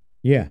he is.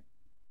 Yeah.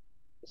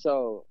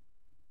 So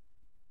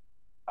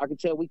I could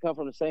tell we come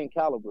from the same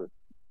caliber.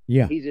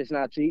 Yeah. He's just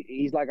not.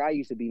 He's like I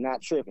used to be,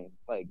 not tripping.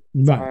 Like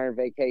it's an Right. iron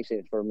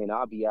vacation for a minute.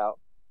 I'll be out.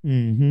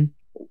 Mm-hmm.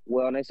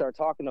 Well, and they start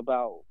talking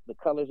about the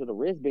colors of the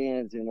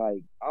wristbands, and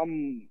like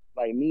I'm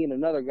like me and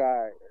another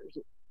guy,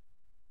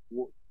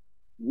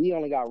 we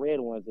only got red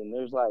ones, and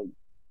there's like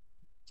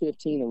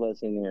 15 of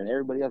us in there, and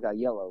everybody else got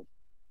yellow.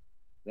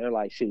 They're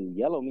like, shoot,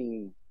 yellow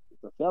means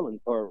it's a felony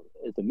or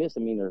it's a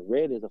misdemeanor.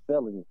 Red is a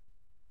felony.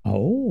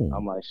 Oh.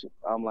 I'm like,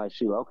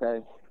 shoot,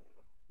 okay.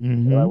 They're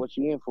Mm-hmm. like, what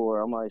you in for?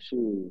 I'm like,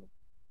 shoot,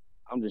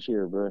 I'm just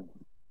here, bro.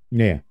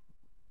 Yeah.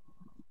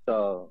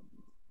 So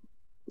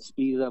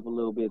speed it up a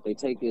little bit. They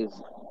take us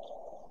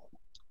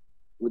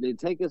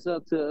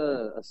up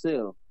to a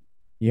cell,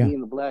 Yeah. me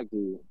and the black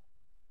dude,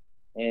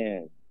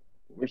 and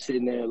we're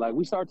sitting there like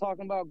we start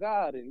talking about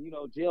God and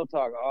jail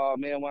talk. Oh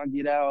man, when I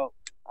get out,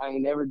 I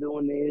ain't never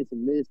doing this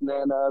and this and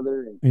that and the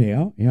other. And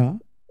Yeah. Yeah.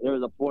 there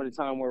was a point in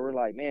time where we're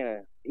like,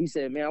 man, he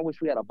said, man, I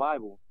wish we had a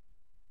Bible.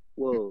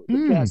 Well, the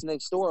Mm. cats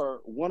next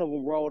door, one of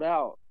them rolled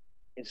out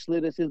and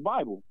slid us his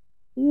Bible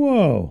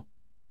Whoa.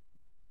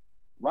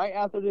 right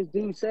after this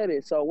dude said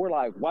it. So we're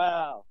like,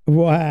 wow,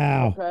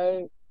 Wow.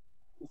 okay.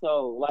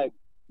 So like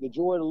the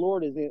joy of the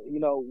Lord is in,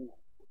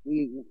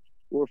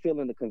 we're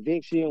feeling the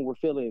conviction. We're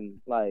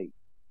feeling like,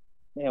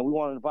 man, we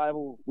wanted the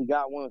Bible, we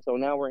got one, so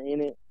now we're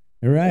in it.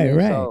 Right.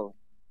 Right.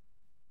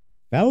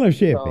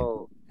 Fellowshipping.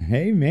 So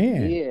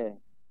Amen. yeah,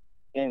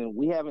 and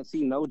we haven't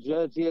seen no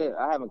judge yet.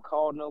 I haven't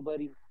called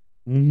nobody,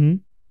 Mm-hmm.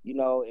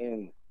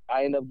 and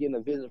I end up getting a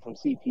visit from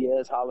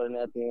CPS, hollering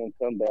at them,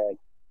 come back,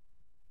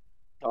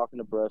 talking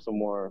to bruh some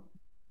more.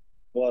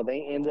 Well,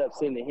 they end up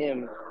sending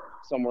him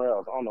somewhere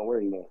else. I don't know where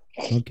he went.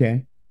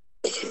 Okay.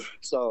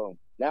 So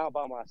now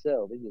by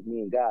myself, it's just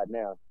me and God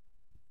now.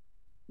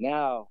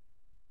 Now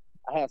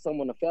I have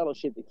someone to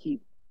fellowship to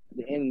keep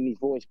the enemy's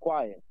voice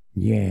quiet.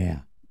 Yeah.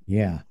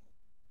 Yeah.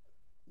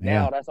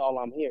 Now Yeah. that's all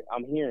I'm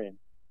hearing.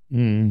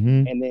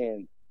 Mm-hmm. And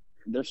then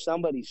there's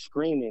somebody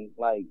screaming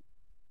like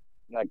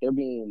they're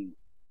being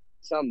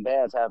something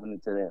bad's happening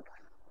to them.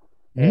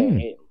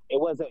 And it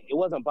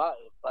wasn't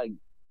like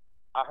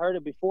I heard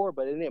it before,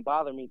 but it didn't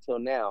bother me till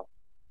now.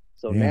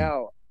 So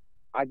now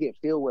I get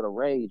filled with a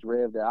rage,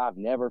 Rev, that I've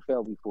never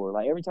felt before.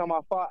 Like every time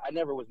I fought, I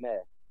never was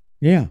mad.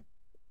 Yeah.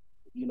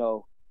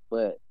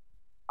 But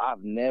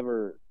I've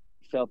never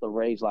felt a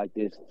rage like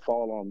this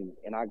fall on me.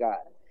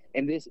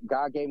 And this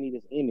God gave me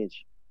this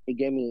image. He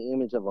gave me an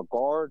image of a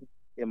guard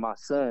and my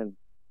son.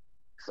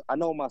 I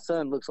know what my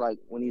son looks like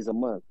when he's a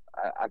month.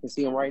 I can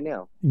see him right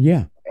now.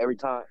 Yeah. Every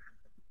time.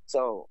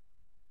 So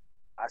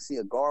I see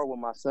a guard with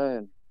my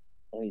son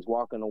and he's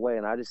walking away,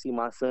 and I just see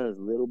my son's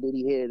little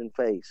bitty head and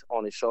face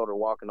on his shoulder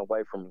walking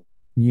away from me.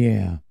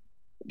 Yeah.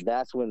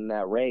 That's when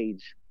that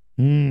rage.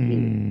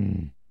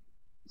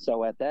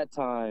 So at that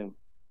time,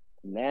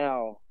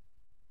 now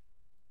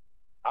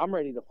I'm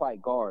ready to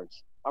fight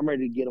guards. I'm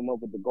ready to get them up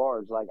with the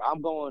guards. Like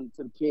I'm going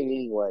to the king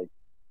anyway.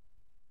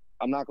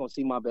 I'm not gonna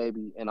see my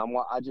baby, and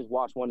I just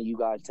watched one of you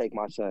guys take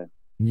my son.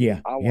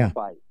 Yeah. I want to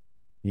fight.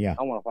 Yeah.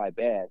 I want to fight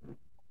bad.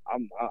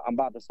 I'm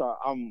about to start.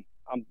 I'm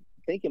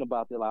thinking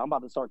about that. Like I'm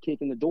about to start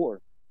kicking the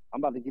door.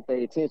 I'm about to get their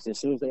attention as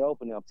soon as they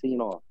open it. I'm teeing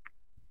off.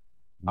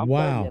 I'm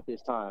 30 at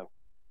this time,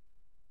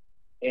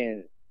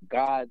 and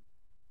God,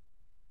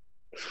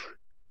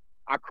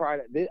 I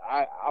cried.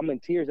 I'm in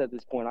tears at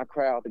this point. I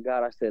cry out to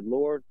God. I said,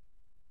 Lord,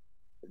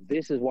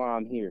 this is why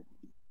I'm here.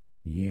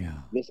 Yeah.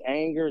 This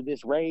anger,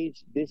 this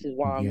rage, this is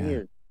why I'm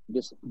here.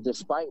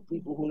 Despite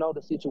people who know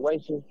the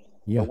situation,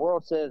 the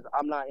world says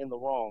I'm not in the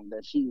wrong,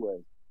 that she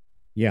was.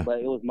 Yeah. But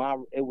it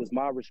was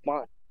my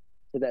response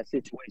to that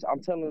situation.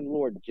 I'm telling the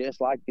Lord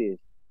just like this.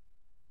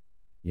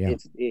 Yeah.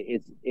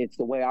 It's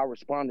the way I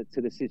responded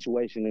to the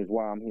situation is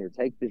why I'm here.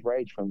 Take this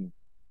rage from me.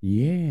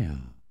 Yeah.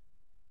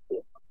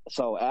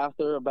 So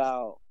after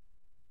about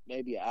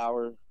maybe an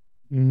hour,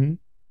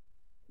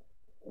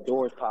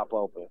 doors pop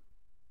open.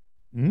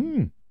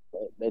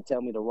 They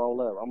tell me to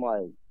roll up. I'm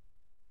like,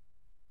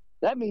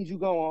 that means you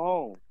going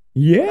home.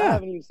 Yeah. I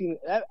haven't even seen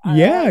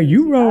it.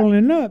 You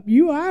rolling up.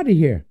 You out of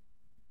here.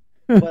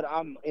 But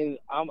I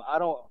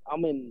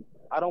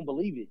don't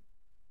believe it.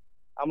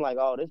 I'm like,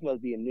 oh, this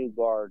must be a new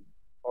guard,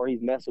 or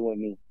he's messing with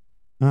me.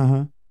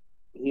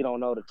 He don't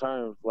know the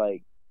terms,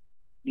 like,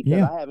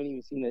 because I haven't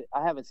even seen it.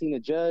 I haven't seen a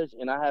judge,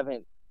 and I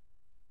haven't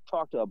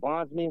talked to a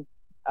bondsman.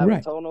 I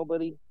haven't told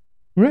nobody.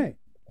 Right.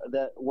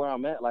 That where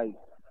I'm at, like.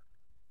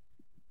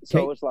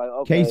 So it's like,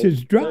 okay,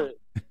 cases dropped.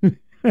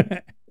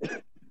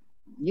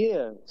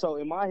 Yeah. So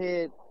in my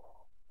head,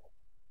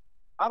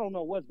 I don't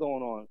know what's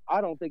going on.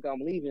 I don't think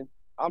I'm leaving.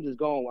 I'm just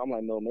going. I'm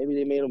like, no, maybe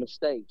they made a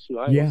mistake. Shoot,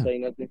 I ain't gonna say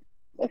nothing.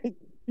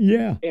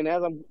 Yeah. And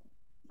as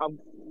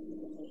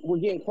we're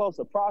getting close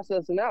to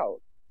processing out.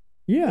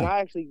 Yeah. And I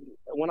actually,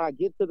 when I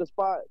get to the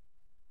spot,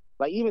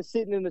 like even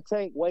sitting in the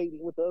tank waiting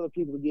with the other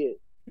people to get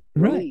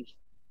released,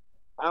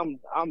 I'm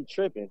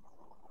tripping.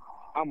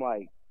 I'm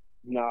like,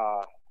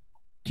 nah.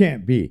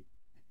 Can't be.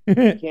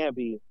 Can't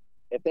be.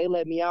 If they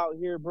let me out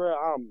here, bro,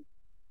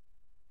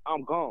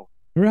 I'm gone.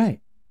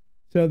 Right.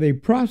 So they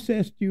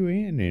processed you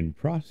in and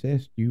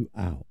processed you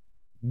out.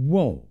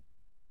 Whoa.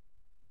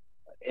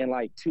 In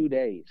like 2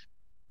 days.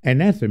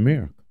 And that's a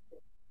miracle.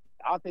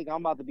 I think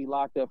I'm about to be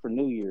locked up for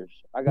New Year's.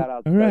 I got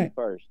out the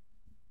 31st.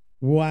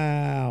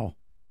 Wow.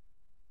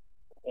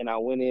 And I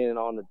went in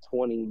on the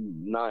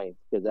 29th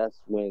because that's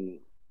when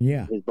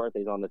his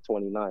birthday's on the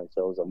 29th.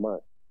 So it was a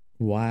month.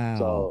 Wow.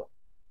 So,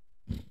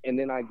 and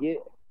then I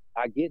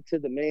get to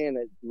the man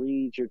that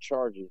reads your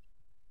charges.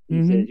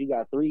 He says you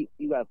got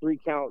three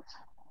counts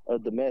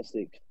of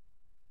domestic,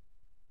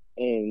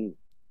 and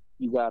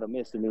you got a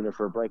misdemeanor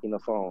for breaking the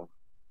phone.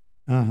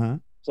 Uh-huh.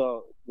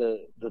 So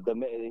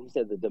he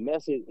said the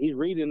domestic. He's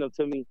reading them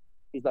to me.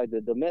 He's like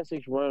the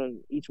domestics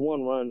each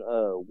one run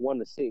 1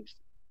 to 6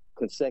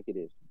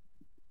 consecutive.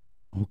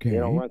 Okay. They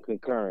don't run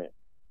concurrent.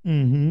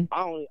 Mm-hmm.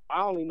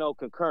 I only know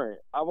concurrent.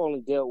 I've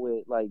only dealt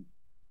with like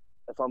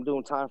if I'm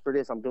doing time for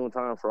this, I'm doing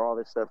time for all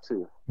this stuff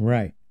too.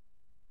 Right.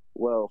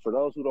 Well, for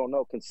those who don't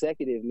know,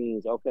 consecutive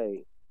means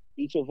okay.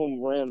 Each of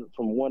them ran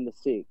from 1 to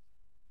 6.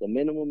 The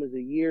minimum is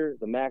a year.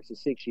 The max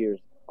is 6 years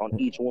on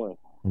each one.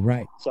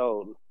 Right.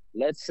 So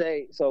let's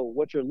say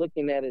what you're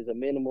looking at is a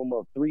minimum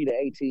of 3 to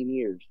 18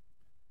 years.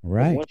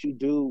 Right.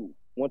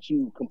 Once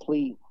you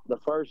complete the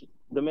first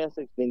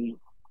domestic, then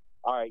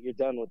all right, you're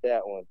done with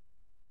that one.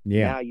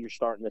 Yeah. Now you're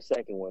starting the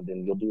second one.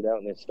 Then you'll do that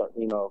and then start,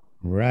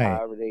 right.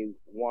 however they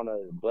want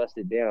to bust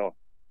it down.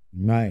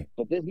 Right.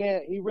 But this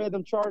man, he read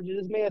them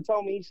charges. This man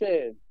told me, he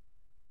said,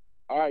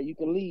 all right, you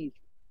can leave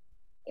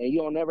and you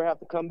don't never have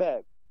to come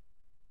back.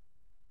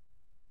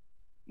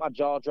 My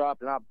jaw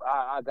dropped and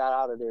I got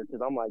out of there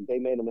because I'm like, they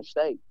made a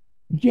mistake.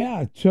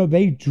 Yeah, so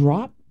they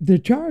dropped the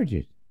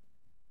charges.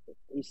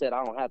 He said,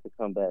 I don't have to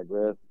come back,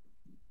 bro.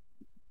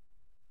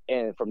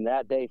 And from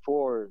that day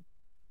forward,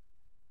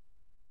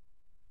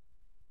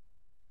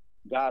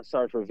 God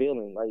starts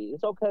revealing, like,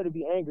 it's okay to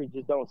be angry,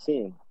 just don't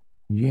sin.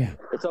 Yeah.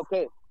 It's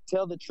okay.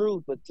 Tell the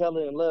truth, but tell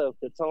it in love.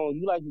 The tone,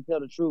 you like to tell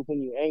the truth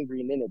when you're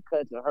angry, and then it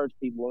cuts and hurts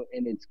people,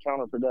 and it's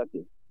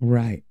counterproductive.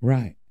 Right,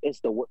 right. It's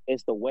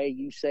the way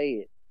you say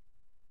it,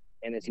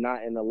 and it's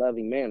not in a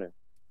loving manner.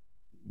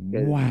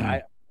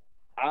 Wow.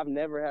 I've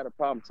never had a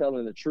problem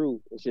telling the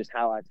truth. It's just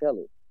how I tell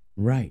it.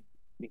 Right.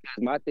 Because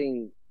my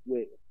thing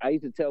I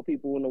used to tell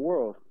people in the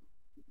world,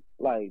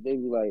 like, they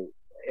be like,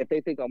 if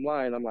they think I'm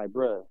lying, I'm like,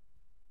 bruh,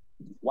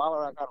 why would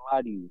I gotta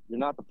lie to you? You're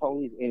not the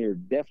police, and you're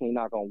definitely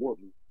not gonna whoop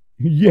me.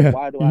 Yeah. So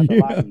why do I have to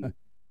lie to you?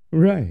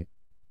 Right.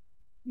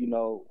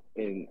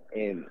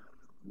 And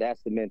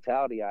that's the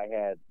mentality I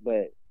had.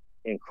 But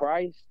in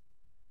Christ,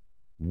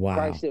 wow.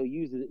 Christ still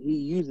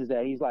uses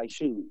that. He's like,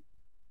 shoot,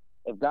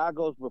 if God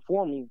goes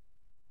before me,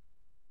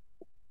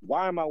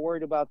 why am I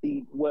worried about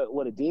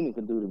what a demon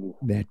can do to me?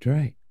 That's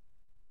right.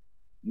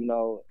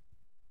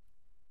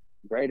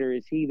 Greater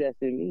is he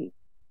that's in me.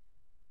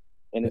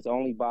 And it's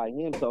only by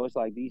him. So it's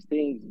like these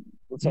things.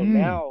 So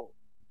now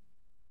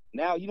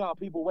how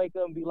people wake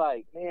up and be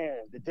like, man,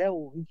 the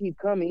devil, he keep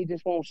coming, he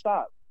just won't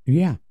stop.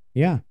 Yeah,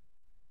 yeah.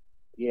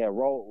 Yeah,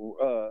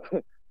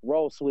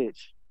 roll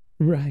switch.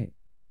 Right.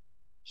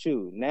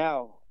 Shoot,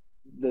 now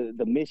the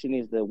mission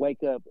is to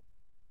wake up.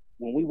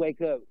 When we wake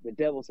up, the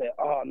devil said,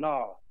 oh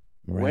no,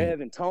 right.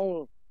 Rev and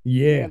Tone,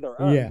 yeah,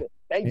 yeah.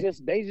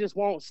 They just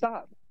won't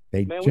stop.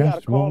 They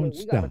just won't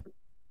stop.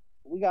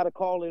 We gotta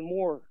call in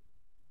more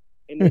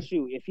in the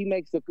shoot. If he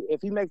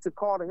makes a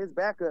call to his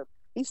backup,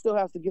 he still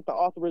has to get the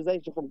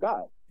authorization from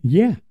God.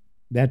 Yeah,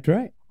 that's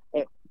right.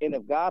 And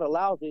if God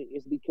allows it,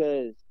 it's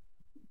because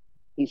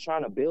he's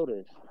trying to build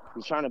us.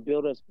 He's trying to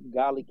build us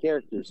godly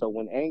character. So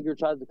when anger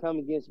tries to come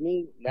against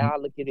me, now I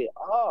look at it.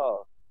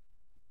 Oh,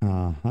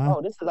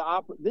 this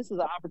is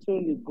an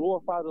opportunity to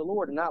glorify the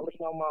Lord and not lean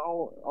on my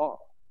own,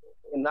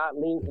 and not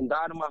lean and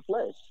die to my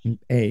flesh.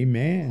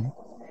 Amen.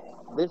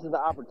 This is the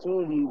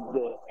opportunity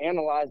to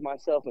analyze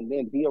myself and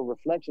then be a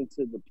reflection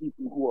to the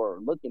people who are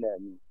looking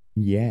at me.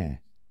 Yeah.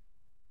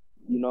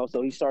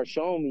 So he starts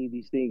showing me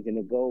these things, and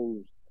it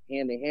goes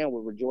hand in hand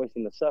with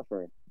rejoicing the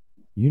suffering.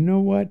 You know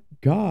what?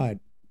 God,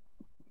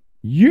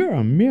 you're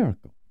a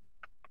miracle.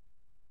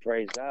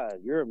 Praise God.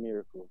 You're a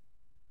miracle.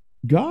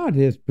 God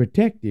has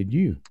protected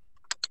you,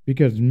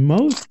 because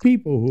most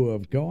people who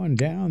have gone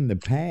down the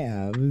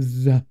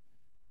paths,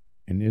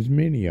 and there's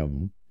many of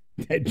them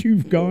that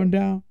you've gone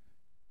down,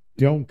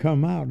 don't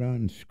come out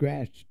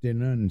unscratched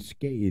and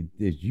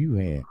unscathed as you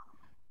have.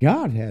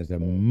 God has a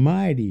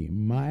mighty,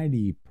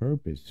 mighty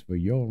purpose for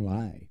your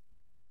life.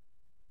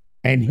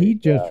 And he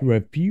just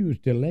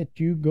refused to let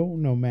you go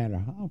no matter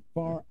how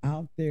far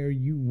out there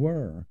you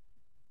were.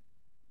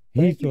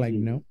 He's like,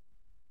 nope,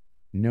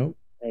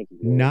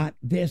 not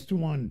this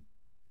one.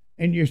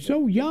 And you're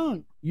so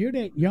young. You're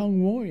that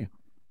young warrior.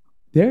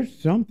 There's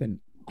something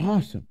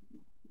awesome.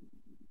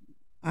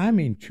 I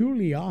mean,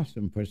 truly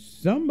awesome for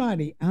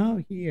somebody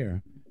out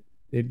here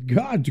that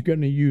God's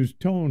going to use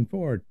Tone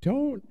for.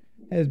 Tone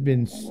has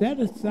been set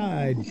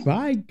aside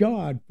by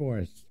God for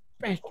a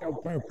special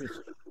purpose.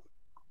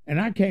 And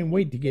I can't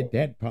wait to get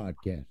that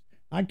podcast.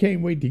 I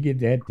can't wait to get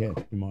that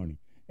testimony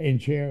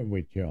and share it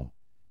with y'all.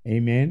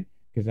 Amen.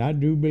 Because I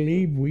do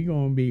believe we're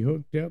going to be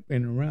hooked up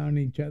and around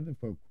each other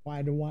for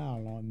quite a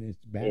while on this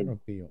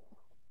battlefield.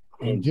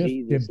 And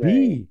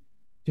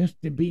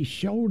just to be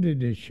shoulder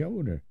to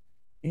shoulder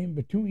in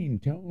between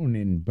Tone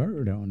and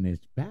Bird on this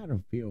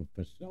battlefield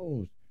for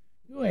souls.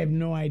 You have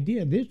no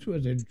idea. This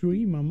was a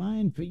dream of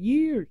mine for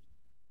years.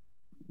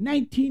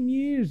 19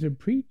 years of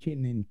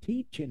preaching and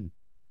teaching,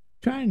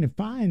 trying to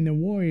find the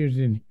warriors,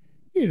 and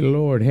here the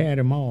Lord had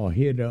them all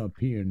hid up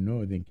here in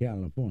Northern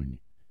California.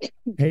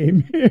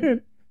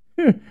 Amen.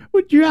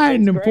 What you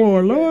hiding It's them crazy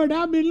for, 'cause Lord?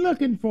 I've been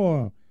looking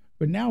for 'em.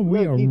 But now we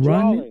look, are he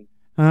running. drawing.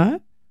 Huh?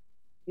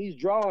 He's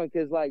drawing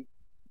because like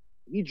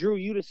he drew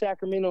you to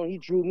Sacramento. And he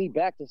drew me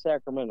back to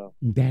Sacramento.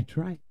 That's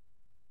right.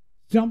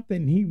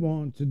 Something he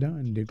wants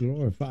done to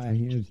glorify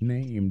his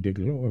name, to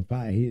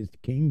glorify his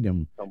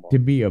kingdom, Come to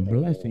on. be a Amen.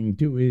 blessing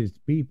to his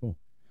people.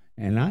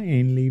 And I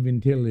ain't leaving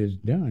till it's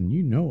done.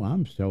 You know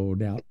I'm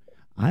sold out.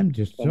 I'm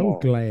just Come so on.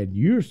 glad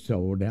you're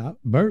sold out.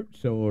 Bert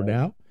sold Thank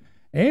out.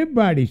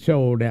 Everybody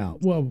sold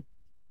out. Well,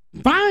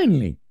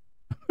 finally.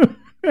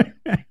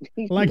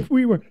 Like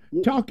we were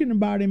you. talking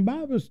about in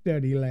Bible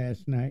study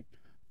last night.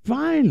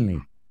 Finally,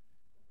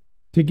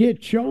 to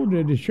get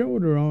shoulder to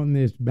shoulder on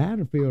this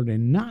battlefield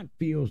and not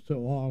feel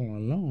so all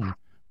alone,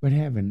 but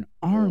have an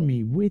Yeah.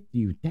 army with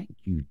you. Thank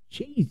you,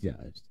 Jesus.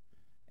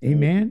 Thank you,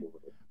 Amen. Lord.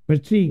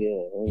 But see, Yeah.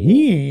 Amen.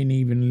 he ain't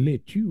even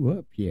lit you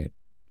up yet.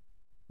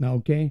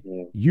 Okay?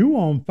 Yeah. You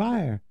on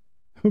fire,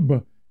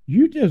 but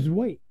you just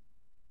wait.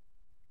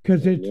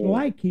 Because it's Amen.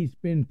 like he's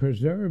been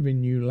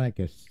preserving you like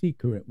a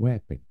secret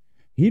weapon.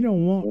 He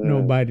don't want Mm.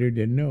 nobody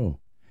to know.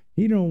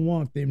 He don't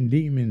want them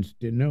demons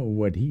to know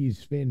what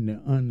he's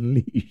finna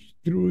unleash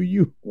through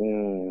you.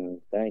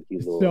 Thank you,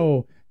 Lord.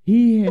 So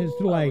he has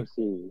I like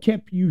receive.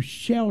 kept you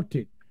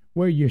sheltered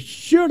where you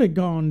should have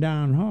gone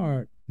down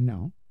hard.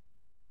 No,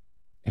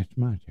 that's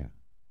my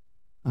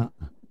child.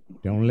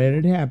 Don't let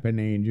it happen,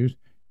 angels.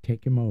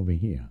 Take him over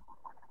here.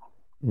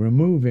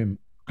 Remove him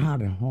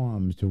out of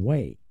harm's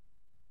way.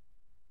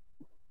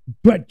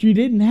 But you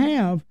didn't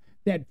have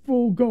that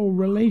full go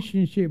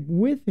relationship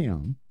with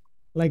him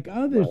like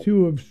others Right.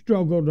 who have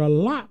struggled a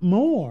lot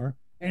more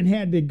and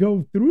had to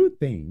go through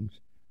things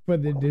for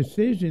the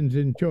decisions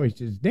and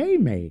choices they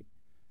made.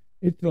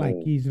 It's like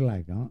Mm. he's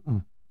like,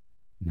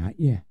 not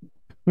yet.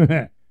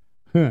 Not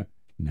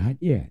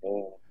yet.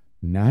 Mm.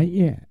 Not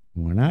yet.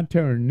 When I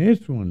turn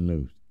this one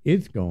loose,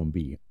 it's going to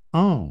be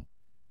on.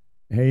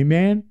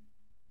 Amen?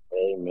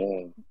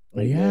 Amen.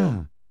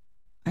 Yeah.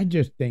 I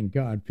just thank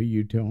God for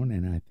you, Tone,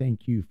 and I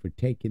thank you for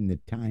taking the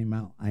time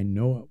out. I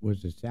know it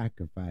was a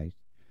sacrifice.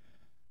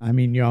 I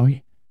mean, y'all,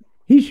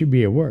 he should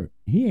be at work.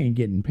 He ain't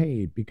getting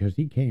paid because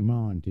he came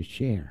on to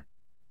share,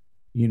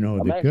 I'm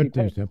the actually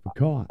goodness of a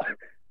cause.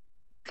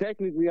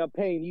 Technically, I'm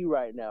paying you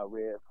right now,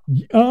 Rev.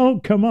 Oh,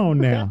 come on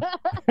now.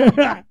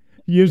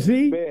 You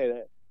see?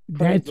 Man,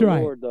 That's the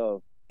right. Lord,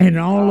 though. And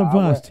all of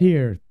I- us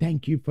here,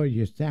 thank you for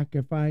your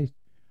sacrifice.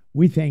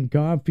 We thank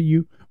God for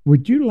you.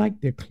 Would you like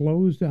to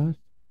close us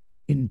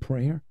in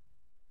prayer?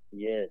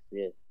 Yes.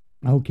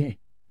 Okay.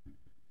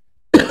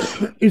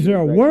 Is there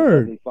a Gracious word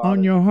Heavenly Father.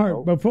 on your heart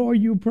Oh. before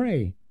you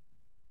pray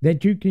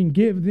that you can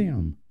give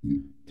them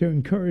to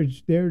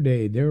encourage their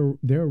day, their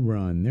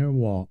run, their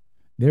walk,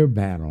 their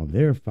battle,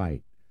 their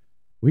fight?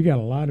 We got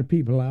a lot of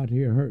people out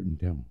here hurting,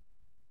 Tom.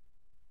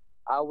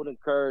 I would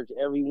encourage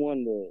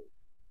everyone to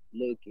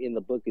look in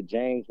the book of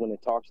James when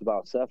it talks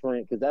about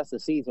suffering, because that's the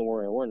season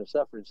we're in. We're in the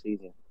suffering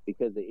season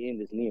because the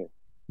end is near.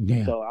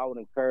 Yeah. So I would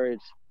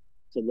encourage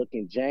to look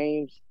in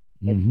James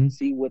and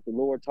see what the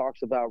Lord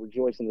talks about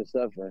rejoicing in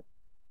suffering.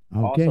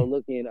 Okay. Also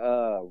look in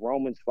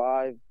Romans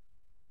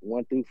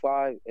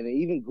 5:1-5, and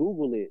even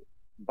Google it,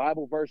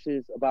 Bible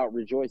verses about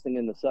rejoicing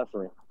in the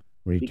suffering.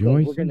 Because we're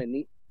gonna Rejoicing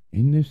need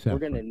in the we're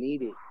gonna suffering.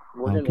 need it.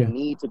 We're Okay. gonna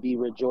need to be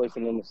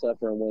rejoicing in the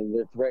suffering when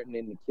they're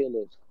threatening to kill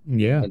us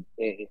Yeah,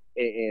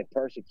 and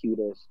persecute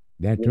us.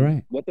 that's When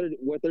right.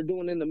 what they're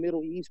doing in the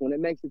Middle East, when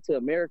it makes it to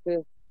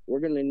America, we're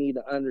gonna need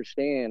to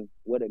understand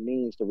what it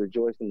means to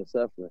rejoice in the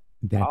suffering.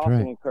 I That's also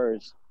right.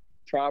 encourage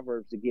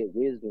Proverbs to get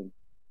wisdom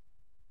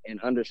and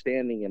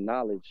understanding and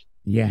knowledge,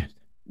 Yes.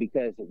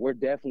 because we're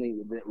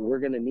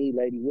gonna need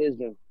Lady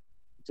Wisdom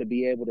to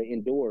be able to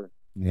endure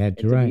That's and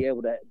to be right.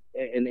 able to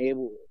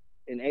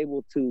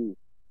able to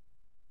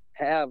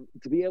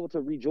be able to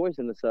rejoice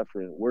in the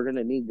suffering. We're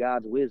gonna need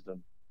God's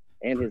wisdom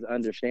and His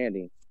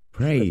understanding.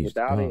 Praise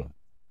without God.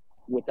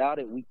 Without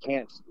it, we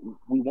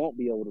won't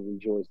be able to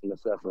rejoice in the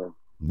suffering.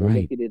 We'll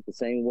Right. look at it the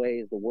same way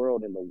as the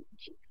world, and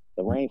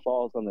the rain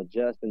falls on the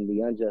just and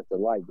the unjust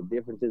alike. The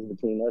differences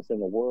between us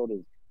and the world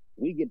is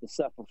we get to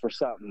suffer for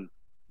something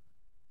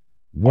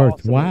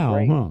Worthwhile,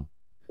 awesome and huh?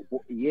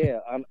 great. Yeah,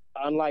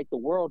 unlike the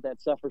world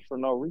that suffers for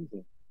no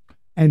reason.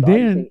 And So I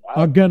just then think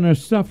are going to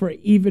suffer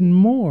even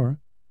more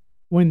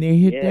when they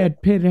hit Yeah.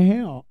 that pit of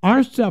hell.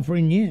 Our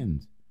suffering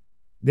ends.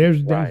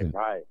 Theirs doesn't.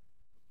 Right.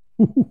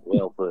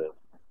 Well put.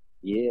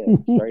 Yeah,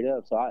 straight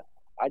up. So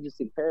I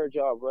just encourage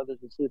y'all, brothers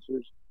and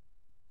sisters,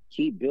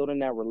 keep building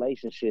that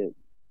relationship.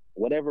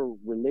 Whatever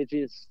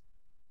religious,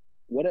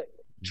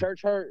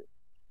 church hurt,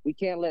 we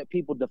can't let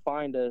people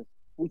define us.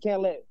 We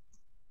can't let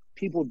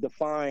people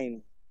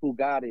define who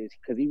God is,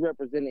 because He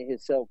represented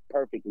Himself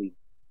perfectly.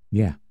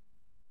 Yeah.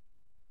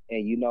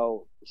 And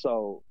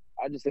so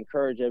I just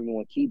encourage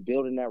everyone, keep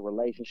building that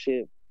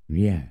relationship.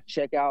 Yeah.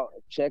 Check out,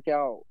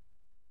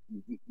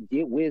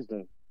 get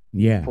wisdom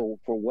Yeah. for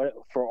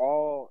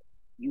all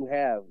you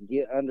have.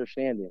 Get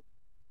understanding.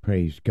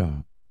 Praise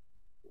God.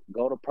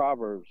 Go to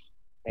Proverbs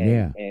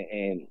and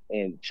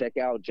check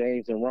out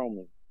James and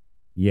Romans.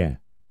 Yeah.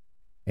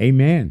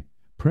 Amen.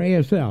 Pray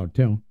us out,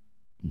 Tom.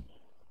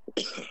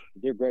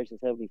 Dear gracious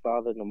Heavenly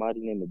Father, in the mighty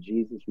name of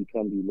Jesus, we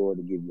come to you, Lord,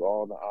 to give you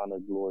all the honor,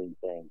 glory, and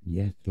thanks.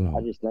 Yes, I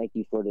Lord. just thank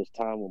you for this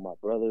time with my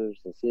brothers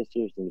and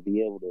sisters and to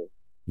be able to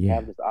Yeah.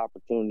 have this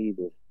opportunity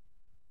to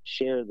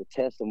share the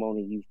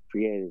testimony you've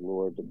created,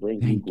 Lord, to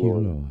bring you Thank you,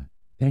 glory. Lord.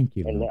 Thank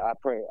you, And Lord.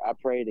 I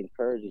pray it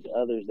encourages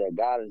others that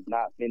God is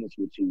not finished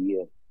with you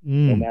yet.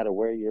 No Mm, matter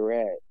where you're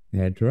at,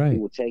 that's He right.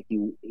 will take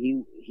you.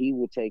 He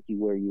will take you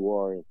where you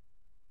are. And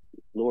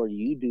Lord,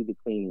 you do the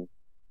cleaning.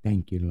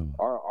 Thank you, Lord.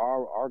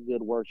 Our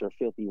good works are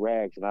filthy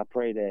rags, and I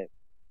pray that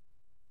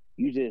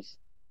you just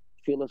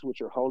fill us with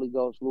your Holy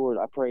Ghost, Lord.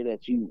 I pray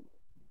that you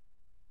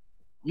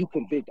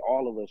convict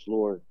all of us,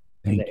 Lord,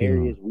 in the Thank you,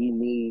 areas Lord. we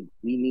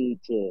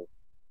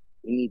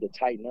need to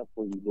tighten up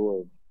for you,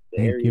 Lord. The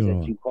Thank areas you, that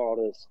Lord. you called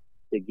us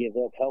to give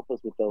up, help us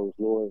with those,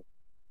 Lord.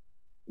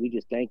 We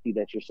just thank you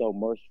that you're so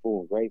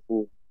merciful and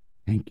grateful.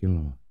 Thank you,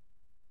 Lord.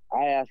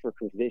 I ask for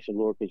conviction,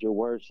 Lord, because your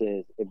word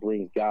says it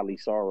brings godly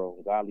sorrow.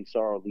 Godly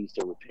sorrow leads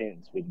to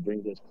repentance, which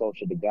brings us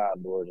closer to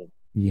God, Lord. And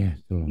Yes,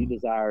 you Lord.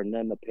 desire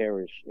none to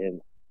perish.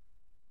 And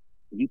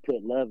you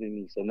put love in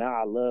me. So now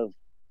I love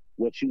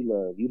what you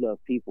love. You love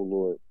people,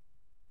 Lord.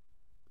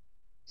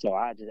 So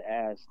I just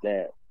ask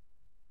that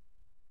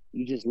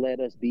you just let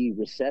us be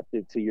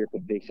receptive to your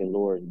conviction,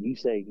 Lord. You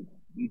say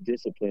you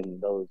discipline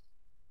those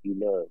you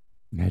love.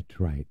 That's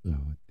right,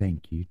 Lord.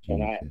 Thank you,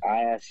 And Jesus.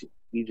 I ask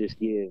you just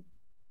give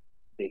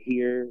the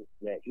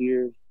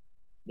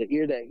the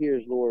ear that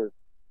hears, Lord,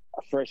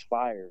 a fresh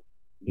fire,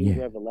 new Yeah.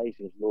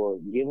 revelations,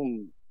 Lord. Give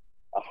them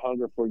a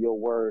hunger for your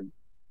word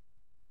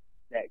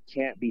that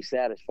can't be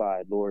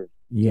satisfied, Lord,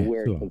 to Yes,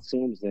 where it Lord.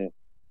 consumes them.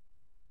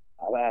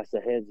 I'll ask the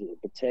hedge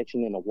of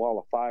protection and a wall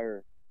of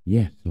fire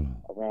Yes, Lord.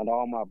 around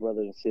all my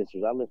brothers and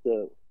sisters. I lift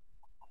up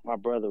my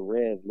brother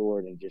Rev,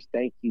 Lord, and just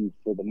thank you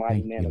for the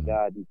mighty Thank man you, of Lord.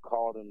 God you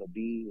called him to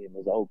be and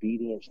his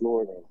obedience,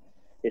 Lord, and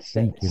his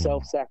Thank you,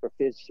 self Lord.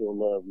 sacrificial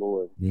love,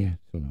 Lord. Yes,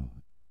 Lord.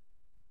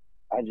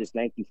 I just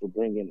thank you for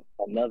bringing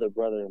another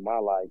brother in my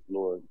life,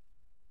 Lord,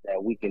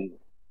 that we can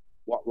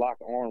lock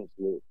arms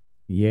with.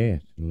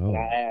 Yes, And I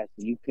Lord. ask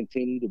you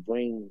continue to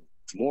bring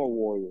more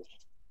warriors.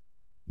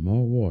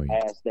 More I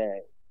warriors. ask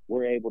that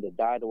we're able to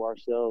die to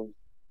ourselves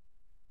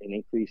and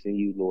increase in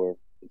you, Lord.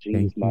 In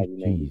Jesus' Thank you, mighty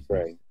name we Jesus.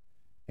 pray.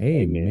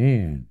 Amen.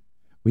 Amen.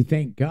 We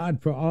thank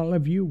God for all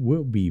of you.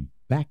 We'll be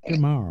back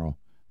tomorrow,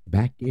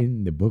 back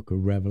in the book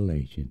of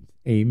Revelations.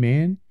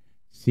 Amen.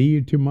 See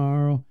you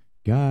tomorrow.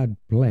 God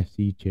bless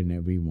each and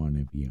every one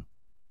of you.